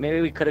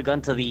 Maybe we could have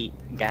gone to the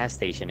gas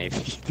station if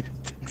you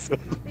didn't think so.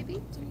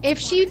 maybe. If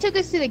she took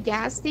us to the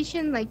gas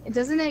station, like,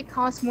 doesn't it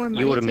cost more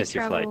money would've to missed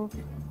your flight. travel?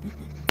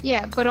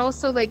 Yeah, but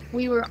also, like,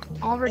 we were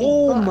already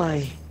Oh booked.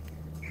 my!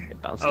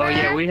 It bounced Oh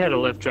back. yeah, we had a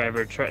Lyft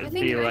driver try I to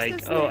think be yours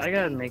like, is "Oh, next. I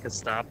gotta make a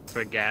stop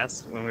for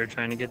gas" when we were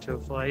trying to get to a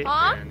flight,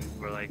 Huh? and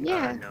we're like,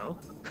 Yeah. no."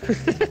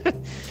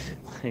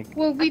 Like,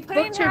 Well, we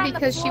Putting booked her her on the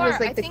because she floor. was, I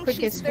like, the think she's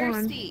quickest one.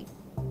 thirsty.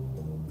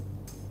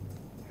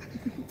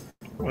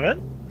 What?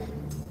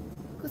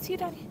 Go see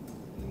daddy.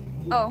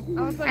 Oh,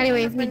 I was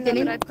Anyway, we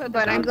didn't,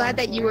 but I'm glad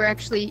that you were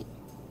actually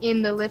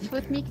in the Lyft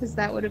with me, because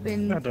that would have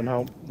been... That didn't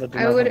help. That did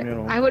I not would help me at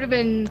all. I would have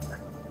been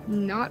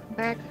not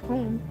back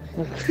home.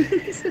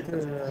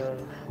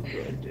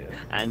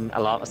 and a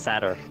lot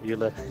sadder. You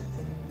look.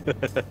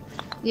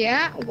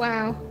 Yeah,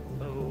 wow.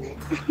 Oh.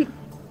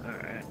 All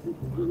right.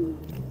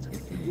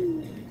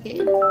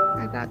 Okay,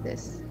 I got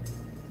this.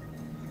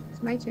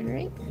 It's my turn,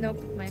 right?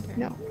 Nope, my turn.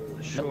 No.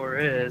 Sure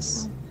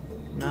is.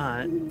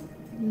 Not.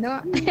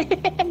 Not. Not. Oh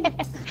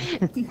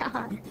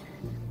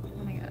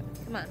my god.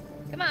 Come on.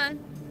 Come on.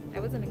 I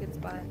was in a good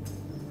spot.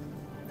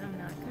 I'm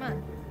not. Come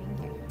on.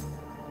 Thank you.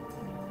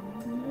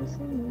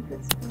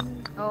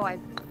 Oh, I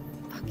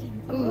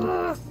fucking.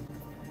 Ooh.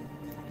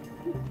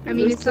 I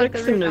mean, This it's not the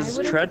section route I is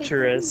would've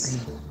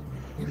treacherous.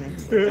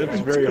 It's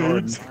very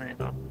hard.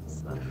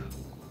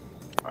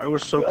 I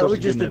was so I close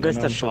would to just getting it, invest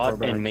and a I'm so far shot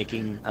back.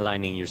 in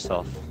aligning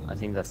yourself. I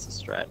think that's the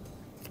strat.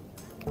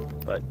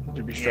 But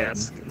To be Yeah,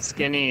 straight.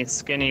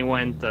 skinny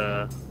went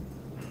the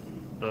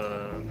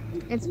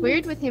taken. It's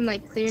weird with him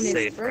like clearing his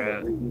safe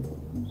throat. route.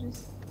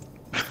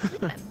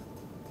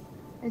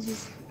 It's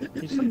just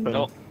He's sleeping.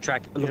 oh,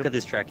 track. Look Yep. at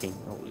this tracking.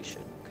 Holy shit.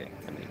 Okay.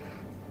 I mean,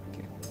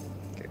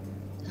 okay.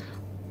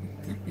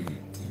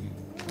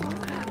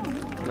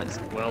 Let's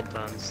go. Well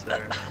done,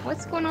 sir.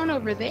 what's going on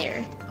over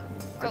there?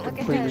 Don't look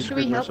Completely ahead. Should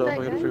we screwed help myself. that I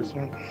gotta guy? figure this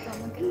out.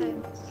 Don't look ahead.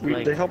 We-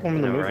 Like, they help him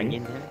in the an movie.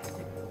 orangutan there?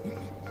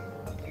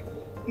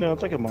 No,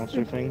 it's like a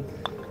monster thing.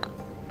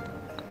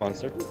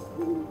 Monster.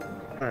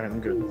 Alright, I'm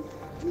good.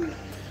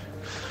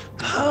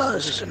 Oh,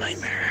 this is a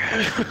nightmare.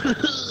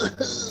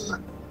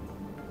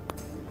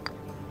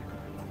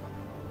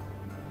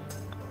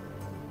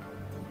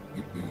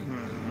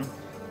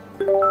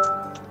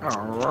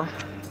 Oh,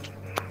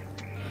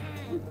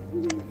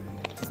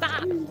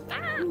 Stop!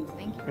 Stop!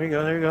 Thank you. there you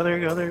go, there you go, there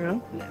you go, there you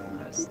go. Yeah,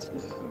 missed.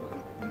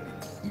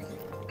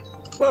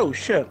 Whoa,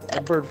 shit.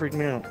 That bird freaked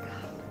me out.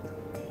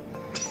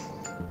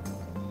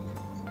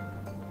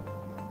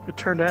 It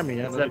turned at me.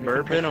 Has that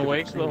bird been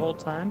awake the whole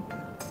time?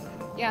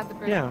 Yeah, the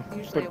bird Yeah,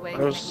 usually but awake.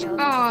 I was- Yells.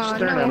 Oh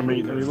staring no, at me,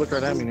 and he looked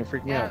right at me and it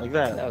freaked me Yeah. out like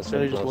that. That was So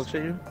so he just close. looks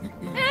at you.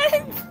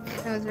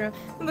 that was rough.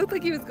 It looked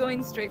like he was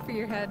going straight for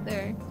your head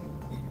there.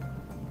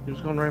 He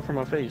was going right for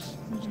my face.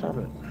 Stop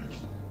it.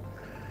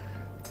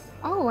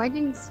 Oh, I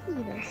didn't see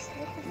this.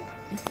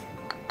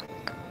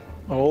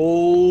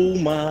 Oh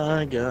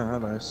my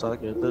god, I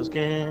suck at this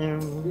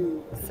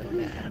game. So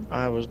bad.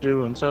 I was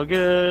doing so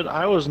good.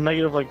 I was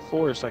negative like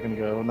 4 a second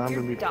ago. Now I'm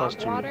gonna be plus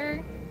Dog 2.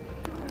 water?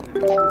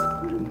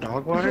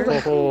 Dog water?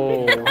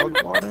 Oh,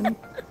 Dog water?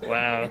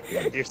 wow.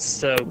 You're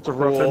so It's a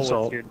rough cool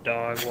insult. with your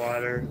dog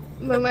water.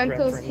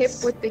 Lelental's hip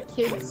Reference. with the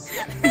kids.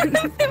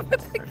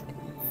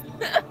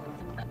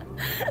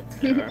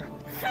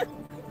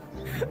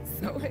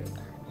 So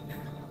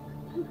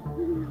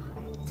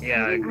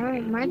Yeah,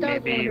 My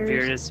dog maybe waters.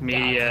 Virtus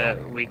Media,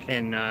 we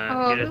can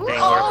Oh, get a who- thing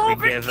Oh, where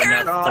if we give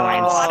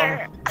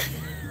enough points,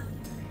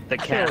 the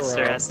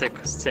caster has to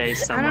say I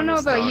someone don't know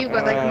is about dog you,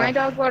 but like my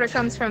dog water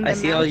comes from the I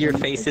see all your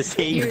mountains. faces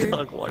saying Here.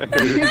 dog water.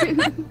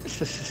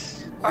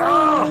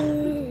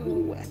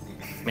 Oh.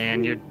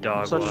 Man, your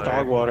dog Such water.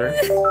 dog water.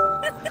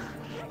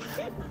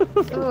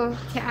 Oh,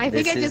 yeah, I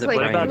think This I is just the like.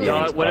 What about Brian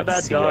dog? Williams What spot about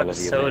to see all dog of you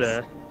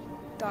soda?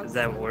 Dog Is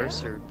that soda?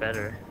 worse or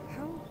better?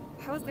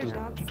 How is their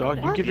dog? Dog,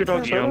 you soda? give your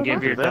dog You don't soda?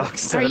 give your That- dog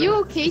soda. Are you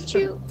okay,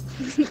 Chu?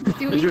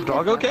 Is your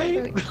dog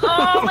okay?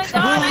 Oh my god,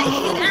 I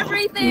hate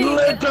everything!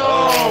 Little!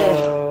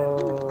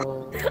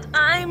 Oh.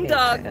 I'm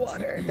dog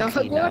water. Dog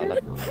water?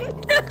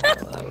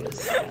 That was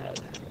sad.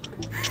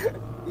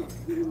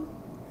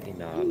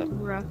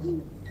 Rough.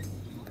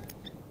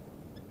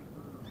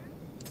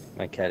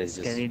 My cat is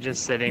just. Skinny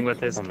just sitting with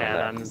his On my cat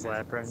lap. on his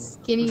lap right now.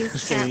 Skinny is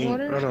cat Skinny.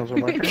 water. That was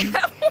my turn.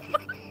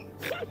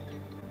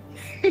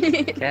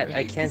 Cat,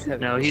 I can't have.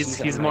 No, he's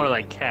on more my-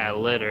 like cat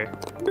litter.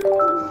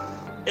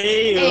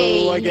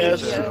 Ayo, I Hey.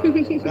 guess.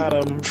 Got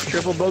him.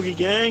 Triple bogey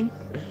gang.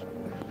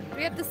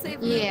 We have to save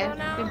Pluto Yeah,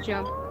 now. good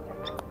job.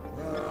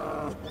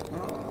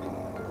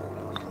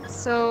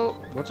 So,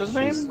 What's his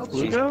name? She's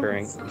Pluto?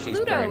 purring. She's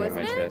Pluto, purring on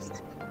my isn't it?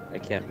 chest. I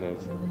can't move.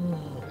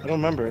 I don't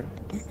remember.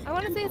 I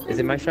want to say his Is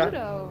it my shot?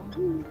 Pluto.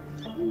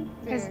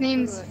 his Here,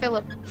 name's Pluto.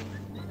 Philip.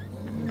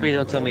 Please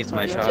don't tell me it's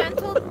my shot.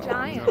 Gentle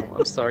giant. No,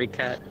 I'm sorry,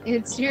 cat.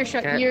 It's your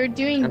shot. Cat. You're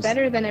doing I'm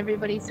better than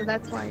everybody, so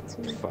that's why it's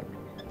you. Fuck.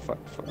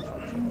 Fuck. Fuck.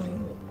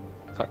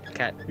 Fuck.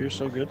 Cat. You're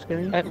so good,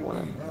 Skinny. I don't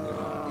wanna.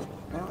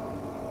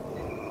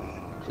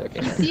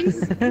 Okay.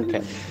 Seems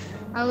Okay.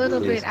 a little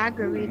Please. bit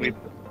aggravated.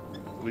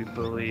 We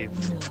believe.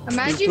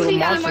 Imagine little if we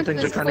got him monster onto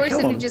things this are trying to course kill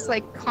and him. we just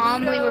like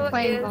calmly Pluto were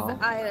playing is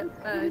golf.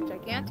 a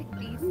gigantic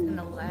beast in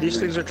the lab. These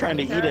things are trying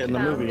to eat it in the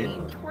Found movie.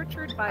 being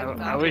tortured by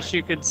I wish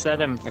you could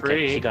set him Okay.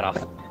 free. She got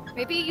off.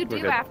 Maybe you We're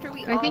do good. after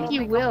we I think all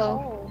you make a will.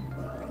 hole.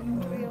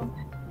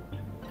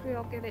 We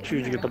all get it. Should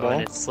in you get the there. Oh, ball?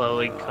 and it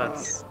slowly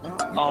cuts.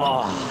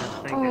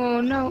 Oh.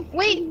 Oh no!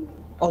 Wait,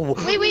 Oh.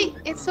 wait!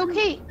 It's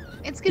okay.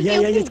 It's gonna Yeah,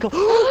 be yeah, okay. let's go.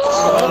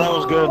 Oh, that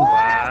was good.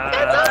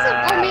 That's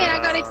awesome! Oh man, I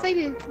got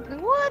excited.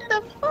 What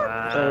the fuck?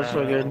 That was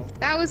so good.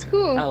 That was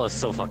cool. I was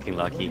so fucking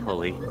lucky.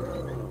 Holy.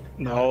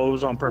 No, it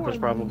was on purpose,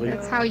 probably.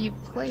 That's how you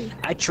play.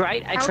 I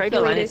tried to land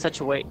Calculated. it such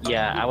a way.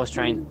 Yeah, I was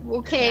trying.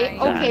 Okay,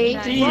 Nice. okay.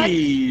 Nice. What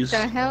Jeez.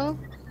 the hell?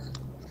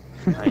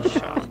 Nice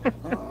shot.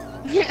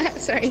 Yeah,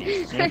 sorry.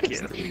 Thank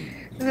you.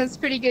 That's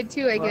pretty good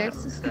too, I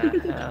guess.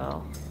 What the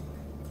hell?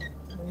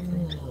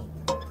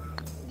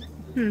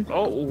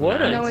 Oh, what?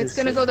 No, it's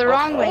gonna go the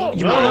wrong way.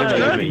 No, that's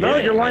good. No,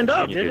 you're lined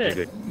up. You did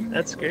it.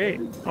 That's great.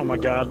 Oh my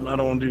god, I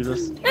don't want to do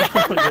this.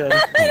 Oh my god.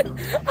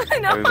 I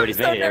know. Everybody's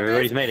I'm so made it. nervous.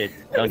 Everybody's made it.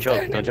 Don't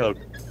choke. Don't choke.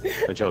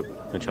 Don't choke.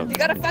 Don't choke. You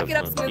gotta Don't fuck choke. it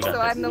up You smooth got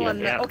so I'm the this. one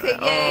Yeah. that. Okay,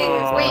 yay.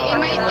 Oh. Wait, it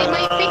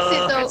might fix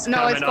it though.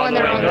 No, it's going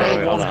the wrong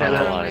way. Hold It's on, going the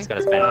hold wrong on. way. It's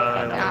gotta spin.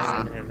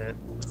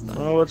 Nah.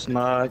 No, it's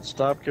not.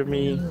 Stop giving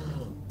me.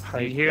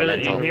 You hear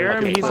that? You hear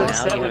him? He's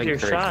upset with your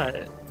shot.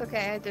 It's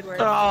okay, I did work.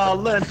 Oh,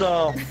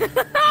 Lentil.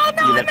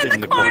 You left it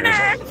in the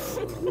corner.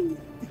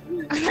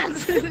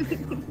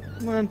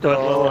 Put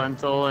Lentil.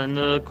 Lentil in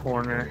the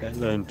corner. I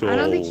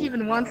don't think she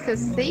even wants to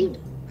save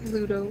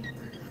Ludo.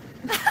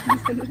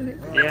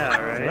 Yeah,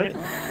 right?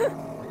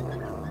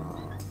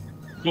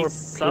 Poor He's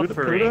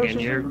suffering Pluto's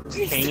and you're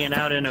hanging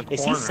out in a corner.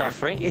 Is he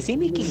suffering? Is he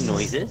making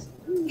noises?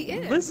 He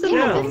is. Listen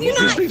Yeah, to him. These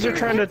not things are hear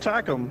trying to it?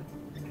 attack him.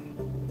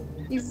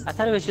 He's, I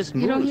thought it was just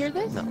you don't moves. hear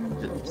this? No.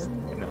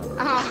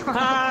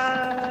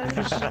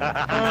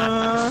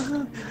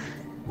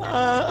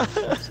 Oh.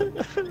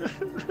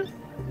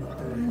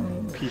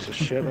 Piece of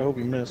shit. I hope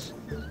you miss.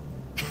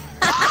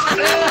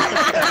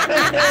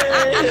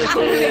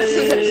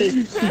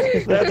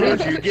 That's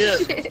what you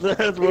get.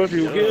 That's what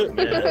you get.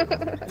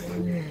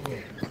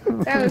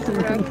 That was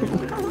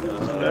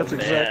rough. That's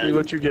exactly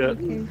what you get.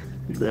 Okay.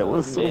 That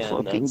was so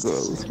fucking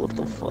gross. What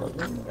the fuck?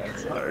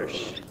 That's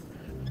harsh.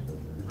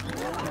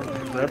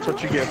 That's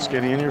what you get,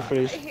 Skinny, in your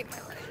face.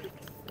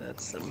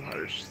 That's some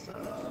harsh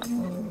stuff.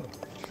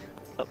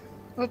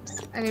 Oops,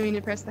 I didn't mean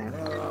to press that.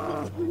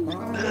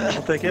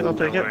 I'll take it. I'll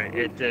take it. Alright,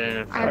 it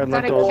didn't. I've Alright,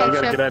 gotta Lentil, we catch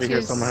gotta up get out of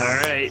here to somehow.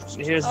 Alright,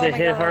 here's Oh the my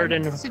hit God. hard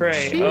and So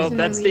pray. choose Oh, in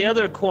that's the the lead.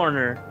 other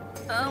corner.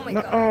 Oh my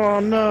No, god. oh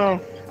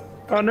no.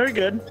 Oh no, you're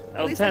good.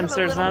 Oh, least I have Temps, a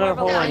there's little not more a of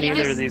a hole line. in You're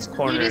either just- of these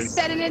corners. You're just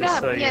setting it just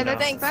up. so you Yeah, know.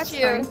 Thanks, that's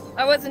Chew. fine.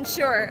 I wasn't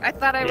sure. I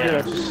thought I was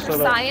Yeah, just for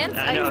set up. science.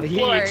 I know, I'm he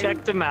floored.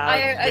 checked them out. I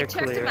They're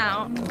checked clear. him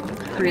out.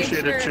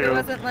 Appreciate Make it, sure it Chew.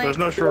 wasn't like- There's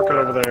no shortcut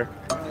over there.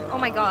 Oh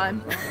my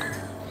god.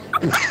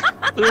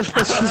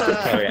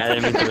 Sorry, I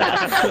didn't mean to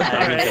laugh.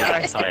 I didn't mean to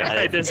laugh. Sorry, I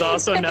didn't. There's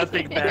also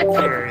nothing back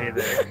here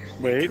either.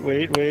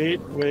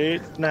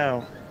 Wait.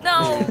 Now.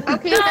 No.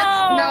 Okay,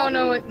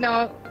 no.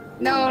 no.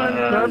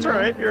 No, that's all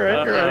right. You're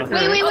right. You're right.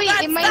 Wait, Oh,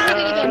 it might hit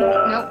it again.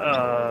 Nope.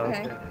 Oh,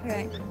 Okay.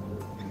 Okay.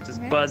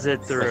 just buzz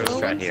it through. Let's Slow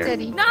try and here.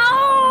 steady.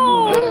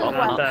 No.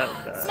 Not that.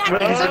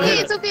 Smack It's it. okay,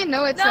 it's okay.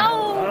 No, it's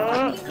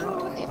not.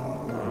 No.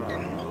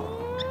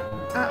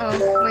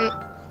 Uh-oh, wait.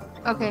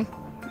 Okay.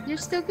 You're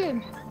still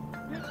good.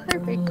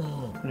 Perfect.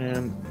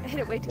 And I hit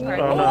it way too hard.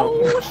 Oh, no.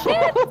 Oh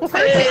shit!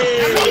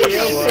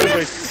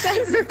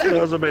 that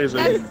was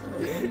amazing.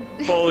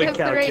 Fully That's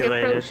the right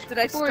calculated. approach. Did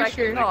I For strike?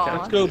 sure. Aw,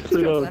 Let's go, should've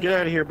Pluto. done Get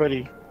out of here,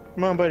 buddy.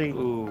 Come on, buddy.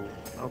 Ooh,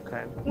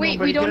 okay. Wait,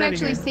 buddy, we don't get outta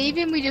actually here. save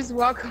him. We just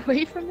walk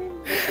away from him.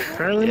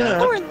 Apparently Yeah.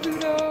 not. Poor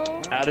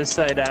Pluto. Out of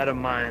sight, out of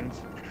mind.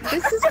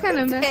 This is kind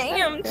of messed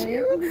Damn, up.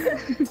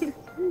 Chew.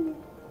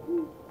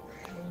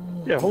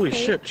 Yeah, holy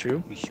shit,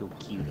 Chew. You're so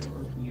cute.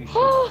 You're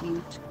so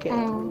cute.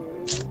 Oh.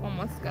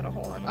 Almost got a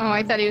hole in it. Oh,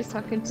 I thought he was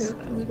talking to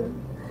Pluto.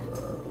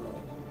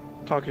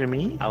 Talking to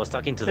me? I was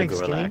talking to Thanks, the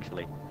gorilla, Skinny.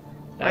 actually.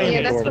 I am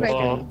Yeah, that's what I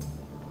adorable. think.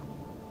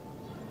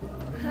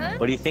 Huh?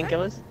 What do you think,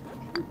 Ellis?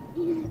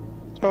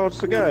 Oh, it's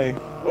the guy.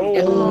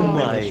 Oh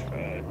my.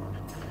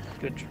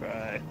 Good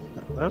try.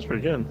 That's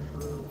pretty good.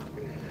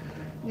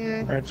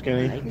 Yeah. Alright,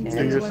 Skinny. I Do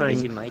can. your Is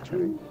thing. it my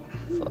turn?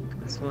 Fuck.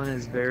 This one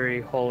is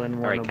very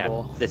Alright, Cat.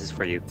 hole-in-oneable. This is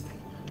for you.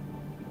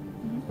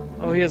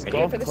 Oh, he has Ready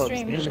golf for the clubs.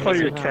 stream. You just He call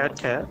has your a cat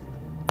house. Cat.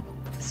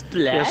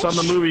 Splash. Yes, on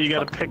the movie you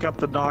gotta pick up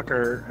the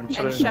knocker and put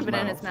And it shove it in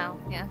in his his mouth,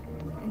 yeah.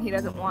 And he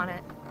doesn't want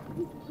it.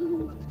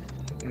 mouth.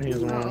 And he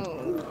doesn't want it.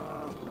 Oh.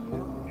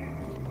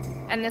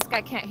 And this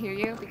guy can't hear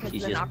you because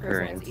He's the just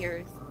knocker's in purring. his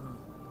ears.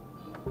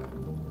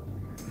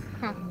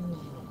 Huh.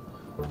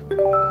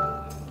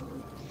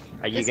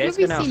 Are you This guys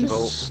movie gonna seems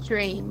vote?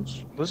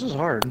 strange. This is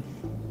hard.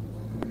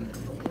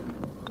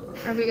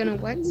 Are we gonna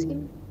what,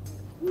 Skinny?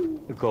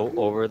 Go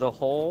over the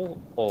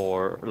hole,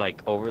 or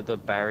like over the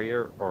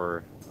barrier,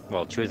 or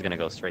well, Chew's gonna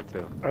go straight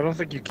through. I don't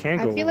think you can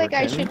go I feel over, like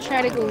I can you? should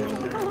try to go.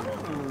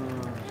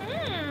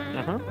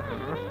 Uh-huh.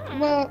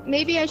 Well,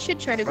 maybe I should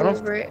try to go don't-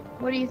 over it.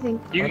 What do you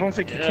think? I don't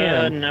think you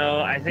can.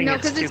 No, I think No,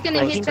 it's because too it's gonna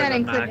close hit to that the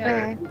and click knocker.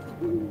 back.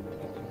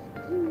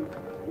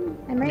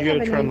 I might You have gotta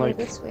an try and angle like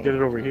this way. get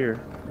it over here.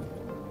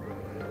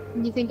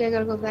 You think I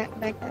gotta go back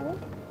that way?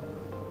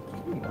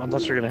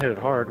 Unless you're gonna hit it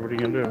hard, what are you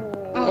gonna do?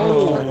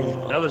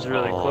 Oh. That was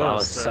really Oh,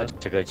 close. that was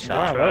such a good Wow,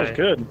 shot. that was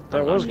good.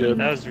 That was good.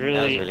 That was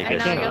really. really And good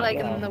now shot. you're like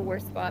Yeah. in the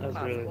worst spot That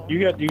was really-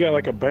 possible. You got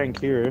like a bank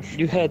here-ish.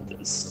 You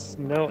had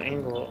no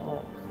angle at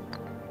all.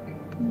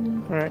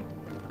 Alright.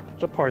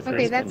 It's a par 3.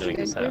 Okay, I'm that's doing a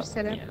good. We're setup.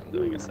 set up. Yeah, I'm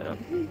doing a setup.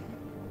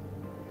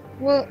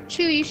 Well,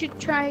 Chew, you should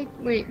try.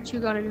 Wait, Chew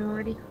got it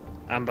already.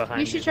 I'm behind.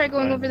 You should try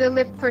going Fine. over the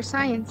lip for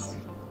science.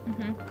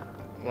 Mhm.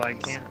 Well, I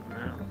can't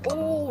now.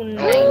 Oh,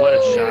 no. Oh, what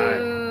a shot.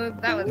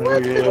 That was Oh,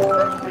 yeah.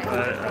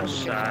 What a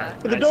shot.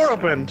 But the door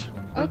opened.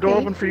 The door Okay.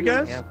 opened for you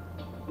guys? Yep.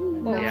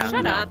 Oh, Yeah.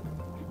 shut up.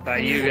 By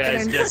you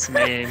guys, just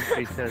me,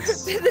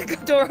 because the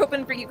door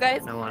open for you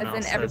guys, No one as in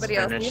else has everybody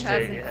else who finished it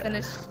hasn't yet.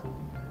 finished.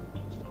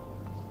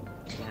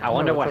 I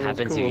wonder Oh, what that was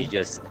happens cool. if you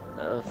just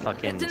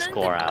fucking Didn't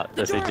score out.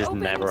 the Does it door just open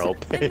never in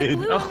open? the blue and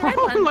red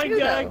Oh one my too,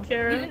 God, though.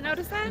 Karen. You didn't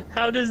notice that?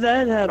 how does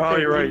that happen? Oh,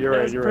 you're right, you're right,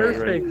 That's you're right,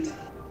 you're right. perfect.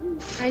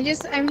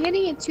 I'm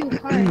hitting it too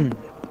hard.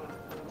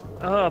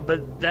 Oh,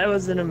 but that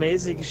was an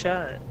amazing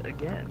shot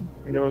again.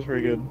 That was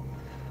pretty good.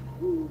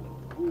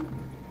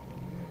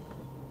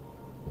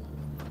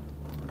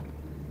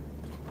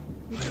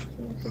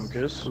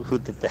 Focus. Who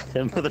did that,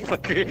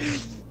 motherfucker?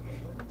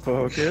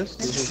 Focus.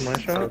 This was my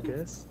shot.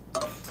 Focus.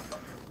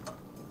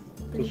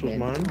 This was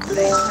mine.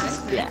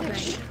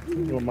 Splash. You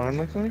know what mine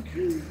looks like?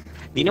 Do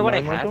you know what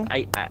I Mine, have?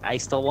 Michael? I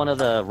stole one of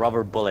the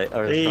rubber bullet,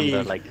 or from Hey.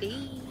 the like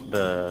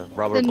the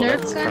rubber The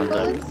bullets Nerf gun from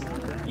bullets?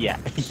 the yeah,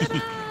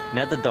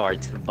 not the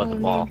dart, but the Oh,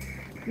 ball.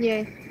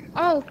 Yeah.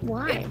 Oh,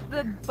 why? It's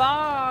the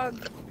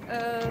bog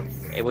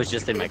of It was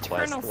just in my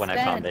quest Eternal when I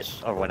found it,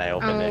 stench. or when I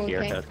opened Oh, it here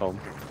okay. at home.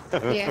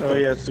 Yeah. Oh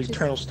yeah, it's the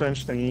eternal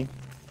stench thingy.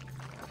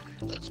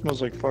 It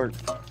smells like fart.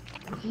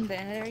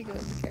 There you go,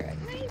 Kara.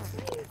 Nice, nice.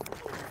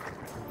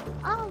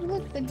 Oh,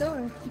 look, the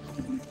door.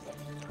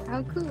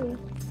 How cool.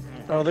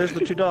 Oh, there's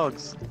the two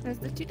dogs. There's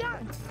the two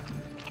dogs.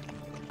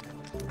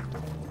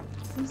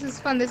 This is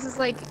fun. This is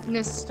like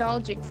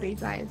nostalgic for you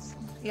guys.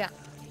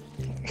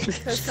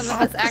 Because some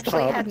of us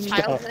actually Stop, had stop.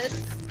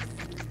 childhoods.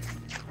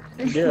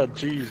 Yeah,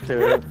 jeez,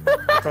 Tara.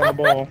 From the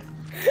ball.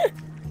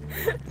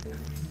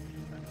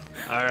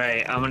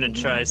 Alright, I'm gonna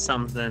try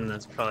something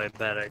that's probably a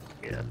bad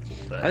idea.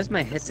 But Why is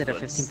my headset at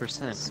what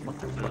 15%? What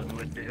the fuck? Spoon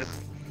would do.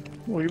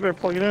 Well, you better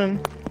plug it in.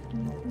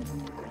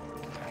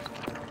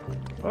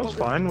 That was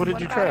fine. What did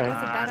you What about it? try?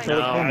 That's a bad No,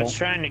 idea. I normal. was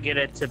trying to get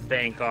it to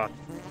bank off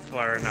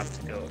far enough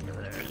to go over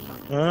there.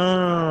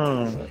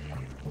 Oh.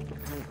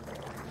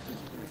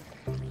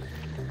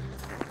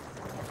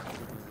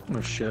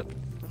 Oh shit.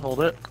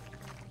 Hold it.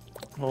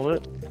 Hold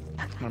it.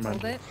 Never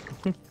Hold mind.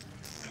 it.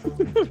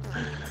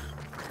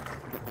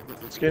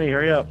 Skinny,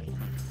 hurry up.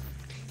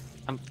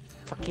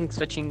 Fucking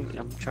switching.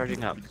 I'm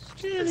charging up.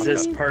 Is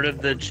this part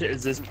of the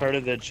is this part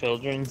of the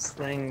children's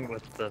thing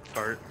with the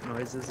fart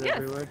noises Yes.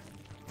 everywhere?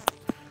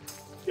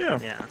 Yeah.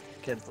 Yeah,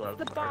 kids love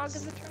The bog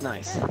farts. of eternal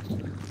Nice.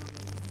 stench.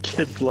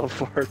 Kids love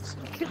farts.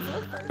 Kids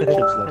love farts. Kids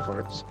love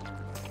farts.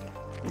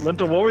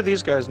 Linda, what were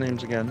these guys'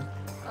 names again?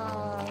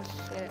 Oh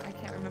shit, I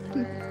can't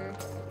remember.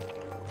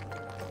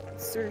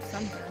 Sir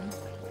something.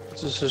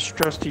 This is his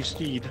trusty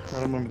steed. I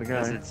don't remember the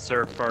Does guy. it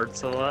Sir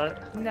Farts a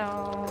lot?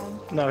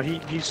 No. No,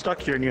 he's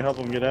stuck here and you help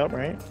him get out,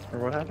 right? Or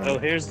what happened? Oh,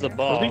 here's the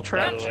ball, Was he by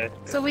trapped? the way.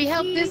 So we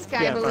help this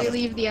guy, Yeah, but found we it.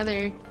 leave the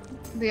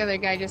other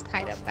guy just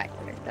tied up back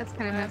there. That's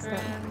kind of messed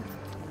up.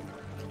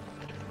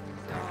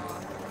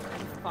 Dog.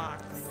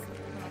 Fox.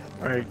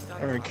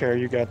 Alright, Kara,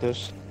 you got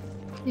this.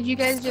 Did you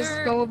guys just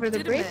Sir go over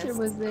the bridge, or Didymus.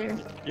 was there?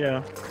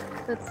 Yeah.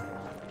 That's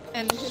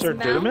And his Sir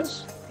mount.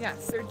 Didymus? Yeah,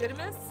 Sir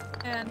Didymus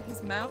and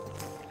his mount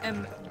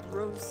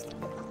Ambrosius.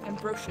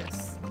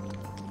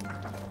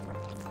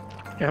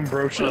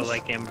 Ambrosius. Oh,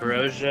 like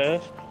ambrosia? Yeah,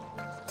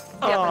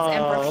 that's Oh,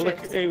 Ambrosius.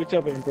 look. Hey, what's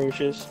up,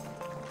 Ambrosius?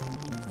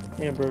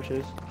 Hey,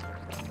 Ambrosius.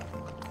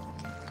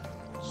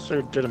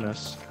 Sir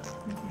Didymus.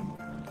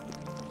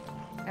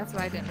 That's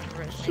why I didn't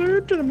remember his name.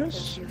 Sir Because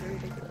Didymus. he's a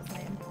ridiculous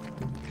name.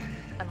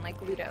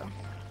 Unlike Ludo.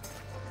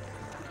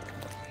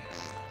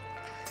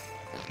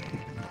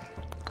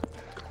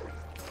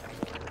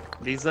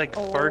 These like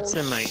farts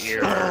in my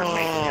ear are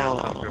making me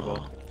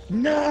uncomfortable.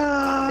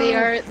 No!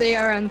 they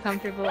are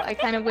uncomfortable. I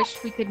kind of wish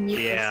we could mute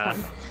Yeah.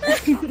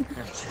 this one.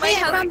 Hey,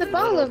 I found the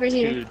ball over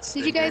here. Dudes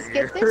Did you in guys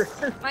your get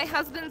this? My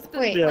husband's been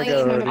Wait, Yeah, I got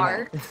it playing already.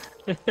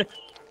 art.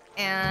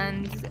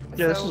 And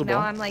Yeah, this is so a now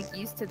ball. I'm like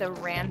used to the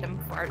random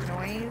fart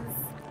noise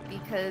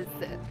because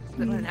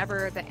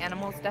whenever the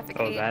animals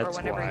defecate or that's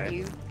whenever why.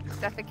 you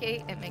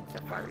defecate, it makes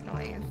a fart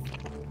noise.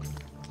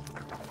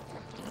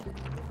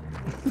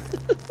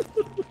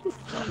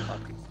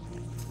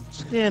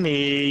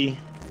 Skinny.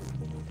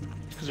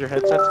 Because your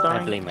headset's I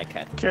dying? blame my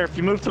cat. Kara, if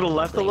you move to the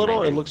left a Blame little,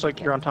 my it cat. looks like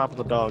you're on top of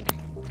the dog.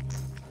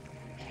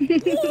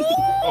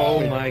 Oh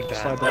my Slide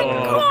god. that one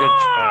Oh, good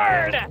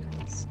try.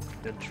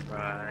 Good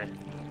try.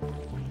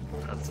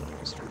 That's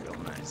almost real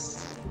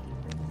nice.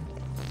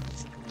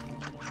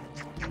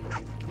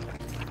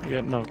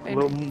 Yeah, no.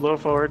 Little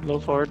forward,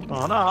 little forward.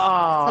 Oh,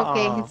 no!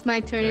 Okay, it's my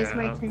turn. It's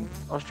my Yeah. turn.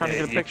 I was trying to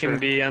Yeah, get a you picture. can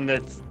be on the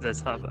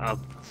top. I'll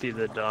be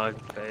the dog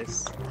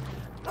face.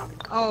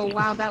 Oh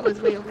wow, that was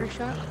way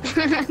overshot.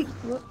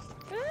 Whoops.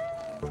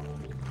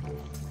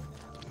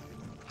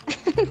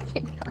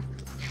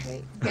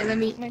 Okay, let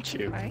me. My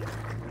Chew. right?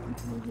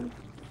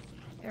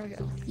 There we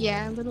go.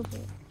 Yeah, a little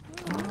bit.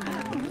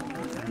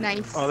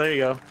 Nice. Oh, there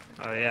you go.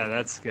 Oh yeah,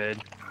 that's good.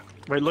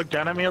 Wait, look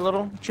down at me a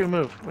little. Chew,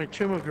 move. Wait,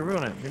 Chew, move. You're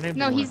ruining it. Your name's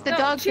No, on he's it. the No,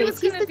 dog she was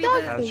face. He's gonna the be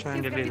dog the- I was face.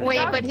 trying to He's be gonna the Wait,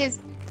 dog. but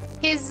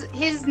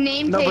his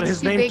name No, but tag's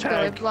his too name big though.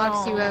 tag. It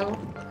blocks you out.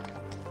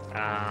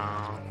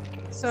 Oh,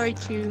 Sorry,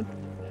 Chew.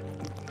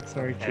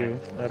 Sorry, Chew.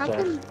 That's How all.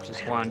 come?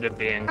 just wanted to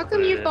be included. How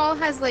come your ball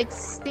has like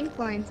stink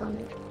lines on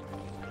it?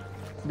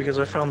 Because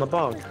I found the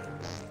bog,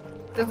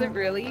 Does it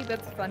really?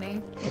 That's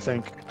funny. I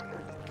think.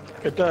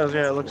 It does,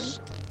 yeah, it looks...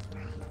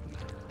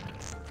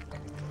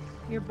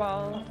 Your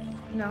ball,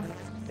 no,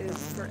 is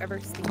forever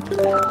stinking.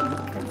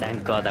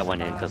 Thank God that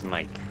went in because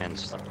my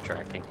hands stopped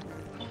tracking.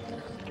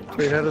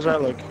 Wait, how does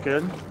that look?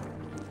 Good?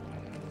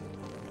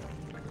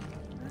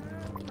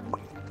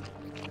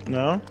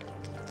 No?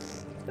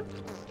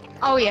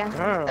 Oh yeah.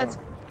 Oh. That's.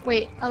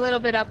 Wait, a little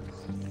bit up.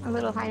 A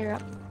little higher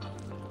up.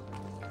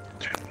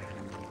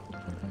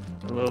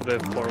 A little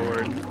bit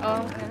forward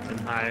Oh, okay. and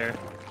higher.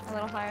 A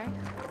little higher.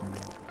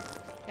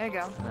 There you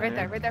go. Right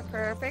there, right there.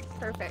 Perfect,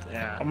 perfect.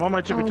 Yeah. I'm on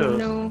my tippy Oh toes.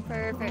 no.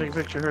 Perfect. Take a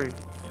picture, hurry.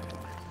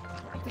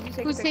 Did you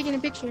take Who's a taking a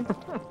picture?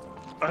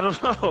 I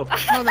don't know. Hold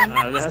on.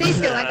 that's- Stay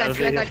still. I got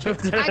you. I got you.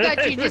 I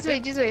got you. Just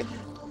wait. Just wait.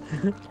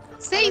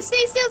 Stay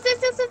still.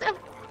 Stay still.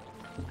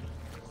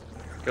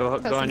 Go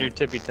on your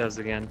tippy toes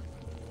again.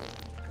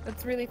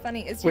 That's really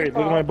funny. Is Wait, your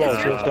look ball, at my ball. Is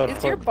So your, it's got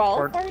is your ball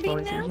farting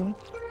fart now? season?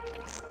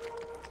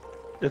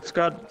 It's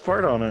got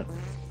fart on it.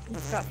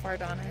 It's got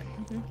fart on it.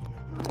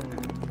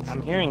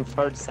 I'm hearing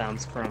fart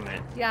sounds from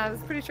it. Yeah, I was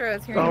pretty sure I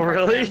was hearing Oh, fart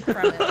really?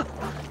 sounds from it.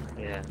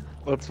 Yeah.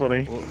 That's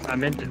funny.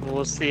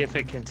 We'll see if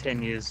it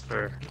continues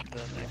for the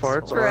next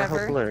Farts one. are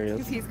Forever. hilarious.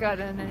 Because he's got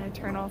an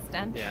eternal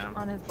stench Yeah.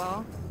 on his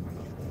ball.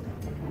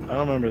 I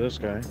don't remember this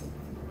guy.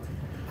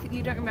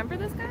 You don't remember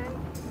this guy?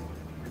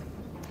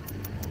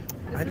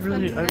 I This is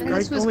really, when- I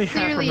This was only half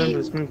clearly- remember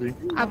this movie.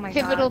 A Oh my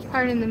pivotal God.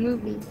 part in the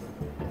movie.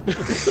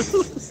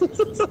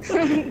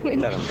 when,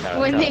 Let him count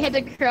when it they out. had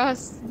to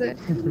cross the.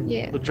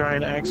 Yeah. The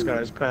giant axe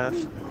guy's path.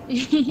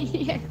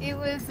 Yeah. It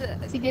was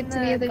To get in to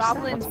the other side.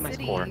 Goblin What's my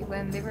City score?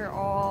 when they were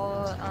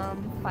all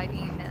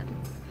fighting and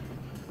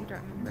you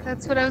don't remember.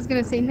 That's what I was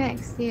gonna say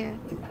next. Yeah.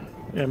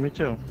 Yeah, me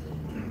too.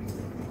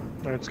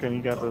 Alright, Skinny,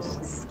 you got this.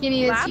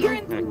 Skinny as you.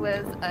 Labyrinth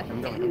was a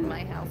hit in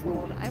my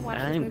household. I watched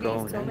I'm this going,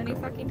 movie so I'm many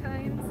going. fucking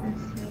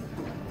times.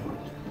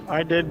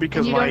 I did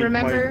because You don't my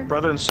remember?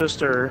 brother and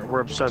sister were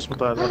obsessed with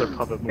that other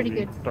puppet Pretty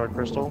movie, good. Dark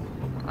Crystal.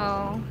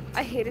 Oh,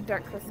 I hated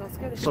Dark Crystal. It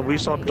scared the So shit we out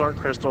of saw me. Dark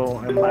Crystal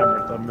and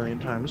Labyrinth a million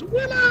times.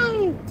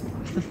 Willow!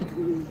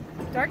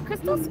 Dark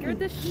Crystal scared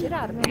the shit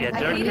out of me. Yeah, I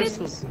Dark hated,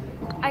 Crystal's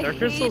I Dark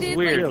Crystal's hated,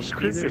 weird. Yeah, it's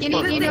creepy as Skinny,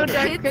 fuck. do you know the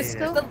Dark kids-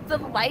 Crystal? The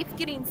life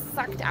getting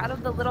sucked out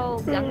of the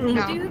little young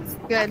No. dudes.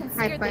 Good. fucking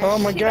High scared the five. Oh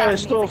my shit god, out I of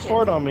me still as a kid.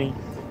 fart on me.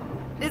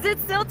 Is it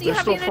still? Do you There's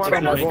have still an fart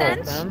on eternal my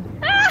wall.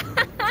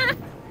 stench?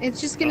 It's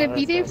just gonna Oh,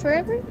 be that's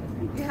there forever.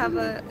 You have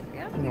a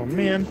yeah. Oh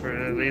man. For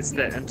at least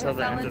until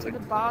the fell end of into the.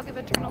 the bog of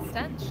eternal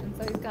stench, and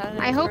so he's got an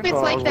I hope it's Oh,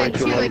 I like was that way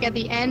too. too Like late. at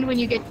the end when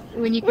you can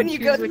When you choose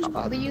go- which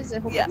ball to use. I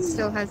hope Yeah. it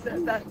still has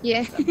that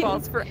Yeah.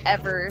 ball's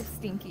forever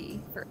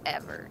stinky.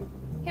 Forever.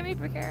 Hit me,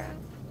 Prakara.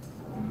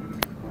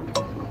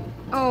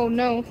 Oh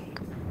no.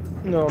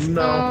 No,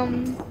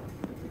 no.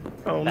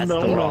 Oh That's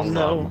no, the no, wrong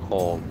no.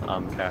 hole.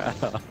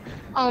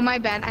 Oh my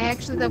bad. I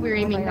actually thought we were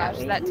Oh my aiming that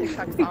gosh, way. that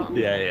TikTok song.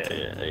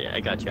 Yeah. I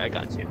got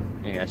you.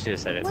 Yeah, I should have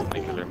said it.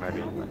 Something because my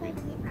bad.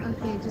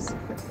 Okay, just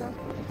flip that.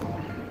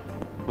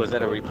 Was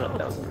that a replay?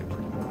 That was a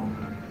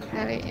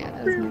replay. Yeah,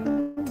 that was me.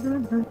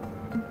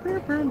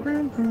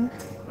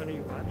 What are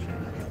you watching?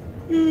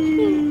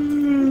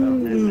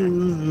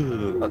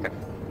 Okay.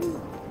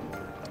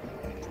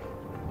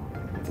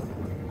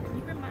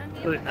 You remind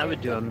me of I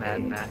would do a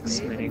Mad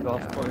Max mini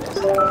golf course.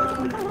 you do.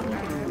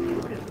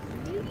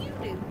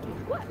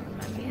 What,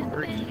 my man?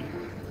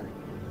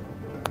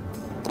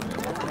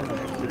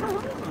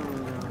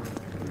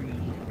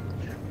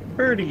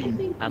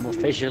 Birdie. I'm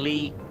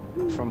officially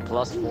from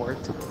 +4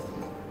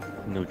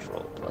 to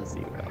neutral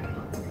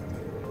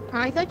 +0.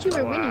 I thought you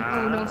were winning.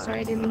 Oh no, sorry,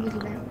 I didn't mean to do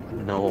that.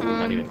 No,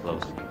 not even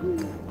close.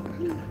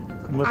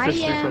 I'm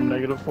officially I am- from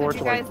 -4 Did to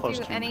you like guys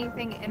do +2.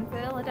 anything in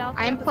Philadelphia?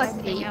 I'm besides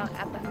 +8. hang out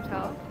at the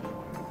hotel?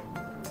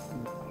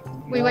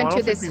 We No, I went don't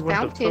to think this we went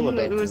to fountain. It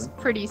Philadelphia. was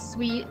pretty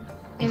sweet,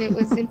 and it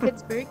was in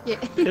Pittsburgh. Yeah.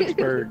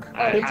 Pittsburgh.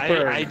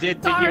 I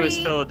did think it was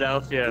Sorry.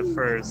 Philadelphia at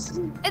first.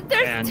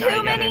 There's And I too got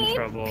in many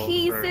trouble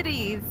P for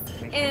cities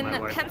thinking in my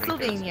wife would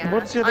Pennsylvania.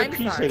 What's the other I'm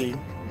P sorry. city?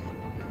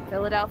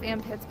 Philadelphia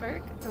and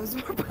Pittsburgh. Those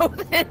were both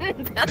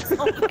in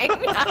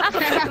Pennsylvania.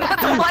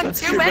 That's one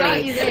too Got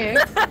many. you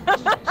there.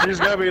 She's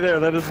gotta be there.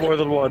 That is more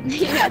than one.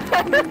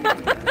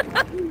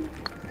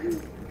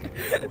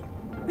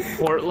 I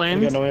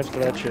Portland. got no answer to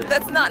that shit.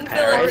 That's not in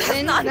Philadelphia. That's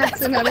Portland, not in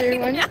that's another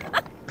one.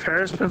 Pennsylvania.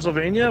 Paris,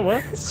 Pennsylvania?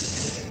 What?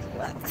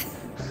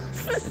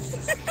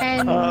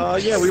 And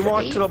Yeah, we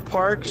walked to the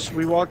parks.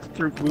 We walked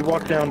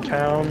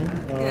downtown.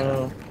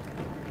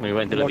 We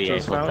went to Walked the to the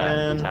Eiffel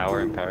fountain. Tower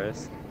in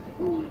Paris.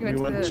 You We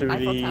went to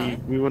Eiffel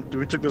Tower?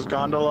 we took this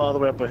gondola all the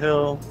way up a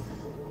hill.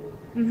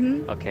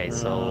 Okay,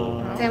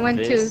 so Then went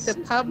this, to the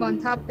pub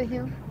on top of the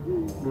hill.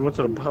 We went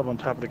to the pub on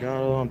top of the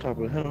gondola on top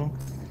of the hill.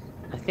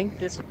 I think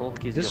this both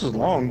gives This you is a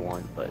long.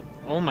 one, but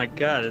Oh my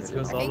god, it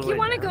goes I all think the you way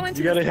want to down. go into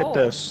You gotta this hit hole.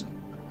 this.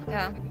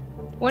 Yeah.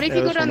 What if Yeah,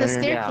 you go this down the one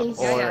right here. staircase?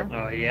 or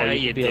Oh or yeah,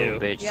 you could be a do.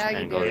 bitch Yeah, you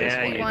and do. go this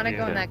Yeah, way. You want to do.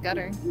 go in that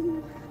gutter.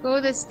 Go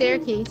to the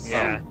staircase.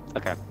 Yeah.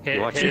 Okay. Hit-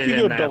 You watch hit it. it If you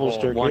in go that double hole.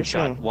 staircase, One yeah.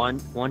 shot.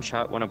 One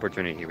shot. One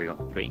opportunity. Here we go.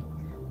 3,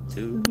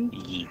 2,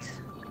 yeet.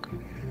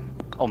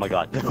 Oh my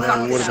god. That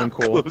would have been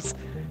cool. Close.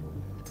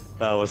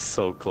 That was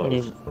so That close.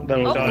 was Oh,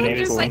 Don't look, need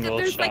there's a like single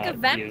there's like a shot,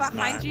 vent use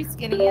behind that. you,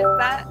 Skinny.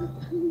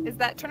 Is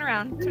that turn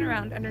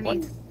around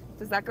underneath?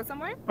 Does that go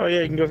somewhere? Oh yeah,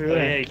 you can go through Oh, yeah,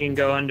 there. you can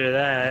go under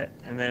that,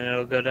 and then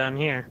it'll go down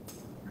here.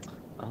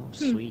 Oh,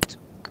 sweet.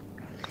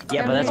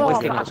 Yeah, but Oh, that's my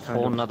wasting a God.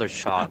 whole nother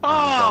shot.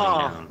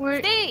 Ah! Going down. Where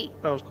Stay.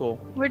 That was cool.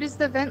 where does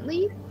the vent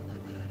lead?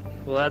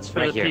 Well, that's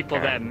for Right the here, people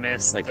Karen. that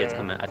missed. Like it's the-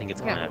 coming. I think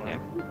it's coming Yeah. out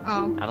here.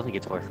 Oh, I don't think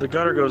it's worth The it.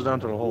 gutter goes down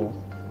to the hole.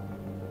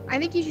 I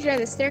think you should try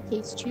the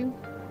staircase, Chew.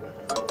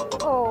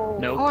 Oh.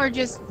 Nope. Or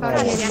just Oh,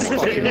 fucking damn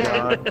fucking it.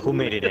 God. Who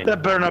made it in?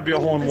 That better not be a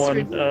hole in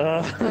one.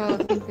 Oh,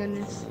 thank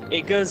goodness.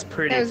 It goes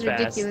pretty That was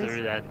fast ridiculous.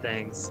 through that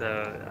thing, so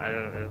I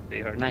don't know. It'll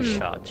be hard. Nice Hmm.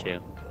 shot, Chew.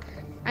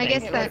 I Dang,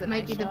 guess it was that a might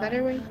nice be the shot.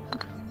 better way.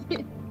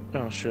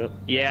 Oh shit.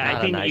 Yeah, Not I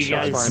a think nice you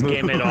shot. guys Fine.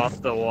 skim it off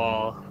the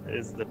wall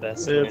is the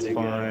best way It's to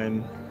go.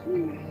 fine.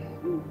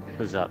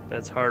 Who's up?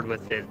 That's hard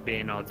with it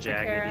being all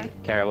jaggedy.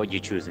 Kara, what you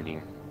choosing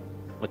here?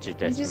 What's your I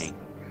just- destiny?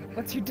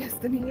 What's your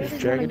destiny? I It's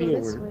just wanna jaggedy go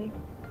or this word? way.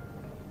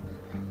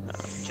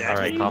 All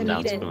right, calm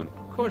down, Need it. Spoon.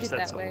 Of course, Put it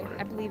that's that a way. word.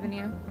 I believe in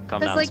you.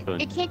 Calm Cause down, like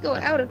Spoon. it can't go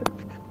out of.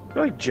 I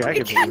feel like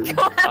jagged. Can't weird.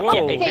 go out.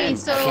 Whoa. Okay,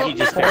 so Can you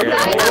just figure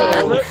I it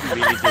out? will-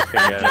 We need to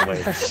figure out a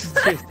way.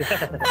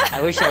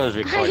 I wish I was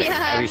recording.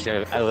 Yeah. I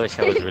wish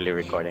I was really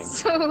recording.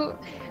 So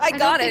I don't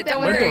got think it. that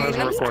Don't would worry. work. I'm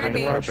We're recording.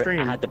 streaming. We're on stream.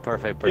 I had the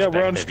perfect Yeah, perspective.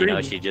 we're on You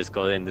know, stream. she just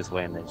goes in this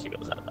way and then she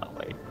goes out that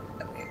way.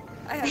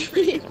 I have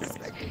pretty good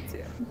perspective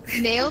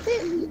too. nailed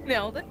it.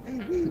 Nailed it.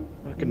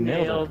 Fucking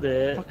nailed it. Nailed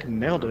it. Fucking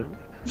nailed it.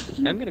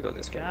 I'm gonna go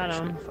this way. Got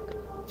him.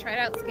 Try it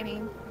out,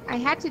 Skinny. I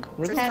had to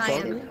Where the test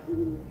fuck? it.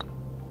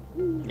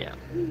 Yeah.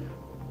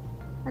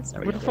 That's.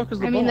 There we Where the go. fuck is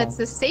the I mean, ball? that's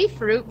the safe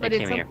route, but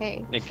It it's came here.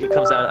 okay. It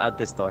comes out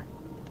this door.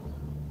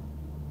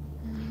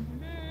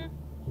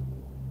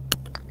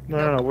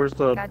 No. Where's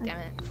the God damn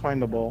it.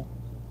 find the ball?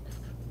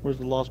 Where's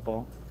the lost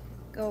ball?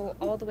 Go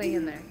all the way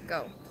in there.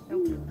 Go.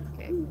 Nope.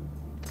 Okay.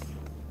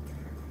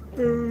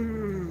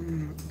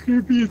 Can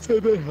you be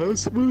inside that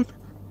house, Smooth?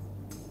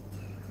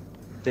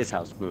 This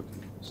house moved.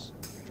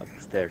 Fucking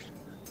stairs.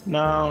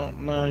 No,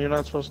 you're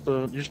not supposed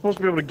to. You're supposed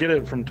to be able to get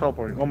it from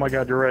teleporting. Oh my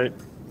god, you're right.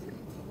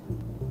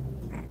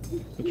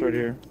 It's right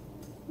here.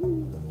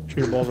 Shoot,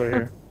 your ball's right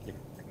here.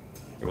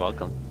 You're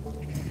welcome.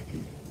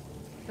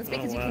 That's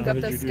because Oh, you wow. can go How up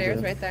did those you do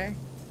stairs that? right there.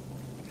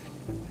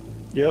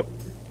 Yep.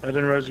 I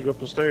didn't realize you go up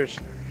the stairs.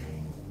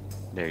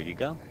 There you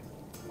go.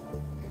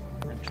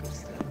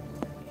 Interesting.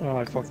 Oh,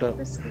 I fucked up.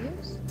 The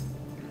stairs?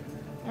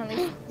 Or at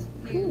least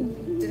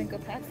you didn't go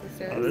past the Oh,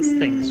 stairs. this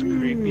thing's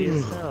creepy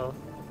as hell.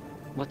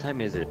 What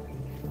time is it?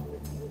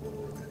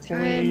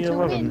 Time to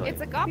 11. win.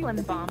 It's a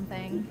goblin bomb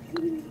thing.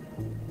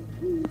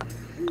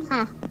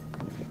 Huh.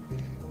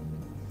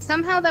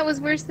 Somehow that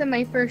was worse than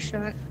my first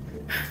shot.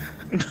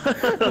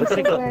 I'm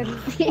so glad.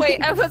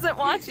 Wait, I wasn't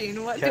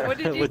watching. What did you What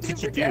do?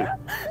 did you for do? Kara?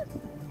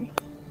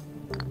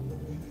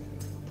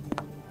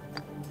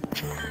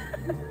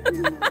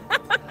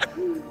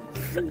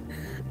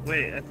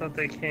 Wait, I thought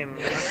they came.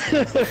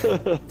 I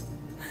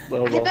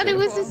thought it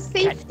was a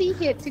safety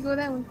hit to go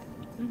that way.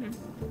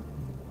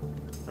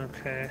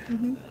 Okay.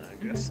 Mhm.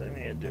 I guess I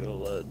need to do a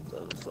lot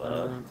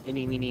of.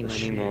 Any, meeny,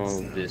 miny, mo,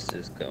 this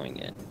is going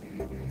in.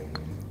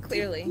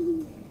 Clearly.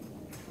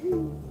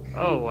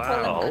 Oh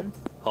wow. Hole in one.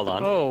 Hold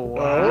on. Oh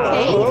wow.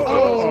 Okay.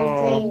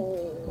 Oh,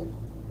 Oh.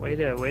 Way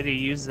to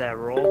use that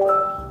roll.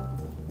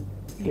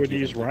 Where do you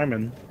use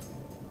Ryman?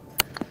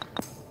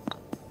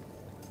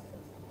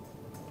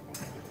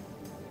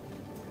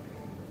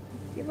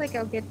 I feel like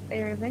I'll get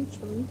there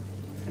eventually.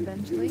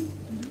 Eventually.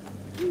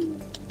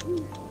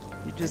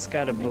 You just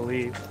gotta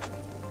believe.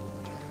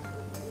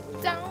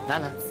 Don't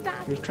Nana.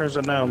 stop. Who turns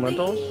it down,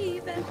 Lentals?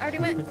 believing. Already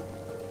went.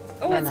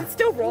 Oh, is Nana. it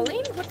still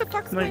rolling? What the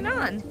fuck's going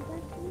on?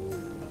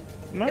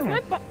 No.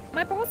 Is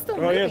my ball still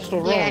Oh moving? yeah, it's still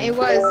rolling. Yeah, it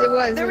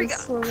was. There it we was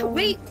go. slow rolling.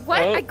 Wait, what?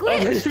 I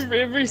glitched.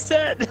 It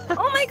reset.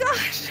 Oh my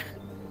gosh.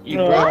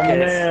 You Oh broke it.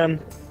 man.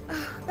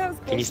 That was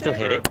bullshit. Can you still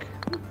hit it?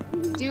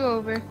 Do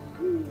over.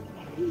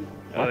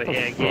 Oh What the yeah,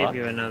 I fuck? gave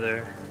you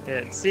another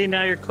hit. See,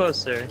 now you're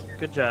closer.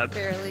 Good job.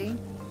 Barely.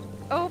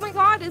 Oh my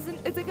god, is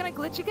it gonna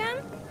glitch again?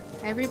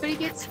 Everybody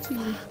gets 2.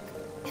 No, Hit it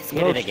it's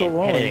still again. Hit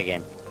rolling. it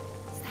again.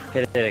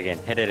 Hit it again.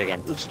 Hit it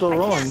again. It's still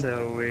rolling.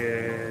 So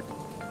weird.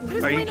 What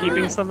is Are you going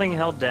keeping on? something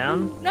held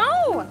down?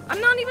 No!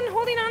 I'm not even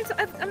holding on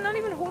to. I'm not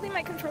even holding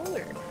my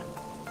controller.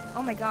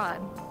 Oh my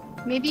god.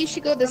 Maybe you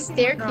should go the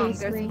Something's wrong.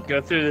 staircase way.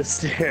 Go through the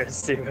stairs,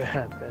 see what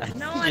happens.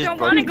 No, You I just don't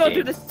broke want to the go game.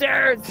 through the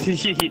stairs.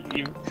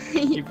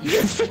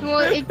 Well,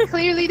 it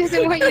clearly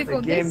doesn't want you to The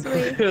go game this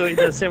way. clearly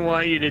doesn't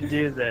want you to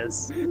do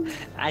this.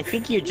 I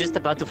think you're just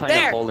about to find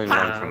There. a hole in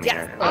Ha. one from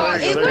Yes. here. Oh,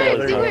 there it you go, worked,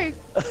 there it you worked.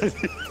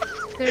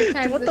 Third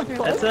time's the charm.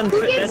 That's Who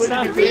unfair. gets That's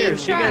not 3 fair.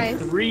 She tries?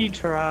 got 3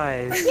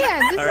 tries. Yeah,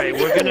 this All right,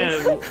 is we're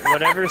ridiculous. gonna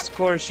whatever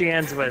score she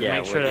ends with. Yeah,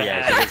 make sure well, to yeah,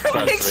 add she gets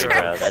plus Make 3, sure.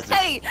 bro. That's just...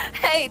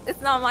 Hey,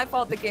 it's not my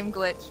fault the game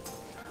glitched.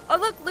 Oh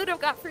look, Ludo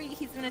got free.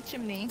 He's in a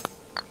chimney.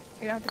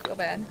 You don't have to feel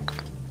bad.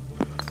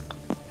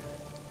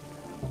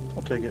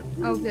 I'll take it.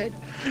 Oh, good.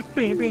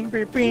 Bing, bing,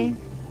 bing, bing.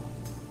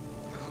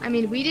 I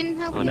mean, we didn't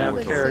help Oh, you now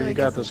with we it, Kara, so I you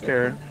got guess this, it's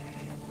Kara.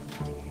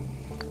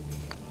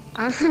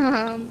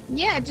 okay.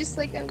 Yeah, just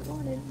like I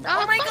wanted.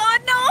 Oh my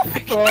god,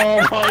 no!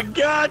 Oh my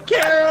god,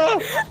 Kara!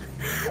 It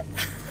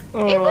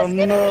Oh was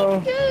gonna no.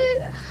 be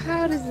good.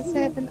 How does this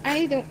happen?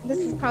 I don't. This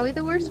is probably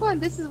the worst one.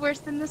 This is worse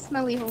than the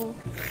smelly hole.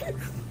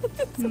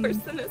 It's worse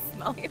than a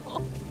smelly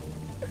hole.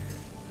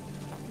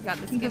 You got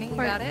the skinny, you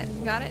got it?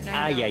 You got it? No,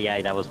 Ah, you yeah, don't.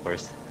 yeah, that was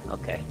worse.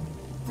 Okay.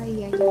 Ay,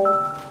 ay, ay.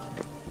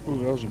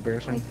 Ooh, that was Ay,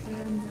 embarrassing.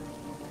 caramba.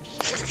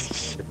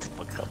 Shut the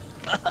fuck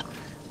up.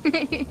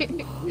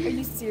 Are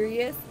you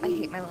serious? I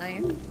hate my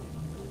life.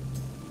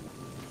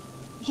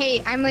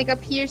 Hey, I'm like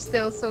up here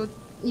still, so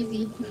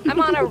easy. I'm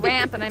on a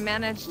ramp and I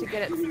managed to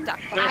get it stuck.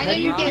 I know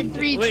you get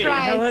 3 Wait,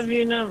 how tries. have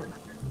you not?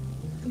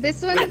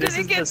 This one. Wait, this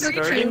is get the three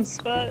starting tries.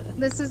 spot.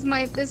 This is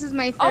my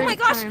third Oh my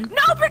gosh! time. No,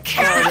 Oh,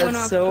 Brickhead! One that's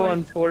off so point.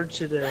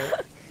 unfortunate.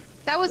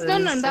 That was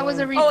That no, is that was a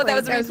so- replay. Oh, that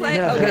was a replay?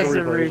 Yeah, Okay. that's a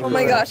Everybody- replay. Oh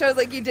my gosh, I was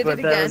like, you did But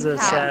it that again. was a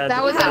How? sad.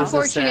 That was that was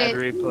a sad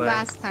unfortunate replay.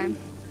 last time.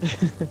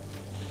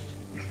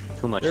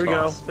 Too much There we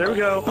go. sauce. There we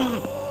go.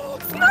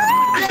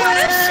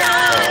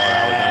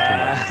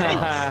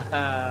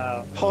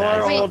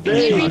 Hard all Wait, can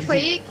you day.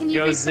 replay it? Can you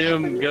Go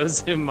replay it?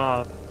 zoom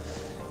off. Do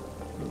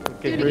it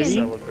Okay, again.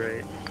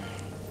 celebrate.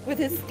 With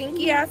his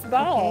stinky ass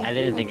ball. I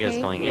didn't think it was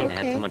Okay, going in. It had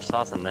okay. too much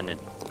sauce and then it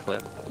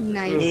flipped.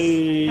 Nice.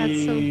 Hey.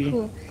 That's so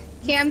cool.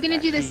 Okay, I'm gonna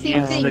do the same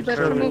Yeah, thing, the but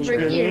from courage, over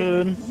man.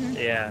 here. Good.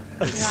 Yeah.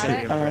 Got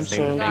it? I'm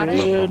so Got it?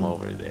 good. From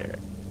over there.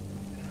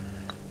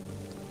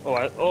 Oh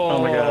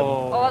my God.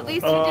 Oh, at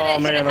least you Oh,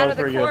 didn't man, hit it that out was of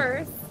the pretty good.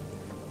 course.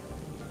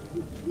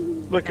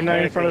 Look, and now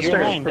you're in front of the You're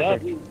stairs. lined up.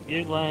 Perfect.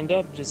 You're lined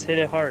up. Just hit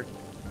it hard.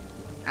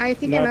 I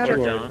think Not I'm out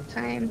too of hard.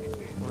 time.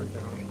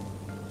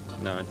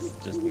 No, it's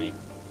just me.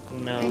 I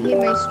No, hit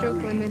my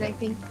stroke limit, I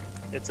think.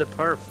 it's a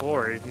par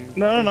 4. If you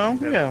No, no, you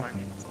have yeah.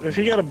 plenty. If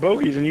you got a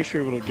bogey, then you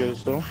should be able to get it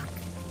still.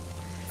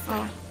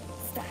 Oh.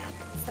 Stop.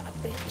 Stop,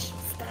 bitch.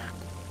 Stop.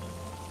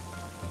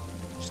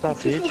 Stop,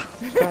 bitch.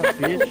 Stop,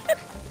 bitch.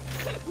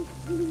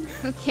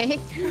 Okay.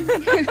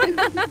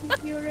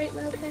 You alright,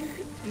 Lelental?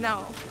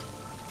 No.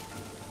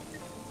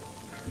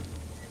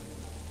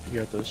 You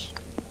got this.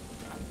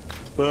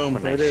 Boom. Oh,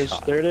 There it nice is.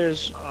 shot. There it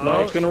is. Oh, No,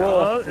 it's gonna roll.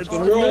 oh, It's it's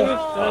gonna the roll. move.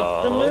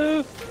 That's the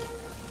move.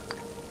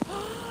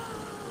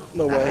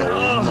 No way.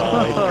 Oh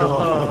my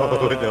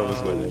God. That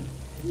was good.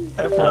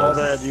 After all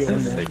that, you Sick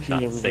MVP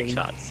shot, everybody. sick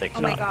shot, sick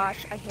Oh my shot.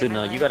 gosh, I hate Dude, my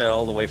no, life. you got it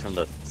all the way from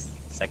the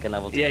second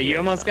level to Yeah, the you other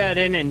almost side.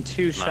 got in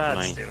 2 Not shots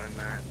mine. doing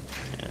that.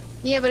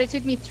 Yeah, but it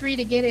took me 3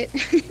 to get it.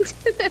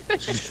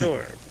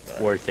 Sure.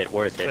 Worth it,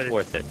 worth it,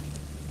 worth it.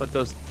 But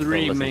those Don't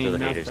three listen main to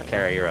the haters.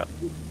 Carry her up.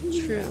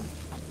 True.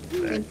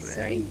 Thanks,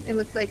 sorry. It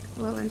looked like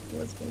Lelental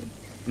was going.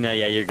 No,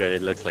 yeah, you're good.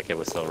 It looks like it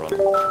was so wrong.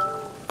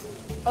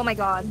 Oh my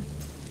god.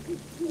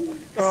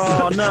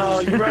 Oh no,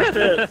 you wrecked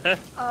it.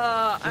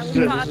 I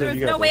thought there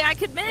was no way I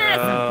could miss.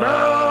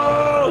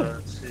 No!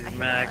 She's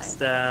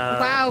maxed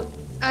out.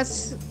 Wow,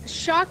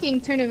 shocking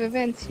turn of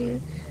events here.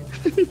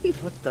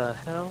 What the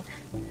hell?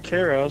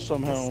 Kara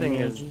somehow This thing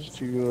is- manages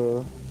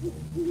to Are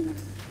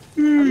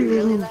we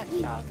really that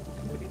shocked?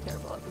 I'm pretty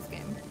terrible at this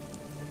game.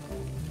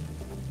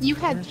 You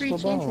had Where's 3 the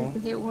chances ball? to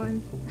hit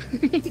 1.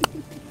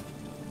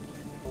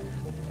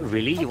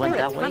 Really? You went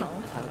Okay, that way?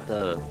 tunnel. Out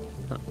the...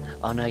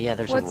 Oh no, yeah,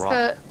 there's What's a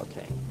rock.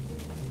 Okay.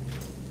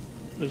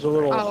 There's a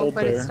little Oh, hole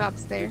but there. it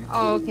stops there.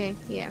 Oh, okay,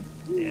 yeah.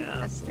 Yeah.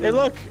 That's Hey,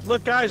 look,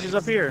 guys, he's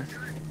up here.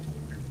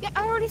 Yeah,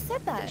 I already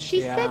said that.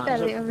 She Yeah. said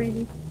that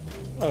already.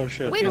 Oh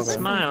shit. Wait, my a bad.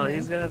 Smile.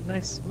 He's got a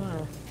nice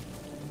smile.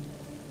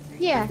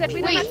 Yeah. Said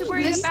we don't Wait, have to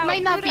worry this about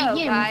might not Pluto,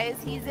 be him. guys.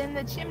 He's in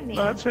the chimney.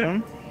 That's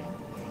him.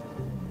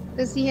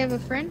 Does he have a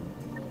friend?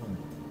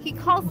 He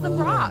calls the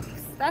rocks.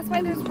 That's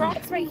why there's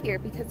rocks right here,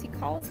 because he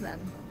calls them.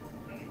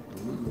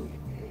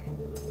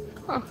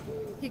 Huh.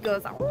 He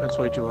goes, That's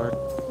way too hard.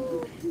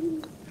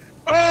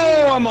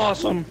 Oh, I'm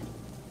awesome.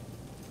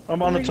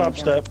 I'm on the top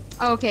step.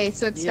 Oh, okay,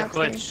 so it Yeah, stops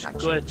there. glitch. Gotcha.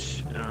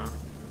 Glitch. Oh.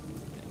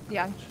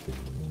 yeah.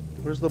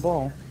 Where's the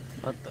ball?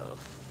 What the?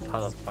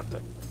 How the fuck?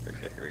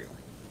 Okay, here we go.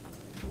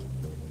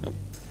 Nope.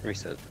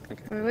 Reset.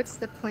 Okay. Wait, what's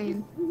the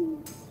plan?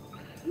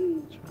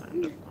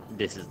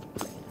 This is the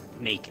plan.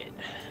 Naked.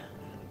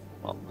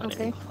 Well, not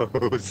Okay. in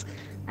clothes.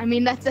 I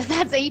mean, that's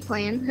a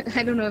plan.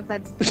 I don't know if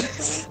that's.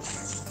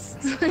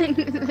 You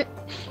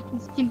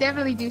can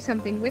definitely do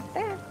something with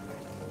that.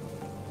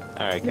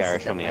 Alright, This Kara,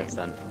 is show the me how plan. it's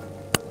done.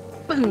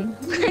 Boom.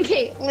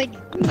 Okay, like,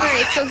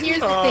 alright, so here's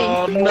the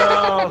Oh thing.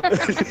 no.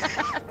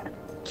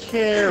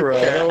 Kara.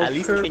 that was At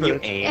least can you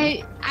perfect.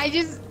 aim?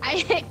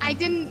 I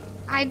didn't,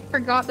 I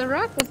forgot the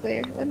rock was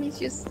there. Let me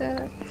just,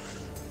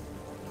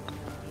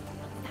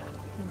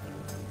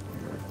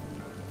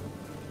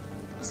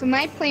 So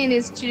my plan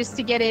is just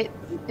to get it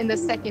in the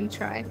second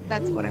try.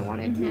 That's what I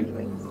wanted,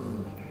 anyways.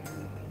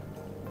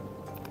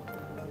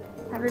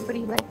 Everybody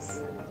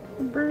likes.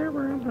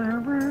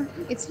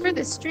 It's for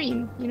the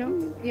stream, you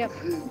know? Yep.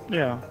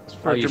 Yeah. It's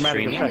for Are you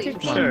dramatic streaming? effect. Yeah,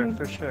 Come For on. sure.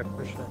 For sure.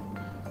 For sure.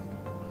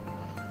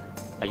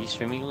 Are you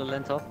streaming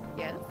Lelental?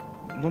 Yes.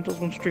 Lental's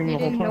been streaming You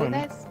the didn't whole know time.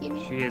 that,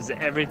 Skinny? She is.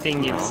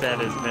 Everything you've said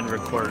has been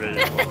recorded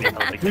and will be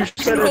held You against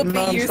said Will it be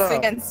used non-stop.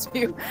 against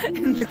you.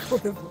 Yeah,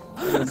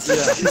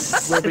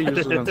 will be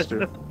used against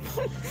you.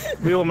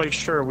 We will make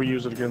sure we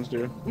use it against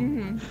you.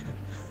 Mm-hmm.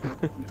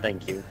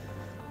 Thank you.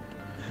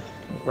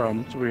 No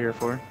problem. That's what we're here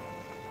for.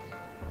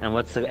 And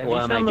what's the? Have What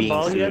you am I found the being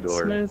ball sued yet,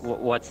 or Smooth?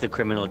 what's the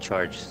criminal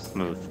charge?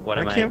 Smooth. What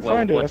I am can't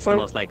find it. I What's the thought-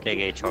 most likely to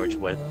get charged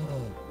with?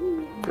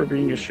 For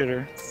being a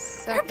shitter.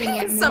 Sucking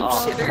at Some me.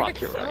 Oh shitter.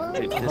 fuck, you're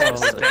right. Dude, Oh,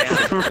 this was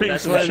damn.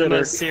 That's one of the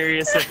most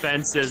serious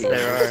offenses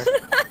there are.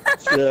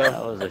 that Yeah.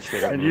 was a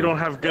shit. And you don't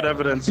have good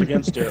evidence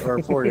against it,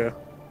 or for you.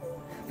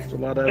 There's a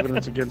lot of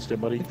evidence against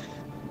it, buddy.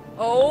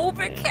 Oh,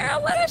 but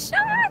Carol, let a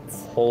shot!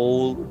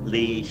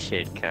 Holy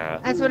shit, Kara.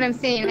 That's what I'm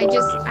saying.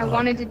 I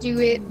wanted to do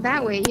it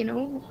that way, you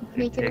know?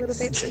 Make it a little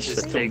bit It just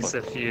interesting. takes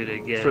a few to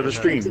get. For the it up.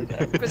 stream.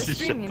 For the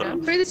stream, you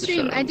know? For the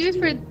stream, I do it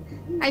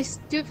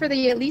for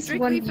the at least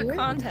Strictly one for viewer.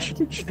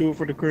 content. Just do it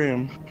for the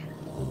gram.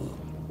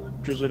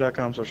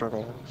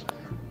 Drizzly.com/alcoholics.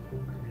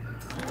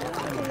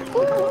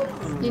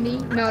 Skinny?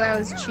 No, that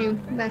was Chew.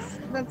 That's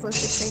less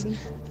exciting.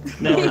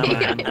 No,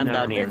 I'm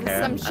down here, There's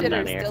Kara. some I'm shitter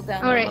down here. still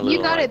down All right, a you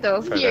little, got it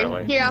though. further Here,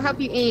 away. here, I'll help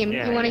you aim.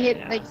 Yeah, You want to yeah, hit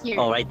yeah. like here?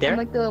 Oh, right there? On,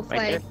 like the little Right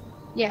flag. there?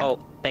 Yeah. Oh,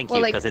 thank Well,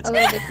 you, like, because it's a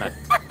little bit. not.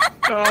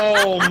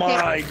 Oh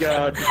my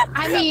god.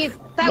 I mean,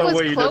 that No was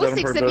way you did that close. on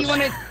Except purpose. you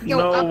want to go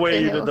No up way the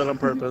you hill. did that on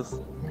purpose.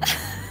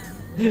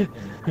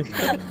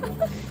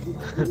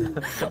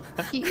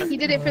 He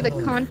did it for the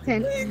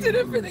content. He did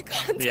it for the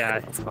content. Yeah,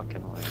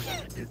 Fucking way.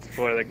 it's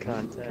for the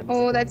content.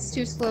 Oh, that's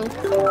too slow.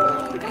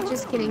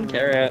 Just kidding.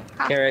 Kara,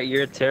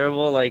 you're a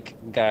terrible,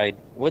 guide.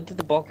 Where did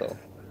the ball go?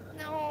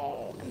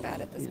 No, I'm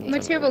bad at this I'm game. a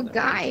terrible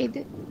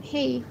guide.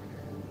 Hey,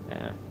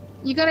 Yeah.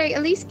 you gotta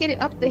at least get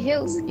it up the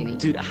hill, Skinny.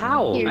 Dude,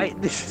 how? Here.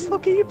 This is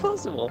fucking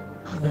impossible.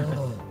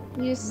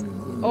 You just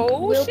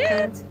Oh, will shit!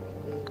 count.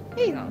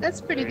 Hey,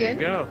 that's pretty There you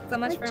good. go. So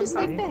much Like, for just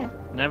like improv.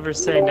 that. Never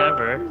say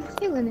never.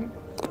 Killing it.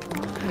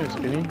 Hey,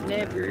 Skinny.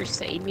 Never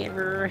say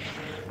never.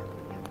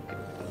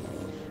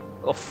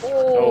 Oh,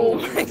 Oh,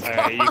 my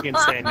Alright, you can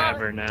say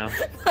never now.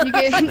 You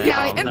get now. No, You no,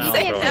 can't bro.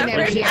 say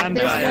never yet. I'm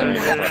There's done.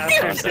 one more.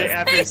 After saying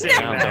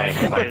No,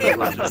 that, no, might as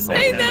well just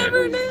Say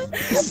never now.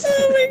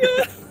 Oh my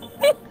god.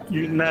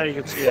 Now you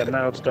can see it.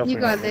 Now it's definitely. You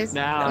got this.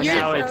 now, You're-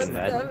 now That's it's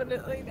bad.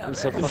 definitely I'm not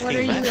so right. What are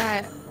fucking you mad.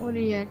 at? What are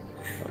you at?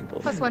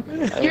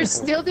 +1. You're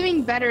still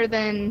doing better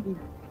than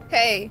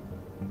Hey,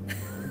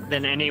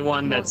 than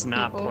anyone that's Most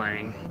not people.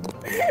 playing.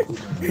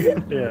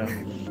 Yeah.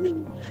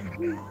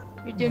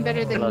 you're doing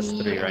better than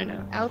 +3 me right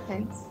and now.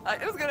 Alpens. I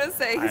was gonna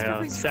say I he's know.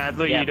 probably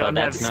Sadly, Yeah, you but don't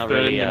have that's not Spoon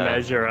really, to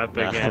measure up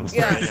no. against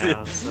Yeah. right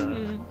now.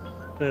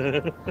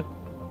 So.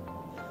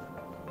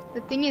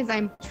 The thing is,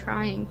 I'm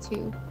trying to.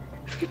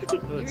 You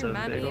It's a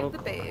remind big me of old... the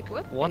babe.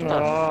 What the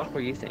fuck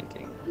were you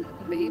thinking?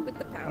 Babe with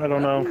the power. I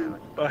don't know.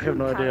 I have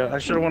no idea. I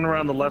should have went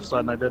around the left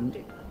side and I didn't.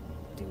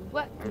 Do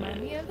what?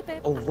 Remind me of the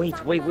babe. Oh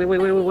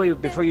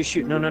wait! Before you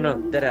shoot, no,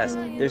 deadass.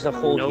 There's a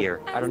hole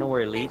here. I don't know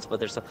where it leads, but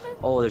there's a.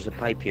 Oh, there's a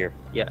pipe here.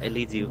 Yeah, it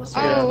leads you. So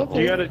Oh,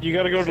 there's a okay. hole. You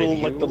gotta go to So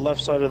like the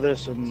left side of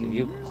this So and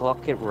you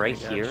pluck it right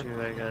I got here.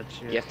 you, I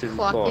got you. You have to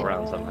Clock go it.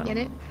 around somehow. Get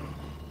it?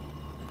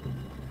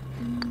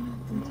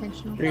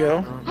 Intentional. here you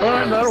go.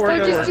 Oh, that'll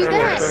work. Oh, just do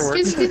that. That'll work.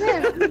 Just do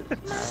that.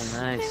 Oh,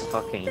 nice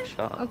fucking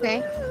shot.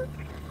 Okay.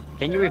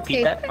 Can you repeat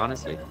Okay. that,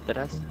 honestly,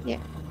 deadass? Yeah.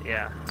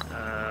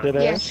 Did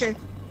Yeah, I? sure.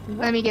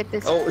 Let me get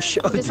this. Oh,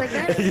 shit. Just like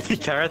that?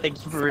 Kara,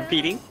 thank you for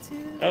repeating.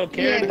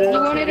 Okay. Yeah, you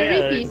wanted a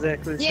yeah, repeat.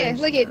 Exactly. Yeah,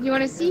 look it. You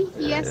want to see?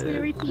 He asked me to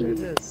There repeat.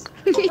 it is.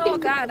 Oh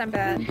god, I'm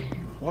bad.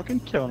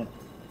 Fucking killing it.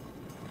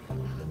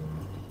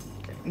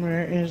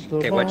 Where is the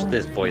Okay, ball? watch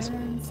this, boys.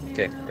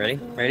 Okay, ready?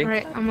 Ready?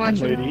 Alright, I'm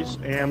watching. Ladies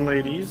and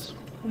ladies.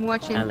 I'm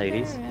watching. And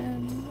ladies.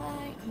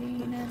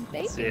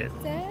 See it.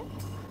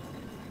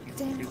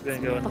 He's gonna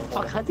go in the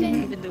Fuck, how did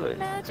you even do it?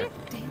 That's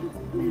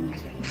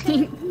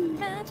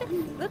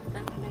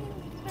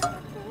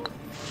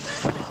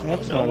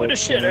Oh, what a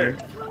shitter.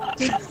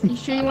 You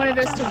sure you wanted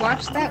us to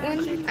watch that one?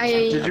 Did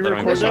you I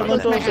record that one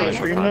close though my so the eyes.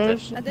 stream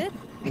knows? I did.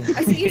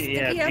 I see you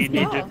Yeah, if you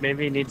need to,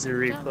 maybe he needs to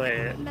replay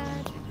it.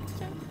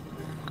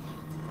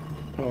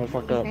 Oh, I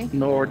fucked up. Okay.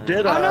 Nor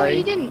did Oh no, I.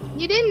 you didn't.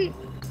 You didn't.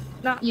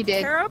 Not You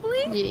did.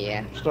 terribly?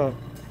 Yeah. Stop.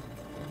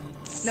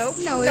 Nope.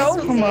 No, it's Nope.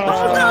 okay. Come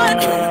Hold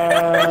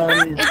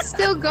on. It's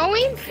still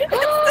going?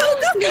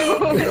 No.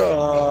 Oh,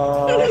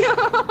 No.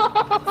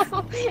 I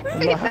thought you were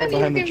behind the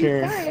gonna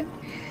chair. die.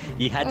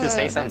 You had to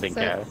say that something,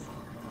 Kara. sucks.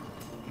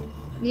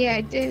 Yeah,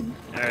 I did.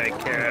 Alright,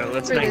 Kara,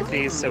 let's For make this.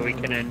 these so we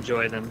can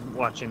enjoy them,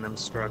 watching them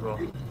struggle.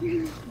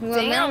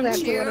 Well, now Damn,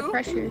 that's a lot of Chew.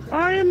 pressure.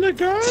 I am the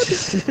god.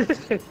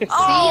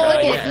 Oh,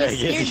 look yeah, at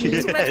you yeah, scared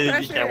me. Too much you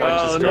pressure. can't watch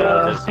Oh, the no.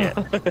 struggle just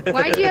yet.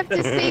 Why'd you have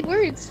to say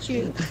words,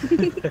 Chew?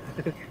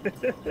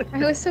 I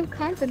was so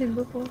confident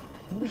before.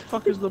 Where the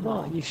fuck is the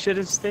ball? You should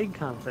have stayed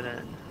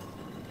confident.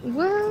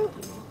 Well,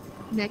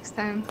 next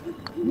time.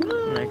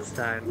 Next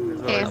time.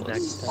 There's always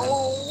next time.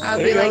 Oh. I'll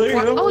There be you go, like, there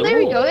you go. oh, there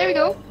we go, there we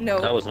go.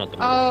 No. That was not the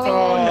move.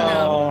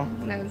 Oh,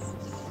 no. That was...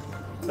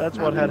 That's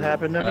what had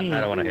happened I to me.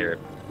 don't want to hear it.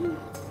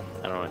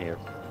 I don't want to hear it.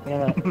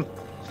 No.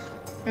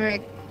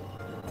 Alright.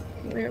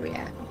 Where are we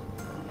at?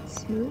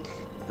 Smooth?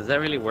 Does that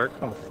really work?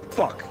 Oh,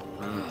 fuck.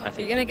 I You're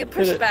think. gonna get Hit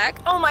pushed it. back.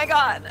 Oh my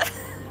god.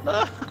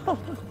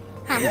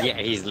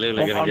 Yeah, he's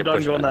literally gonna I'm get done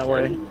pushed going back. that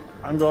way.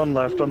 I'm going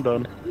left. I'm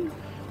done.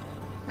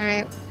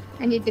 Alright.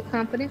 I need the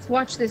confidence.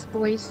 Watch this,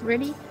 boys.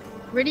 Ready?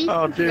 Ready?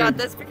 Oh, You got dude.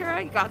 this,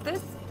 Bakura? You got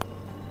this?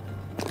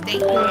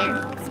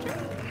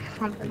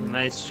 Confidence.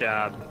 Nice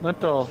job.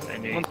 Lentil. I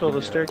knew you Lentil,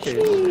 could the do it.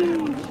 staircase.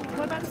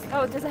 What about this?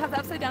 Oh, does it have the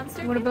upside down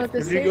staircase? What about the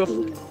If you go-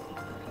 staircase?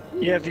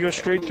 Yeah, if you go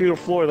straight through the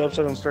floor, the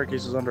upside down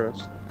staircase is under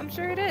us. I'm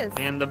sure it is.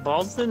 And the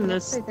balls in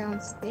this Upside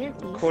down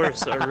staircase.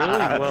 course are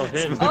really well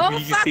hidden. Oh,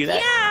 Did you fuck see that?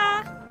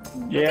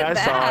 yeah! Yeah, I at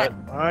saw that. it.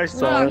 I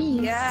saw it.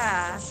 Nice.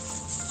 Yeah.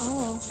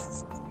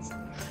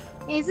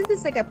 Oh. Hey, isn't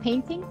this like a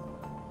painting?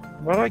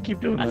 Why do I keep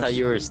doing I this? thought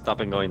you were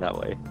stopping going that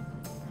way.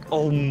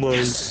 Oh my.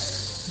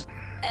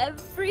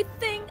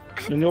 Everything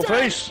In your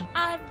face.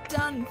 I've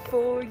done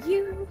for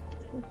you.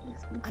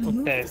 I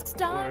moved Okay, the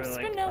stars we're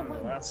for like no on the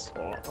one. last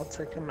hole. I'll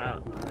take him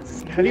out.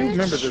 How do you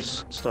remember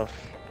this stuff,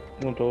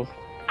 Lentil?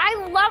 I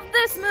love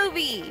this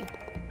movie.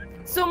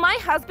 So my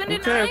husband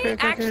and I Okay,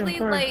 actually I'm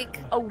sorry. like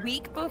a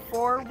week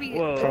before we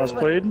Whoa.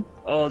 Crossplayed?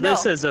 Oh,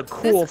 this No, is a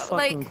cool this,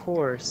 fucking like-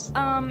 course. it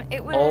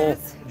Oh,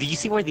 was do you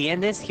see where the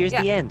end is? Here's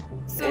Yeah. the end.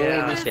 so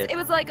Yeah. it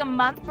was like a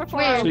month before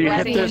Where? our So you hit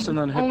wedding. this and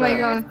then hit Oh my that.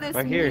 god. There's this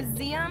Right here.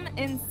 museum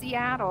in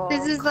Seattle.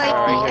 This is like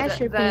called the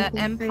Escher the painting.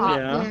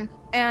 Empire. right? Yeah.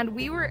 And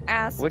we were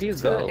asked. Where do you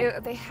to- go?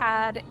 they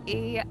had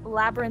a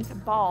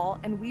labyrinth ball,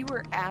 and we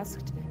were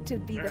asked to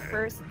be the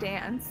first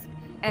dance,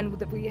 and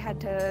we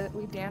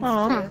danced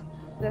Aw. to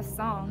this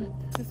song.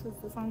 This was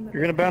the song that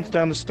You're gonna bounce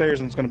down the stairs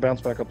and it's gonna bounce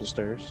back up the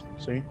stairs.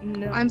 See?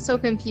 No. I'm so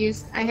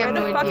confused. I have Where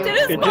no the fuck idea. did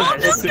his It mom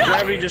just the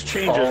gravity just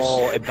changes.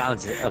 Oh, it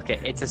bounces. Okay,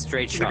 it's a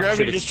straight The shot.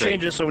 gravity Shoot it just straight.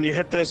 changes, so when you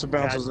hit this, it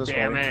bounces God this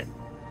damn way. it.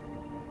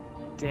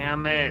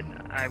 Damn it.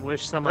 I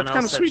wish someone That's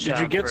kind else of had sweet. Did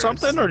you shot get first.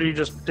 something, or did you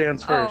just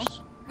dance Oh.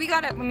 first? We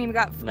got it. I mean, we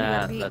got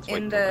Nah, the that's way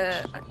in too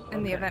the much.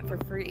 in the Okay. event for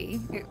free.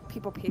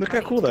 People paid Look how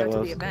money cool to that go to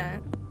was. the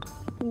event.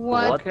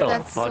 What the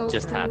That's fuck so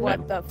just cool. happened?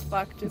 What the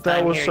fuck just That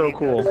happened? was Here so you go.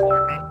 cool.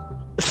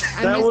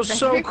 I That missed was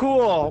so that.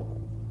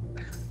 cool.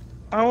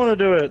 I want to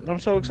do it. I'm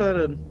so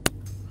excited.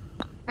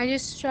 I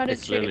just shot it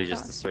It's straight literally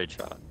just a across. straight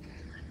shot.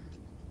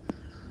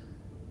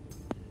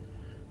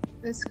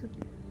 This.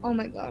 Oh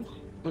my god.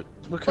 Look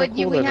how But cool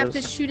you we that have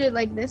is. to shoot it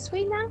like this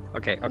way now?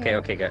 Okay,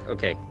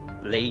 okay.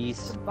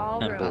 Ladies. The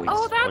ballroom. boys,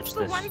 Oh, that's watch the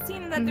this. one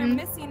scene that they're Mhm.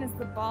 missing is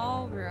the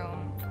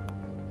ballroom.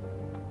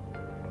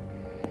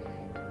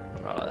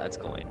 Oh, that's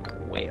going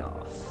way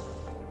off.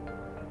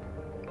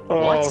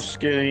 Oh, What?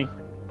 skinny.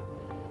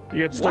 You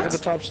get stuck at What? the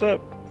top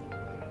step.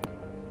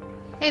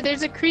 Hey,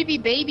 there's a creepy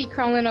baby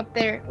crawling up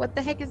there. What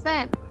the heck is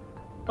that?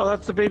 Oh,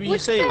 that's the baby you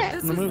What's saved that?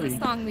 This in the is movie. the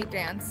song we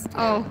danced.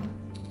 Oh.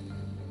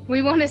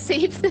 We want to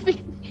save the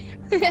baby.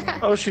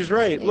 Oh, she's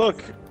right.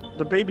 Look,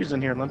 the baby's in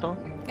here, Lelental.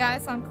 Yeah, I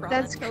saw him crawling.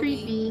 That's Toby.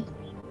 creepy.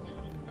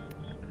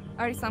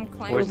 I already saw him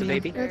climbing. Where's the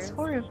baby? That's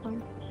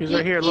horrifying. He's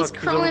right here. He's Look,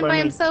 crawling he's over by me.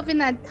 himself in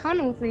that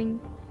tunnel thing.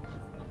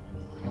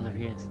 Oh, there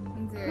he is.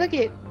 Look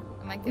it.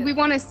 I'm like, We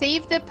want to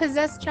save the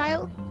possessed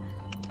child.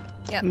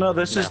 No,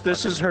 this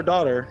is her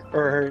daughter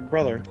or her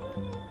brother.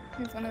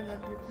 Here's one of the.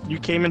 You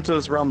came into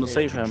this realm to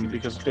save him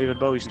because David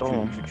Bowie stole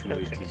him.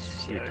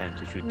 It's your time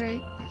to shoot.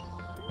 Right.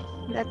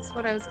 That's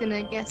what I was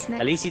gonna guess At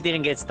next. least you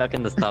didn't get stuck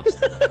in the top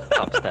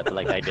step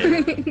like I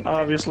did.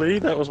 Obviously,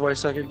 that was my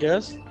second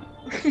guess.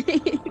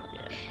 Yeah,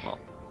 well,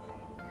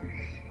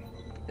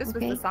 This was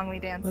Okay. the song we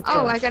danced.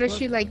 Oh, I gotta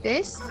shoot like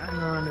this? I don't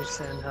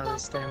understand how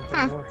this damn thing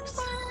Huh. works.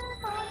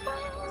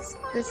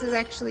 This is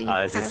actually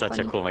this is kinda such a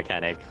funny. cool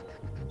mechanic.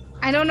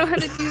 I don't know how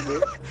to do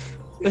this.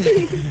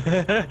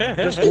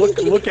 Just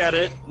look at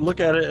it,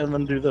 and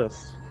then do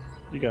this.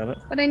 You got it.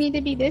 But I need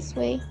to be this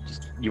way.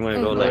 You want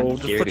to Oh, go like no,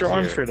 just here put to your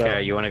arms here. straight out.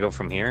 Kara, you want to go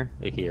from here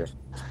to here?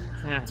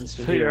 Yeah, just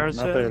To put your here, arms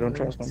not out. there. Don't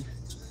trust him.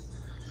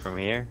 From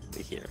here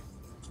to here.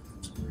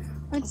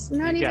 It's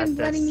not You got even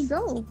letting me this.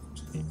 go.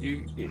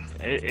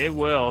 It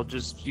will.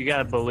 Just you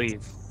gotta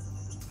believe.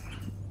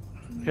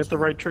 Hit the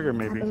right trigger, I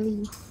maybe.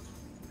 believe.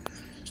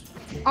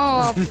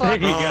 Oh, There fuck.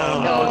 you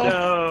go. No.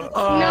 No.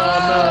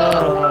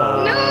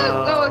 No!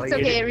 No! Oh, it's You-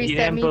 okay, it You reset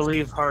didn't me.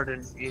 believe hard,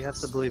 and you have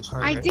to believe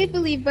harder. I did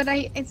believe, but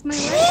it's my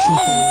right.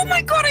 Oh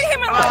my god, I hit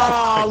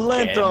my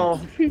leg!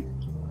 Oh, Lelental.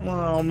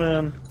 Oh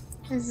man.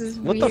 This is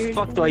What weird. the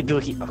fuck do I do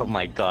here? Oh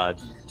my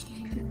god.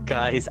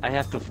 Guys, I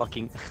have to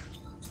fucking...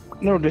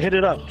 No, to hit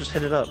it up. Just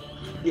hit it up.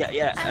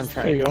 Yeah, I'm There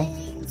trying. you go.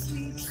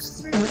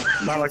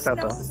 Not like that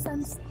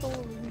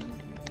though.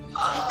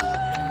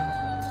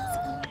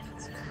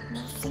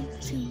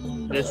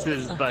 This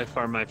is by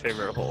far my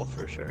favorite hole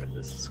for sure.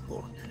 This is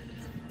cool.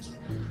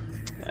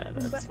 Yeah,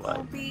 that's But I'll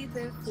what be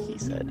there for he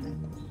said.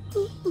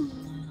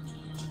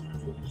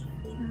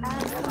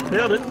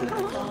 Nailed it.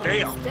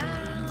 Damn.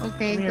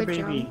 Okay, Come here, good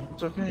baby. job.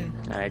 It's okay.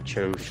 Alright,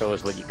 show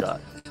us what you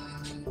got.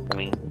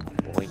 Boing,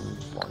 boing,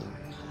 boing.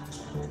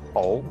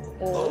 Oh.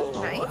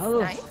 Nice, How the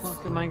nice.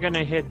 fuck am I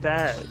gonna hit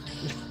that?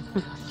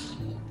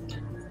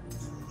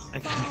 I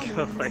gotta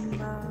go like.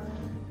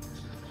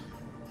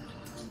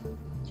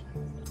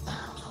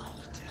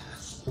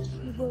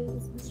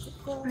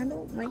 I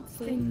don't like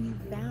Sing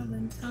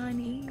Valentine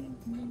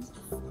evening.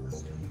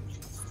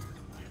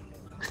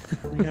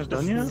 You guys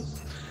done yet?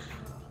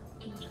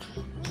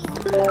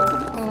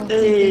 Oh,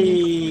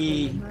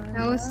 Hey.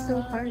 that was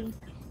so hard.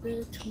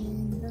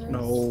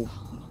 No.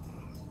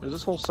 Is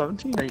this hole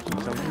 17 or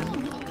 18?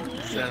 17?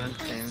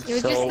 17. It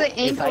was So, just the if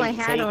angle I I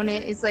had take- on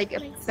it is like a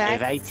back.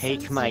 If I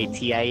take my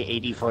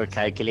TI-84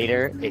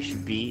 calculator, it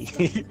should be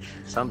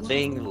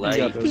something You like...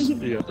 got this.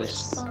 You got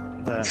this.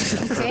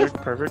 Okay.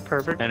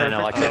 Perfect.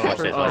 No, watch this, watch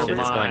this, watch this.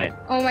 It's going in.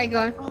 Oh my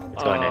god.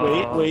 It's going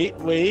in. Wait.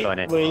 It's going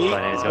in.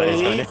 It's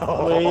going in. It's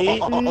going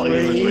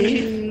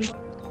in. Mm.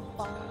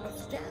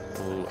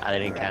 Ooh, I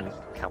didn't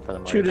count for the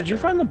money. Chew, did you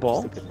find the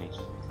ball? Stupid me.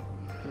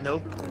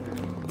 Nope.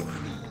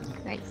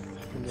 Nice.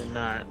 I did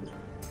not.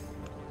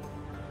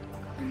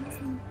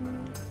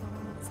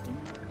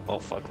 Oh,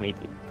 fuck me.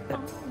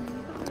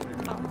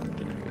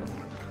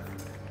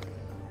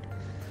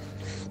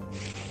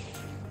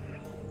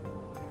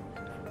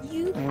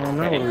 You I don't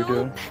know what we're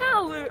doing.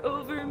 power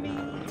over me.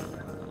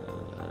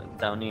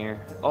 Down here.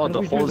 Oh, How do the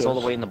we do hole is all the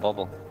this? way in the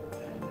bubble.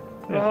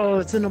 Oh,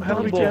 it's in a How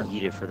do we bubble. get-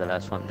 Eat it for the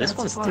last one. This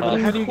one's fun. But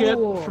tough. how do you get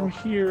Cool. from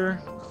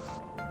here?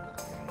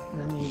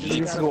 Then you You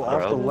just have to go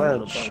off the bro.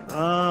 ledge.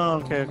 Oh,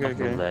 okay. Off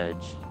the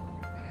ledge.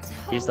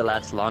 Here's the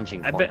last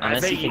launching I point. bet- I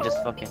Unless bet you can you-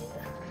 just fucking...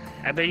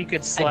 I bet you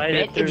could I slide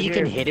it bet through if you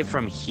here. can hit it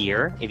from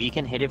here, I think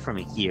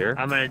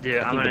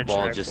I'm the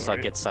ball try just for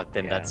it. gets sucked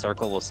in. Yeah. That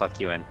circle will suck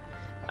you in.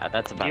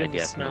 That's about You a and the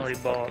guess. smelly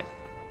Fuck ball. it.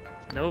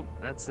 Nope,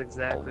 that's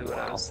exactly Oh, what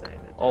I wow. was saying.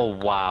 Oh,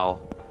 wow.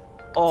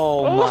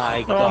 Oh,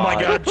 my god. Oh my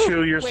god,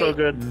 Chew, you're so Wait.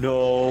 good.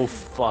 No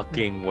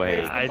fucking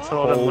way. I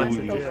told him what to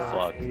Holy do.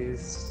 fuck.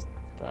 He's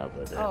stop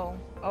with it.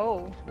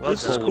 Oh.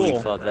 This is Holy cool.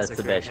 fuck, that's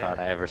That's the a great best shot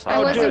I ever saw. I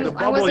Oh, wasn't, dude, the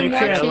I bubble, wasn't you I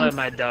can't gotta watching.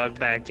 let my dog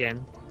back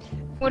in.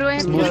 What do I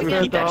have to Move do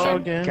that again?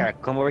 dog in. Kara,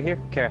 come over here.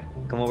 Kara,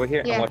 come over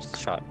here Yeah. and watch the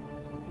shot.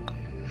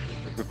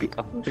 Repeat.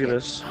 Oh, Look at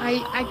this.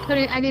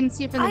 I didn't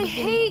see it from the I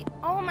beginning. hate.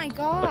 Oh my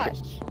gosh.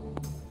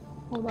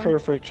 Hold on.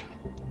 Perfect.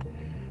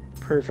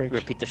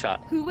 repeat the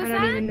shot. Who I was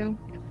don't that? even know.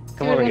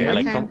 Come Do it over one here. more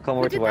Like, time. come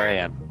over Who to did where that? I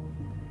am.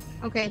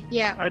 Okay,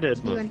 yeah. I did.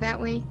 You went that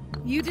way.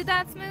 You did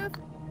that, Smooth?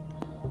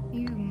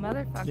 You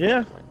motherfucker.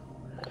 Yeah.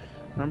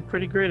 I'm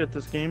pretty great at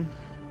this game.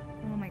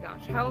 Oh my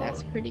gosh. How?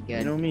 That's pretty You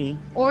good. know me.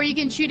 Or you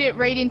can shoot it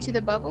right into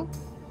the bubble.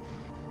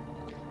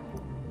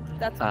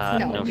 That's No,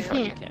 No, you fuck,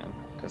 you can't. can.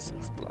 Because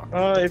it's blocked.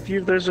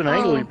 If there's an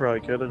angle, Oh. you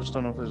probably could. I just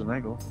don't know if there's an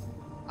angle.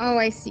 Oh,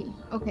 I see.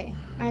 Okay,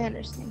 I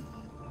understand.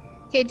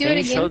 Okay, do Can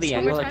it you again. show the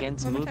One more angle time, again,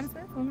 one more Smooth? time,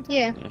 Smooth, one more time.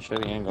 Yeah, Yeah, show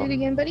the do angle. it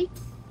again, buddy.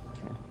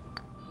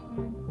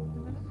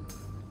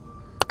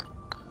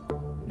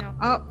 No.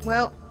 Oh,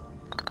 well,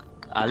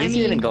 At least I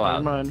you didn't mean- go Never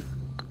out. mind.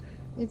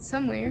 It's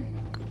somewhere.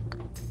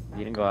 You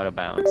didn't go out of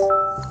bounds.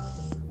 Alright,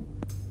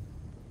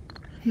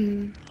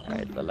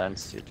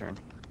 Lelental, your turn.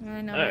 I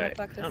know All how to right,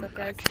 fuck this I'm up,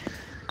 guys. back.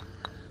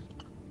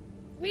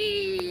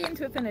 Whee!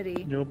 Into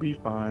infinity. You'll be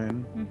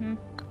fine.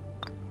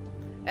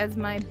 As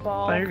my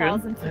ball Oh, you're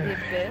falls good. into the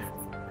abyss.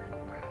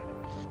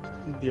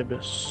 The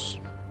abyss.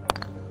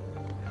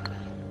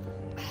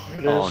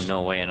 There it Oh, is.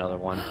 no way, another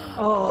one.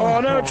 Oh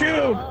no, Chew!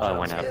 Oh, it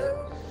went up.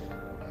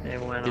 It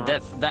went Dude,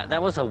 off.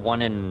 that was a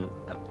 1 in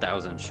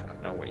 1,000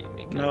 shot. No way you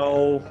make it.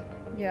 No,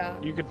 Yeah.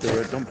 you could do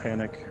it. Don't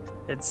panic.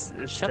 It's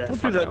Shut the Don't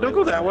fuck do that. up. Don't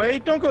go that way.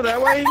 Don't go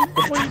that way.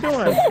 What are you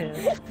doing?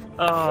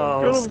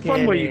 Oh, Go the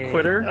fun way, you Skinny.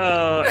 quitter.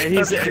 Oh, and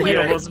he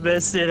Quitter. almost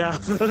missed it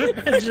off the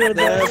edge of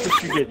That's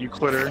what you get, you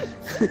quitter.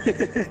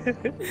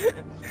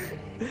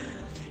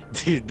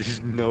 Dude, there's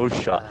no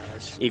shot.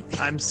 If,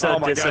 I'm so Oh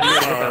my god, you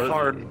hit that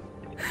hard.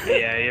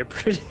 Yeah, you're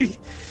pretty.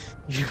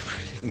 You're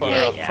pretty far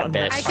Yeah, off yeah, I on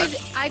bet.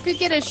 that. I could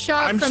get a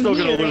shot I'm from still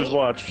here, gonna lose. right?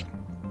 Watch.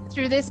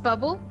 Through this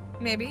bubble,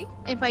 Maybe.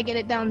 if I get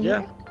it down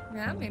Yeah. here.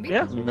 Yeah, maybe.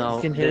 Yeah. no,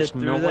 You can hit there's it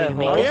no through way that you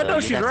make hole. it. Oh, yeah, though. no,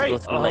 You she's have to right. go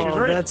through, Oh, like, she's Oh,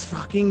 right. that's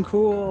fucking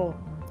cool.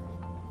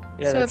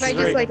 Yeah, So if that's I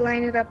great. just like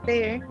line it up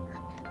there.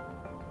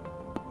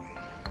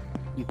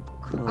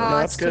 cool. Oh, No,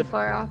 it's that's too good.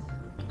 far off.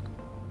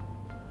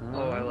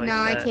 Oh, I like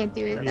No, that. I can't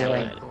do it That's that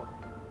really way. cool.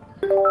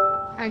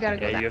 I gotta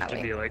go Yeah, that you have to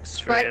way. be like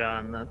straight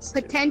on. That's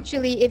too-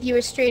 Potentially, if you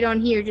were straight on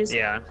here, just.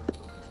 Yeah.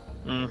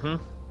 Mm-hmm.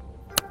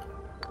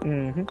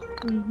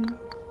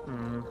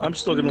 I'm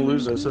still gonna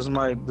lose this. This is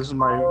my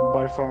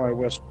by far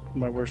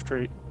my worst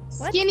trait.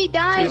 Skinny See,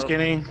 died.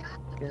 Skinny.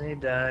 Skinny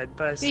died.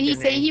 Bye, Did Skinny. he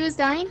say he was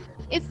dying?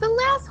 It's the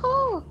last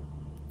hole.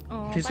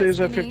 Oh, He bye, said he was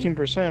at Skinny.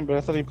 15%, but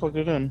I thought he plugged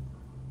it in.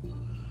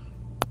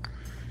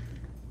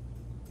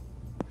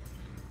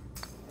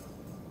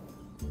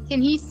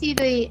 Can he see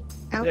the?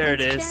 There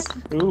it outlets is.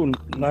 chat? Ooh,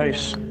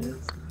 nice.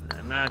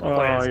 Not Oh,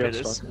 quite as I got good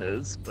as stuck.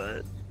 his,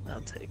 but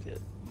I'll take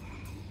it.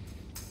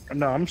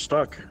 No, I'm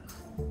stuck.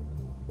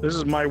 This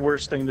is my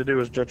worst thing to do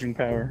is judging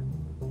power.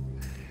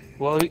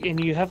 Well,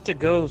 and you have to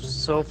go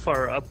so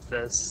far up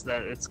this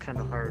that it's kind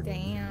of hard.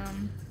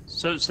 Damn.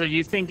 So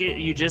you think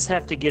you just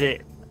have to get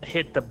it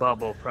hit the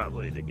bubble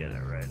probably to get it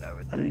right? I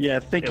would think. Yeah, I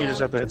think you It'll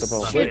just have to hit the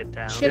bubble. suck Should- it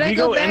down. should If I you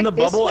go go in back the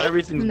this bubble, way?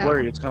 everything's No.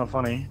 blurry. It's kind of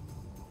funny.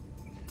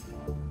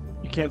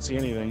 You can't see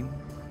anything.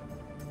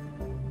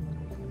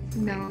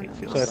 No. Make me no.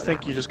 feel So I sick.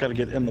 think you just got to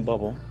get in the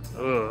bubble.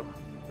 Ugh,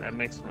 that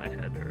makes my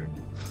head hurt.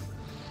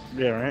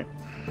 Yeah, right?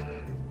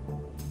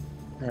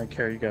 Alright,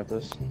 Carrie, you got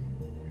this.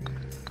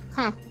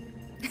 Huh.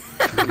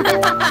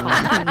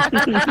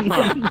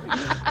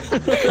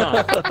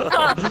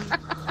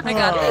 I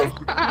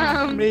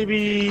got it.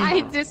 Maybe.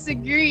 I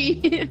disagree.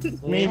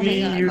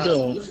 Maybe Oh my you God.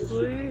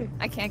 don't.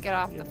 I can't get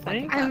off the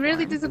fucking I'm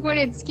really platform.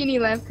 disappointed Skinny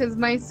left because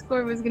my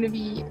score was gonna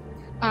be,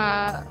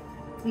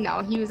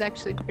 no, he was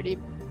actually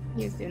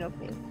he was doing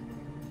okay.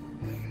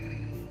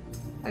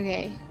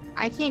 Okay,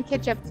 I can't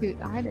catch up to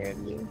either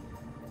of you.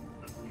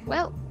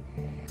 Well,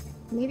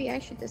 maybe I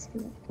should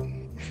disconnect.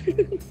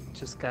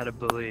 Just gotta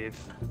believe.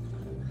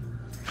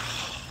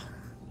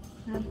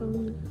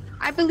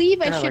 I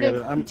believe I God, I should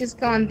gotta- I'm- have just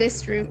gone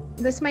this route.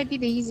 This might be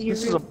the easier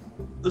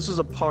route. This is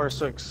a par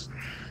 6.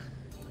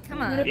 Come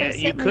What on. if I Yeah,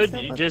 you set could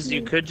myself up you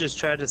to- could just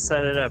try to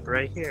set it up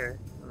right here.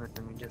 And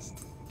then you just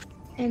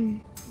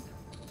And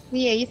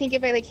yeah, you think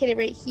if I like hit it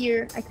right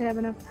here, I could have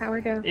enough power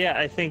to? yeah,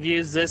 I think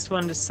use this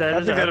one to set I it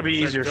think up. that'd be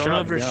but easier Don't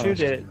shot, to be overshoot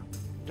honest. it.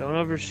 Don't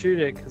overshoot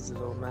it because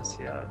it'll mess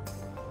you up.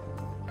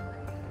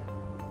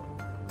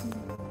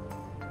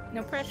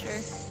 No pressure.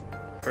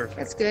 Perfect.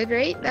 That's good,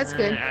 right? That's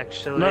good.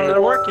 Actually, No,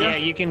 that'll work, yeah. Yeah,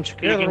 you can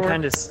Yeah, that'll work.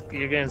 kind of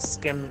you're gonna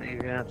skim. You're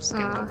gonna have to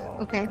skim the wall.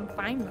 Okay,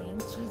 Finally.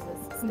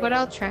 Jesus. but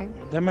I'll try.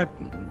 That might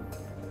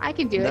I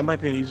can do that it.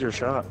 might be an easier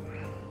shot.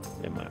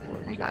 It might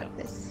work. I got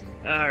this.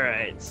 All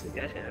right, so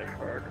you got hit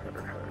hard.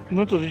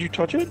 Lintel, did you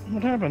touch it?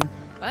 What happened?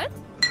 What?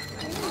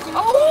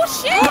 Oh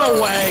shit!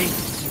 No way!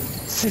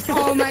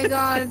 Oh my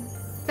god,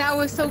 that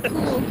was so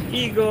cool.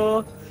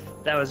 Eagle.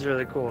 That was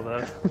really cool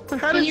though.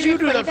 How Can did you you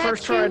do replay that that,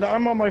 first try? too?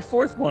 I'm on my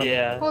 4th one.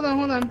 Yeah. Hold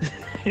on.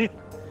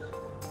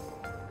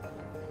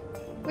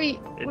 Wait,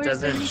 It where's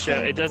the doesn't show.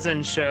 replay? It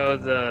doesn't show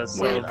the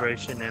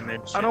celebration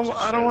image. I It don't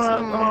just want shows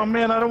to. Oh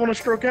man, I don't want to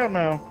stroke out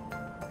now.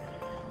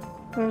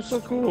 That was so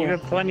cool. You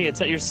have plenty of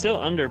time. You're still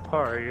under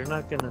par. You're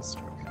not gonna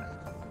stroke.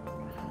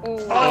 Oh.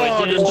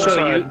 Oh, it didn't this show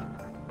side. you.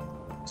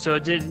 So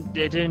it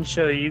didn't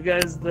show you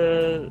guys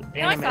the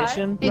No, I saw it.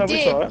 animation. It No, we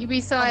did. saw it.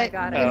 We saw Oh my it.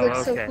 God. It Oh,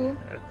 looks okay. so cool.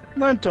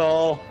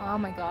 Lintel. Oh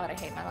my god, I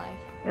hate my life.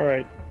 All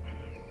right.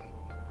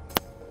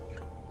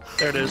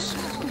 There it is.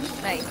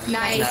 Nice.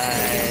 Nice.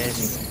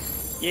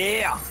 Nice.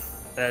 Yeah.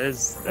 That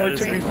is. That Only is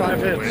took a me cool 5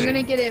 hits. way. I'm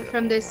gonna get it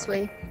from this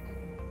way.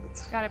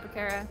 Got it,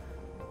 Bakara.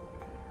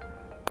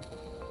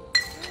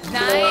 Oh,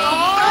 Nice.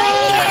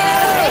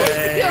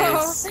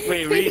 Nice.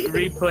 Wait,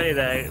 replay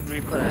that.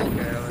 Replay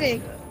that, Carol.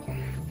 Sick.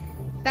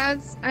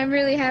 I'm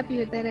really happy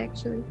with that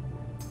actually.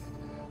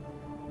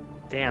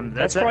 Damn,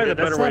 That's probably the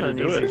better not way to an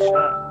do easy it.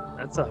 Shot.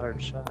 That's a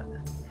hard shot.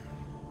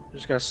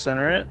 Just gotta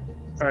center it.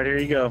 All right, here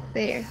you go.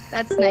 There.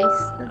 That's nice.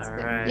 That's All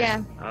good. right.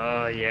 Yeah.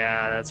 Oh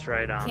yeah, that's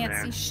right on Can't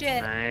there. see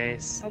shit.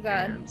 Nice. Oh,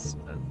 God. hands.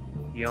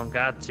 You don't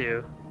got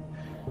to.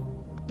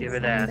 Give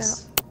it Find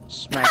ass.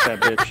 Smack that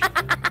bitch.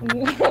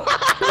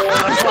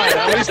 That's fine.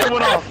 At least it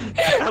went off.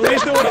 At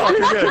least it went off.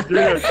 You're good.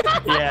 You're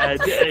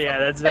good. Yeah,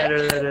 that's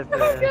better than if.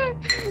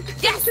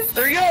 Yes!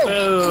 There you go.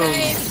 Boom.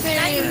 Nice,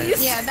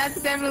 Nice. Yeah,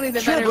 that's definitely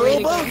the better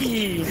way Triple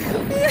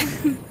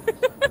to go. bogey.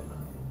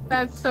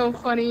 That's so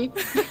funny.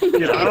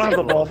 Dude, I don't have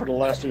the ball for the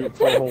last 4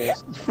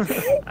 holes.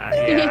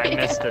 Yeah, I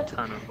missed a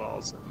ton of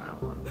balls in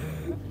that one.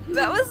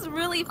 That was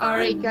really fun.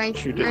 Alright,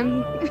 guys. You did.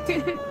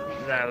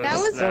 That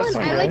was fun.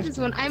 fun, I like right? this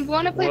one. I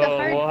want to play the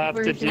hard We'll have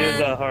to version. do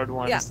the hard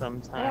one Yeah.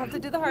 sometime. We'll have to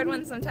do the hard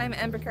one sometime,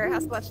 and Bakar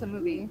has to watch the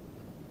movie.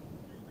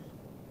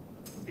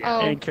 Yeah.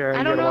 Oh, Hey, Kara, I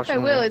you don't gotta know watch if I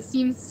the will. movie. It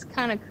seems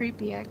kind of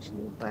creepy,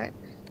 actually. But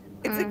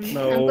It's a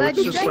No, I'm glad it's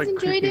you just guys like enjoyed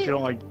creepy if it. you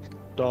don't like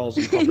dolls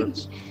and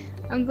puppets.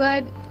 I'm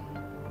glad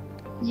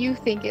you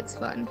think it's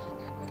fun.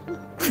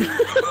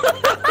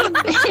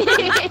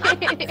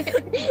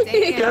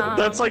 Damn.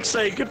 That's like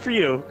saying good for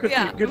you. Good,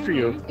 Yeah. good for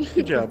you.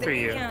 Good job. For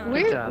you. Damn.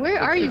 Good job. Where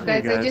are Good you for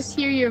guys? you I guys. just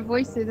hear your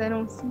voices. I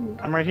don't see you.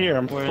 I'm right here.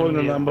 I'm We're in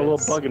floating the on a little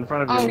abyss. bug in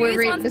front of Oh, you. we're Trees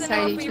right wants to beside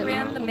know if each we other.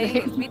 ran the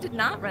maze. We did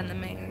not run the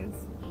maze.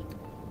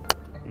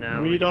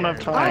 No, We don't have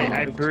didn't. time.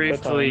 I It's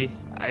briefly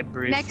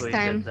Next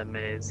time. did the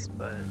maze,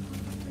 but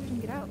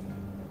Get out.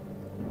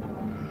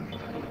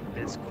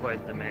 it's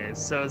quite the maze.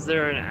 So is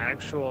there an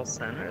actual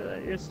center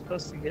that you're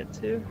supposed to get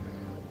to?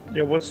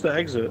 Yeah, what's the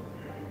exit?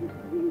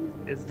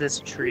 Is this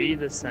tree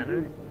the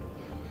center?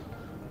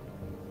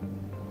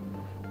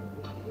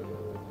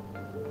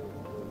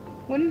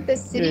 Wouldn't the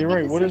city? Yeah, you're be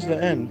right. What is the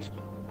center? end?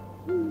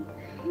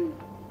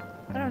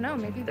 I don't know.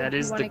 Maybe That we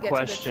is wanna the get to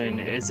question.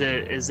 tree. Is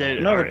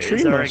it No, the our, tree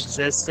is our must-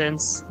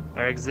 existence?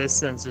 Our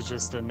existence is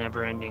just a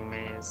never-ending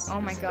maze. Oh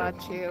my Is God,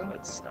 that Chew.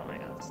 What's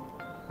telling us?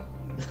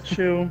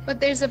 Chew. But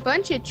there's a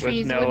bunch of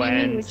trees. With no What do you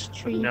end. mean, which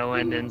tree? With no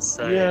end in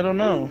sight. Yeah, I don't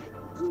know.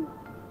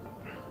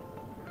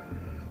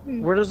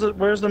 Where's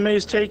the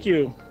maze take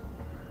you?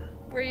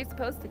 Where are you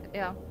supposed to?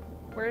 Yeah.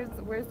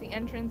 Where's the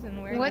entrance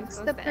and where? What's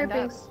are you the supposed to end up?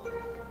 purpose?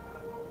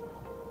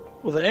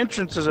 Well, the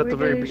entrance is at the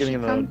Where very does beginning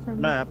she of come the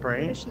from? map, Where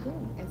right? does she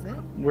go? Is it?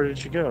 Where did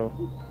she go?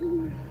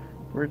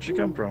 Where did she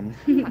come from?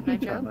 Hot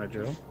Night Joe? Hi,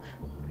 Joe.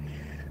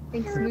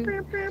 Thanks,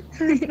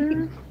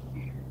 Moo.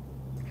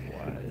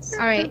 Wise.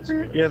 All right.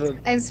 Yeah, the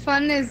As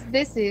fun as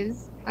this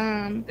is,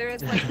 There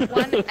is like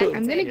one exit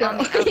I'm gonna go. on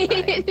the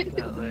outside.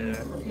 That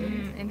later.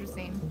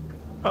 Interesting.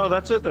 oh,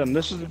 that's it then.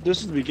 This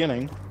is the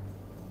beginning.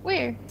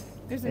 Where?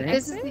 There's an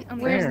This is exit. the, on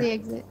the where's Where? the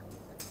exit?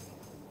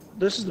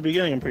 This is the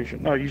beginning. I'm pretty sure.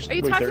 No, you. Are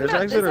you wait, talking there is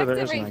about exit this or there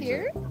exit isn't right exit?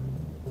 here?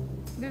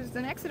 There's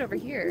an exit over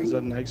here. Is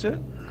that an exit?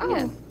 Oh,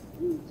 Yeah.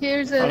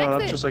 here's Oh a. no, that's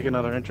exit. just like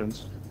another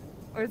entrance.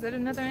 Or is it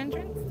another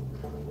entrance?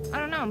 I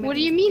don't know. What maybe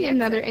do you it's mean the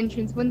another exit.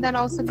 entrance? Wouldn't that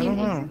also I be don't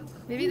an know. exit?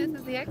 Maybe this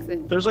is the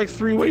exit. There's like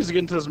 3 ways to get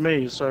into this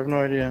maze, so I have no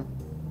idea.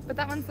 But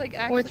that one's like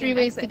actually Or 3 an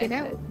ways to exit, get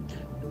out. exit.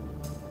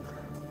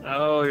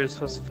 Oh, you're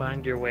supposed to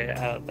find your way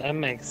out. That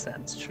makes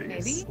sense,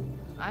 trees. Maybe?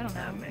 I don't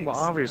That know. makes Well,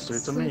 obviously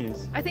it's a sense.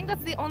 maze. I think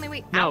that's the only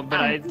way No, out. but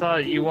I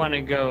thought you want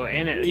to go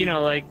in it. You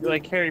know,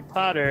 like Harry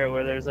Potter,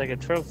 where there's like a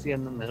trophy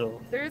in the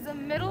middle. There's a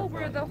middle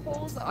where the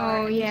holes are.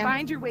 Oh, and you yeah.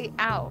 find your way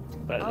out.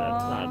 But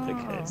that's not the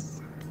Oh.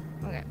 case.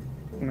 Okay.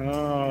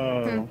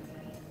 No.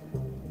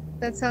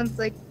 That sounds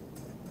like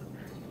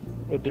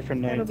A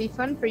different that'll night. be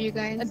fun for you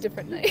guys. A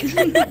different night.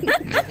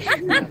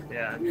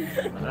 Yeah,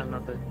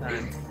 another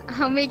time.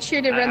 I'll make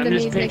sure to run I'm the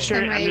just maze next time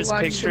picturing, I I'm just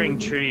watch picturing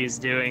the movie. trees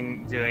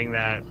doing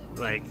that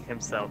like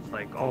himself,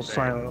 like all All day.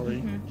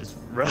 silently. Just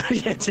run,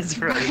 yeah, just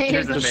run Right.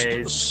 through the Just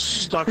maze.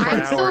 stuck for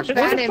I'm so hours. bad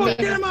Where the at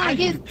fuck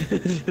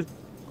mazes.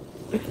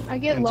 am I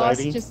get lost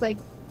Anxiety? just like,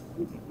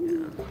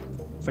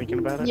 Thinking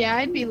about it? yeah,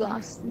 I'd be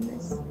lost in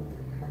this.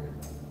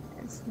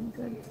 That's not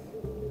good.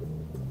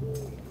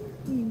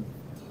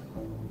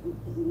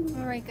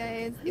 All right,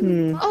 guys.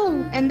 Hmm.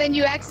 Oh, and then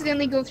you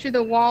accidentally go through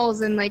the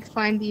walls and like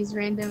find these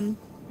random.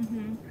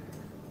 Mhm.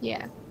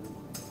 Yeah.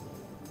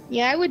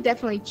 Yeah, I would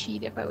definitely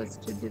cheat if I was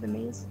to do the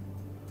maze.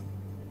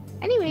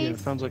 Yeah, Anyways,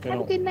 it sounds like I have a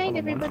don't. good night,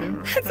 I don't want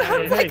everybody. to. That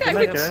sounds Hey, like good I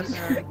night, would.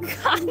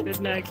 guys. God.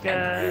 Good night,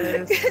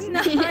 guys. Good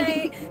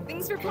night.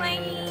 Thanks for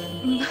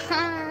playing.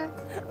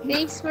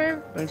 Thanks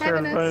for Thanks for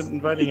having us.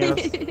 inviting us.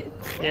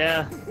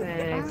 Yeah,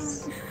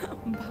 thanks.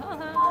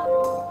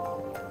 Bye.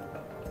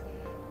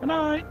 Good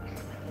night.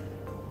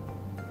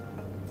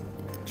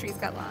 Trees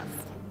got lost.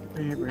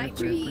 Night, Night,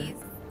 trees.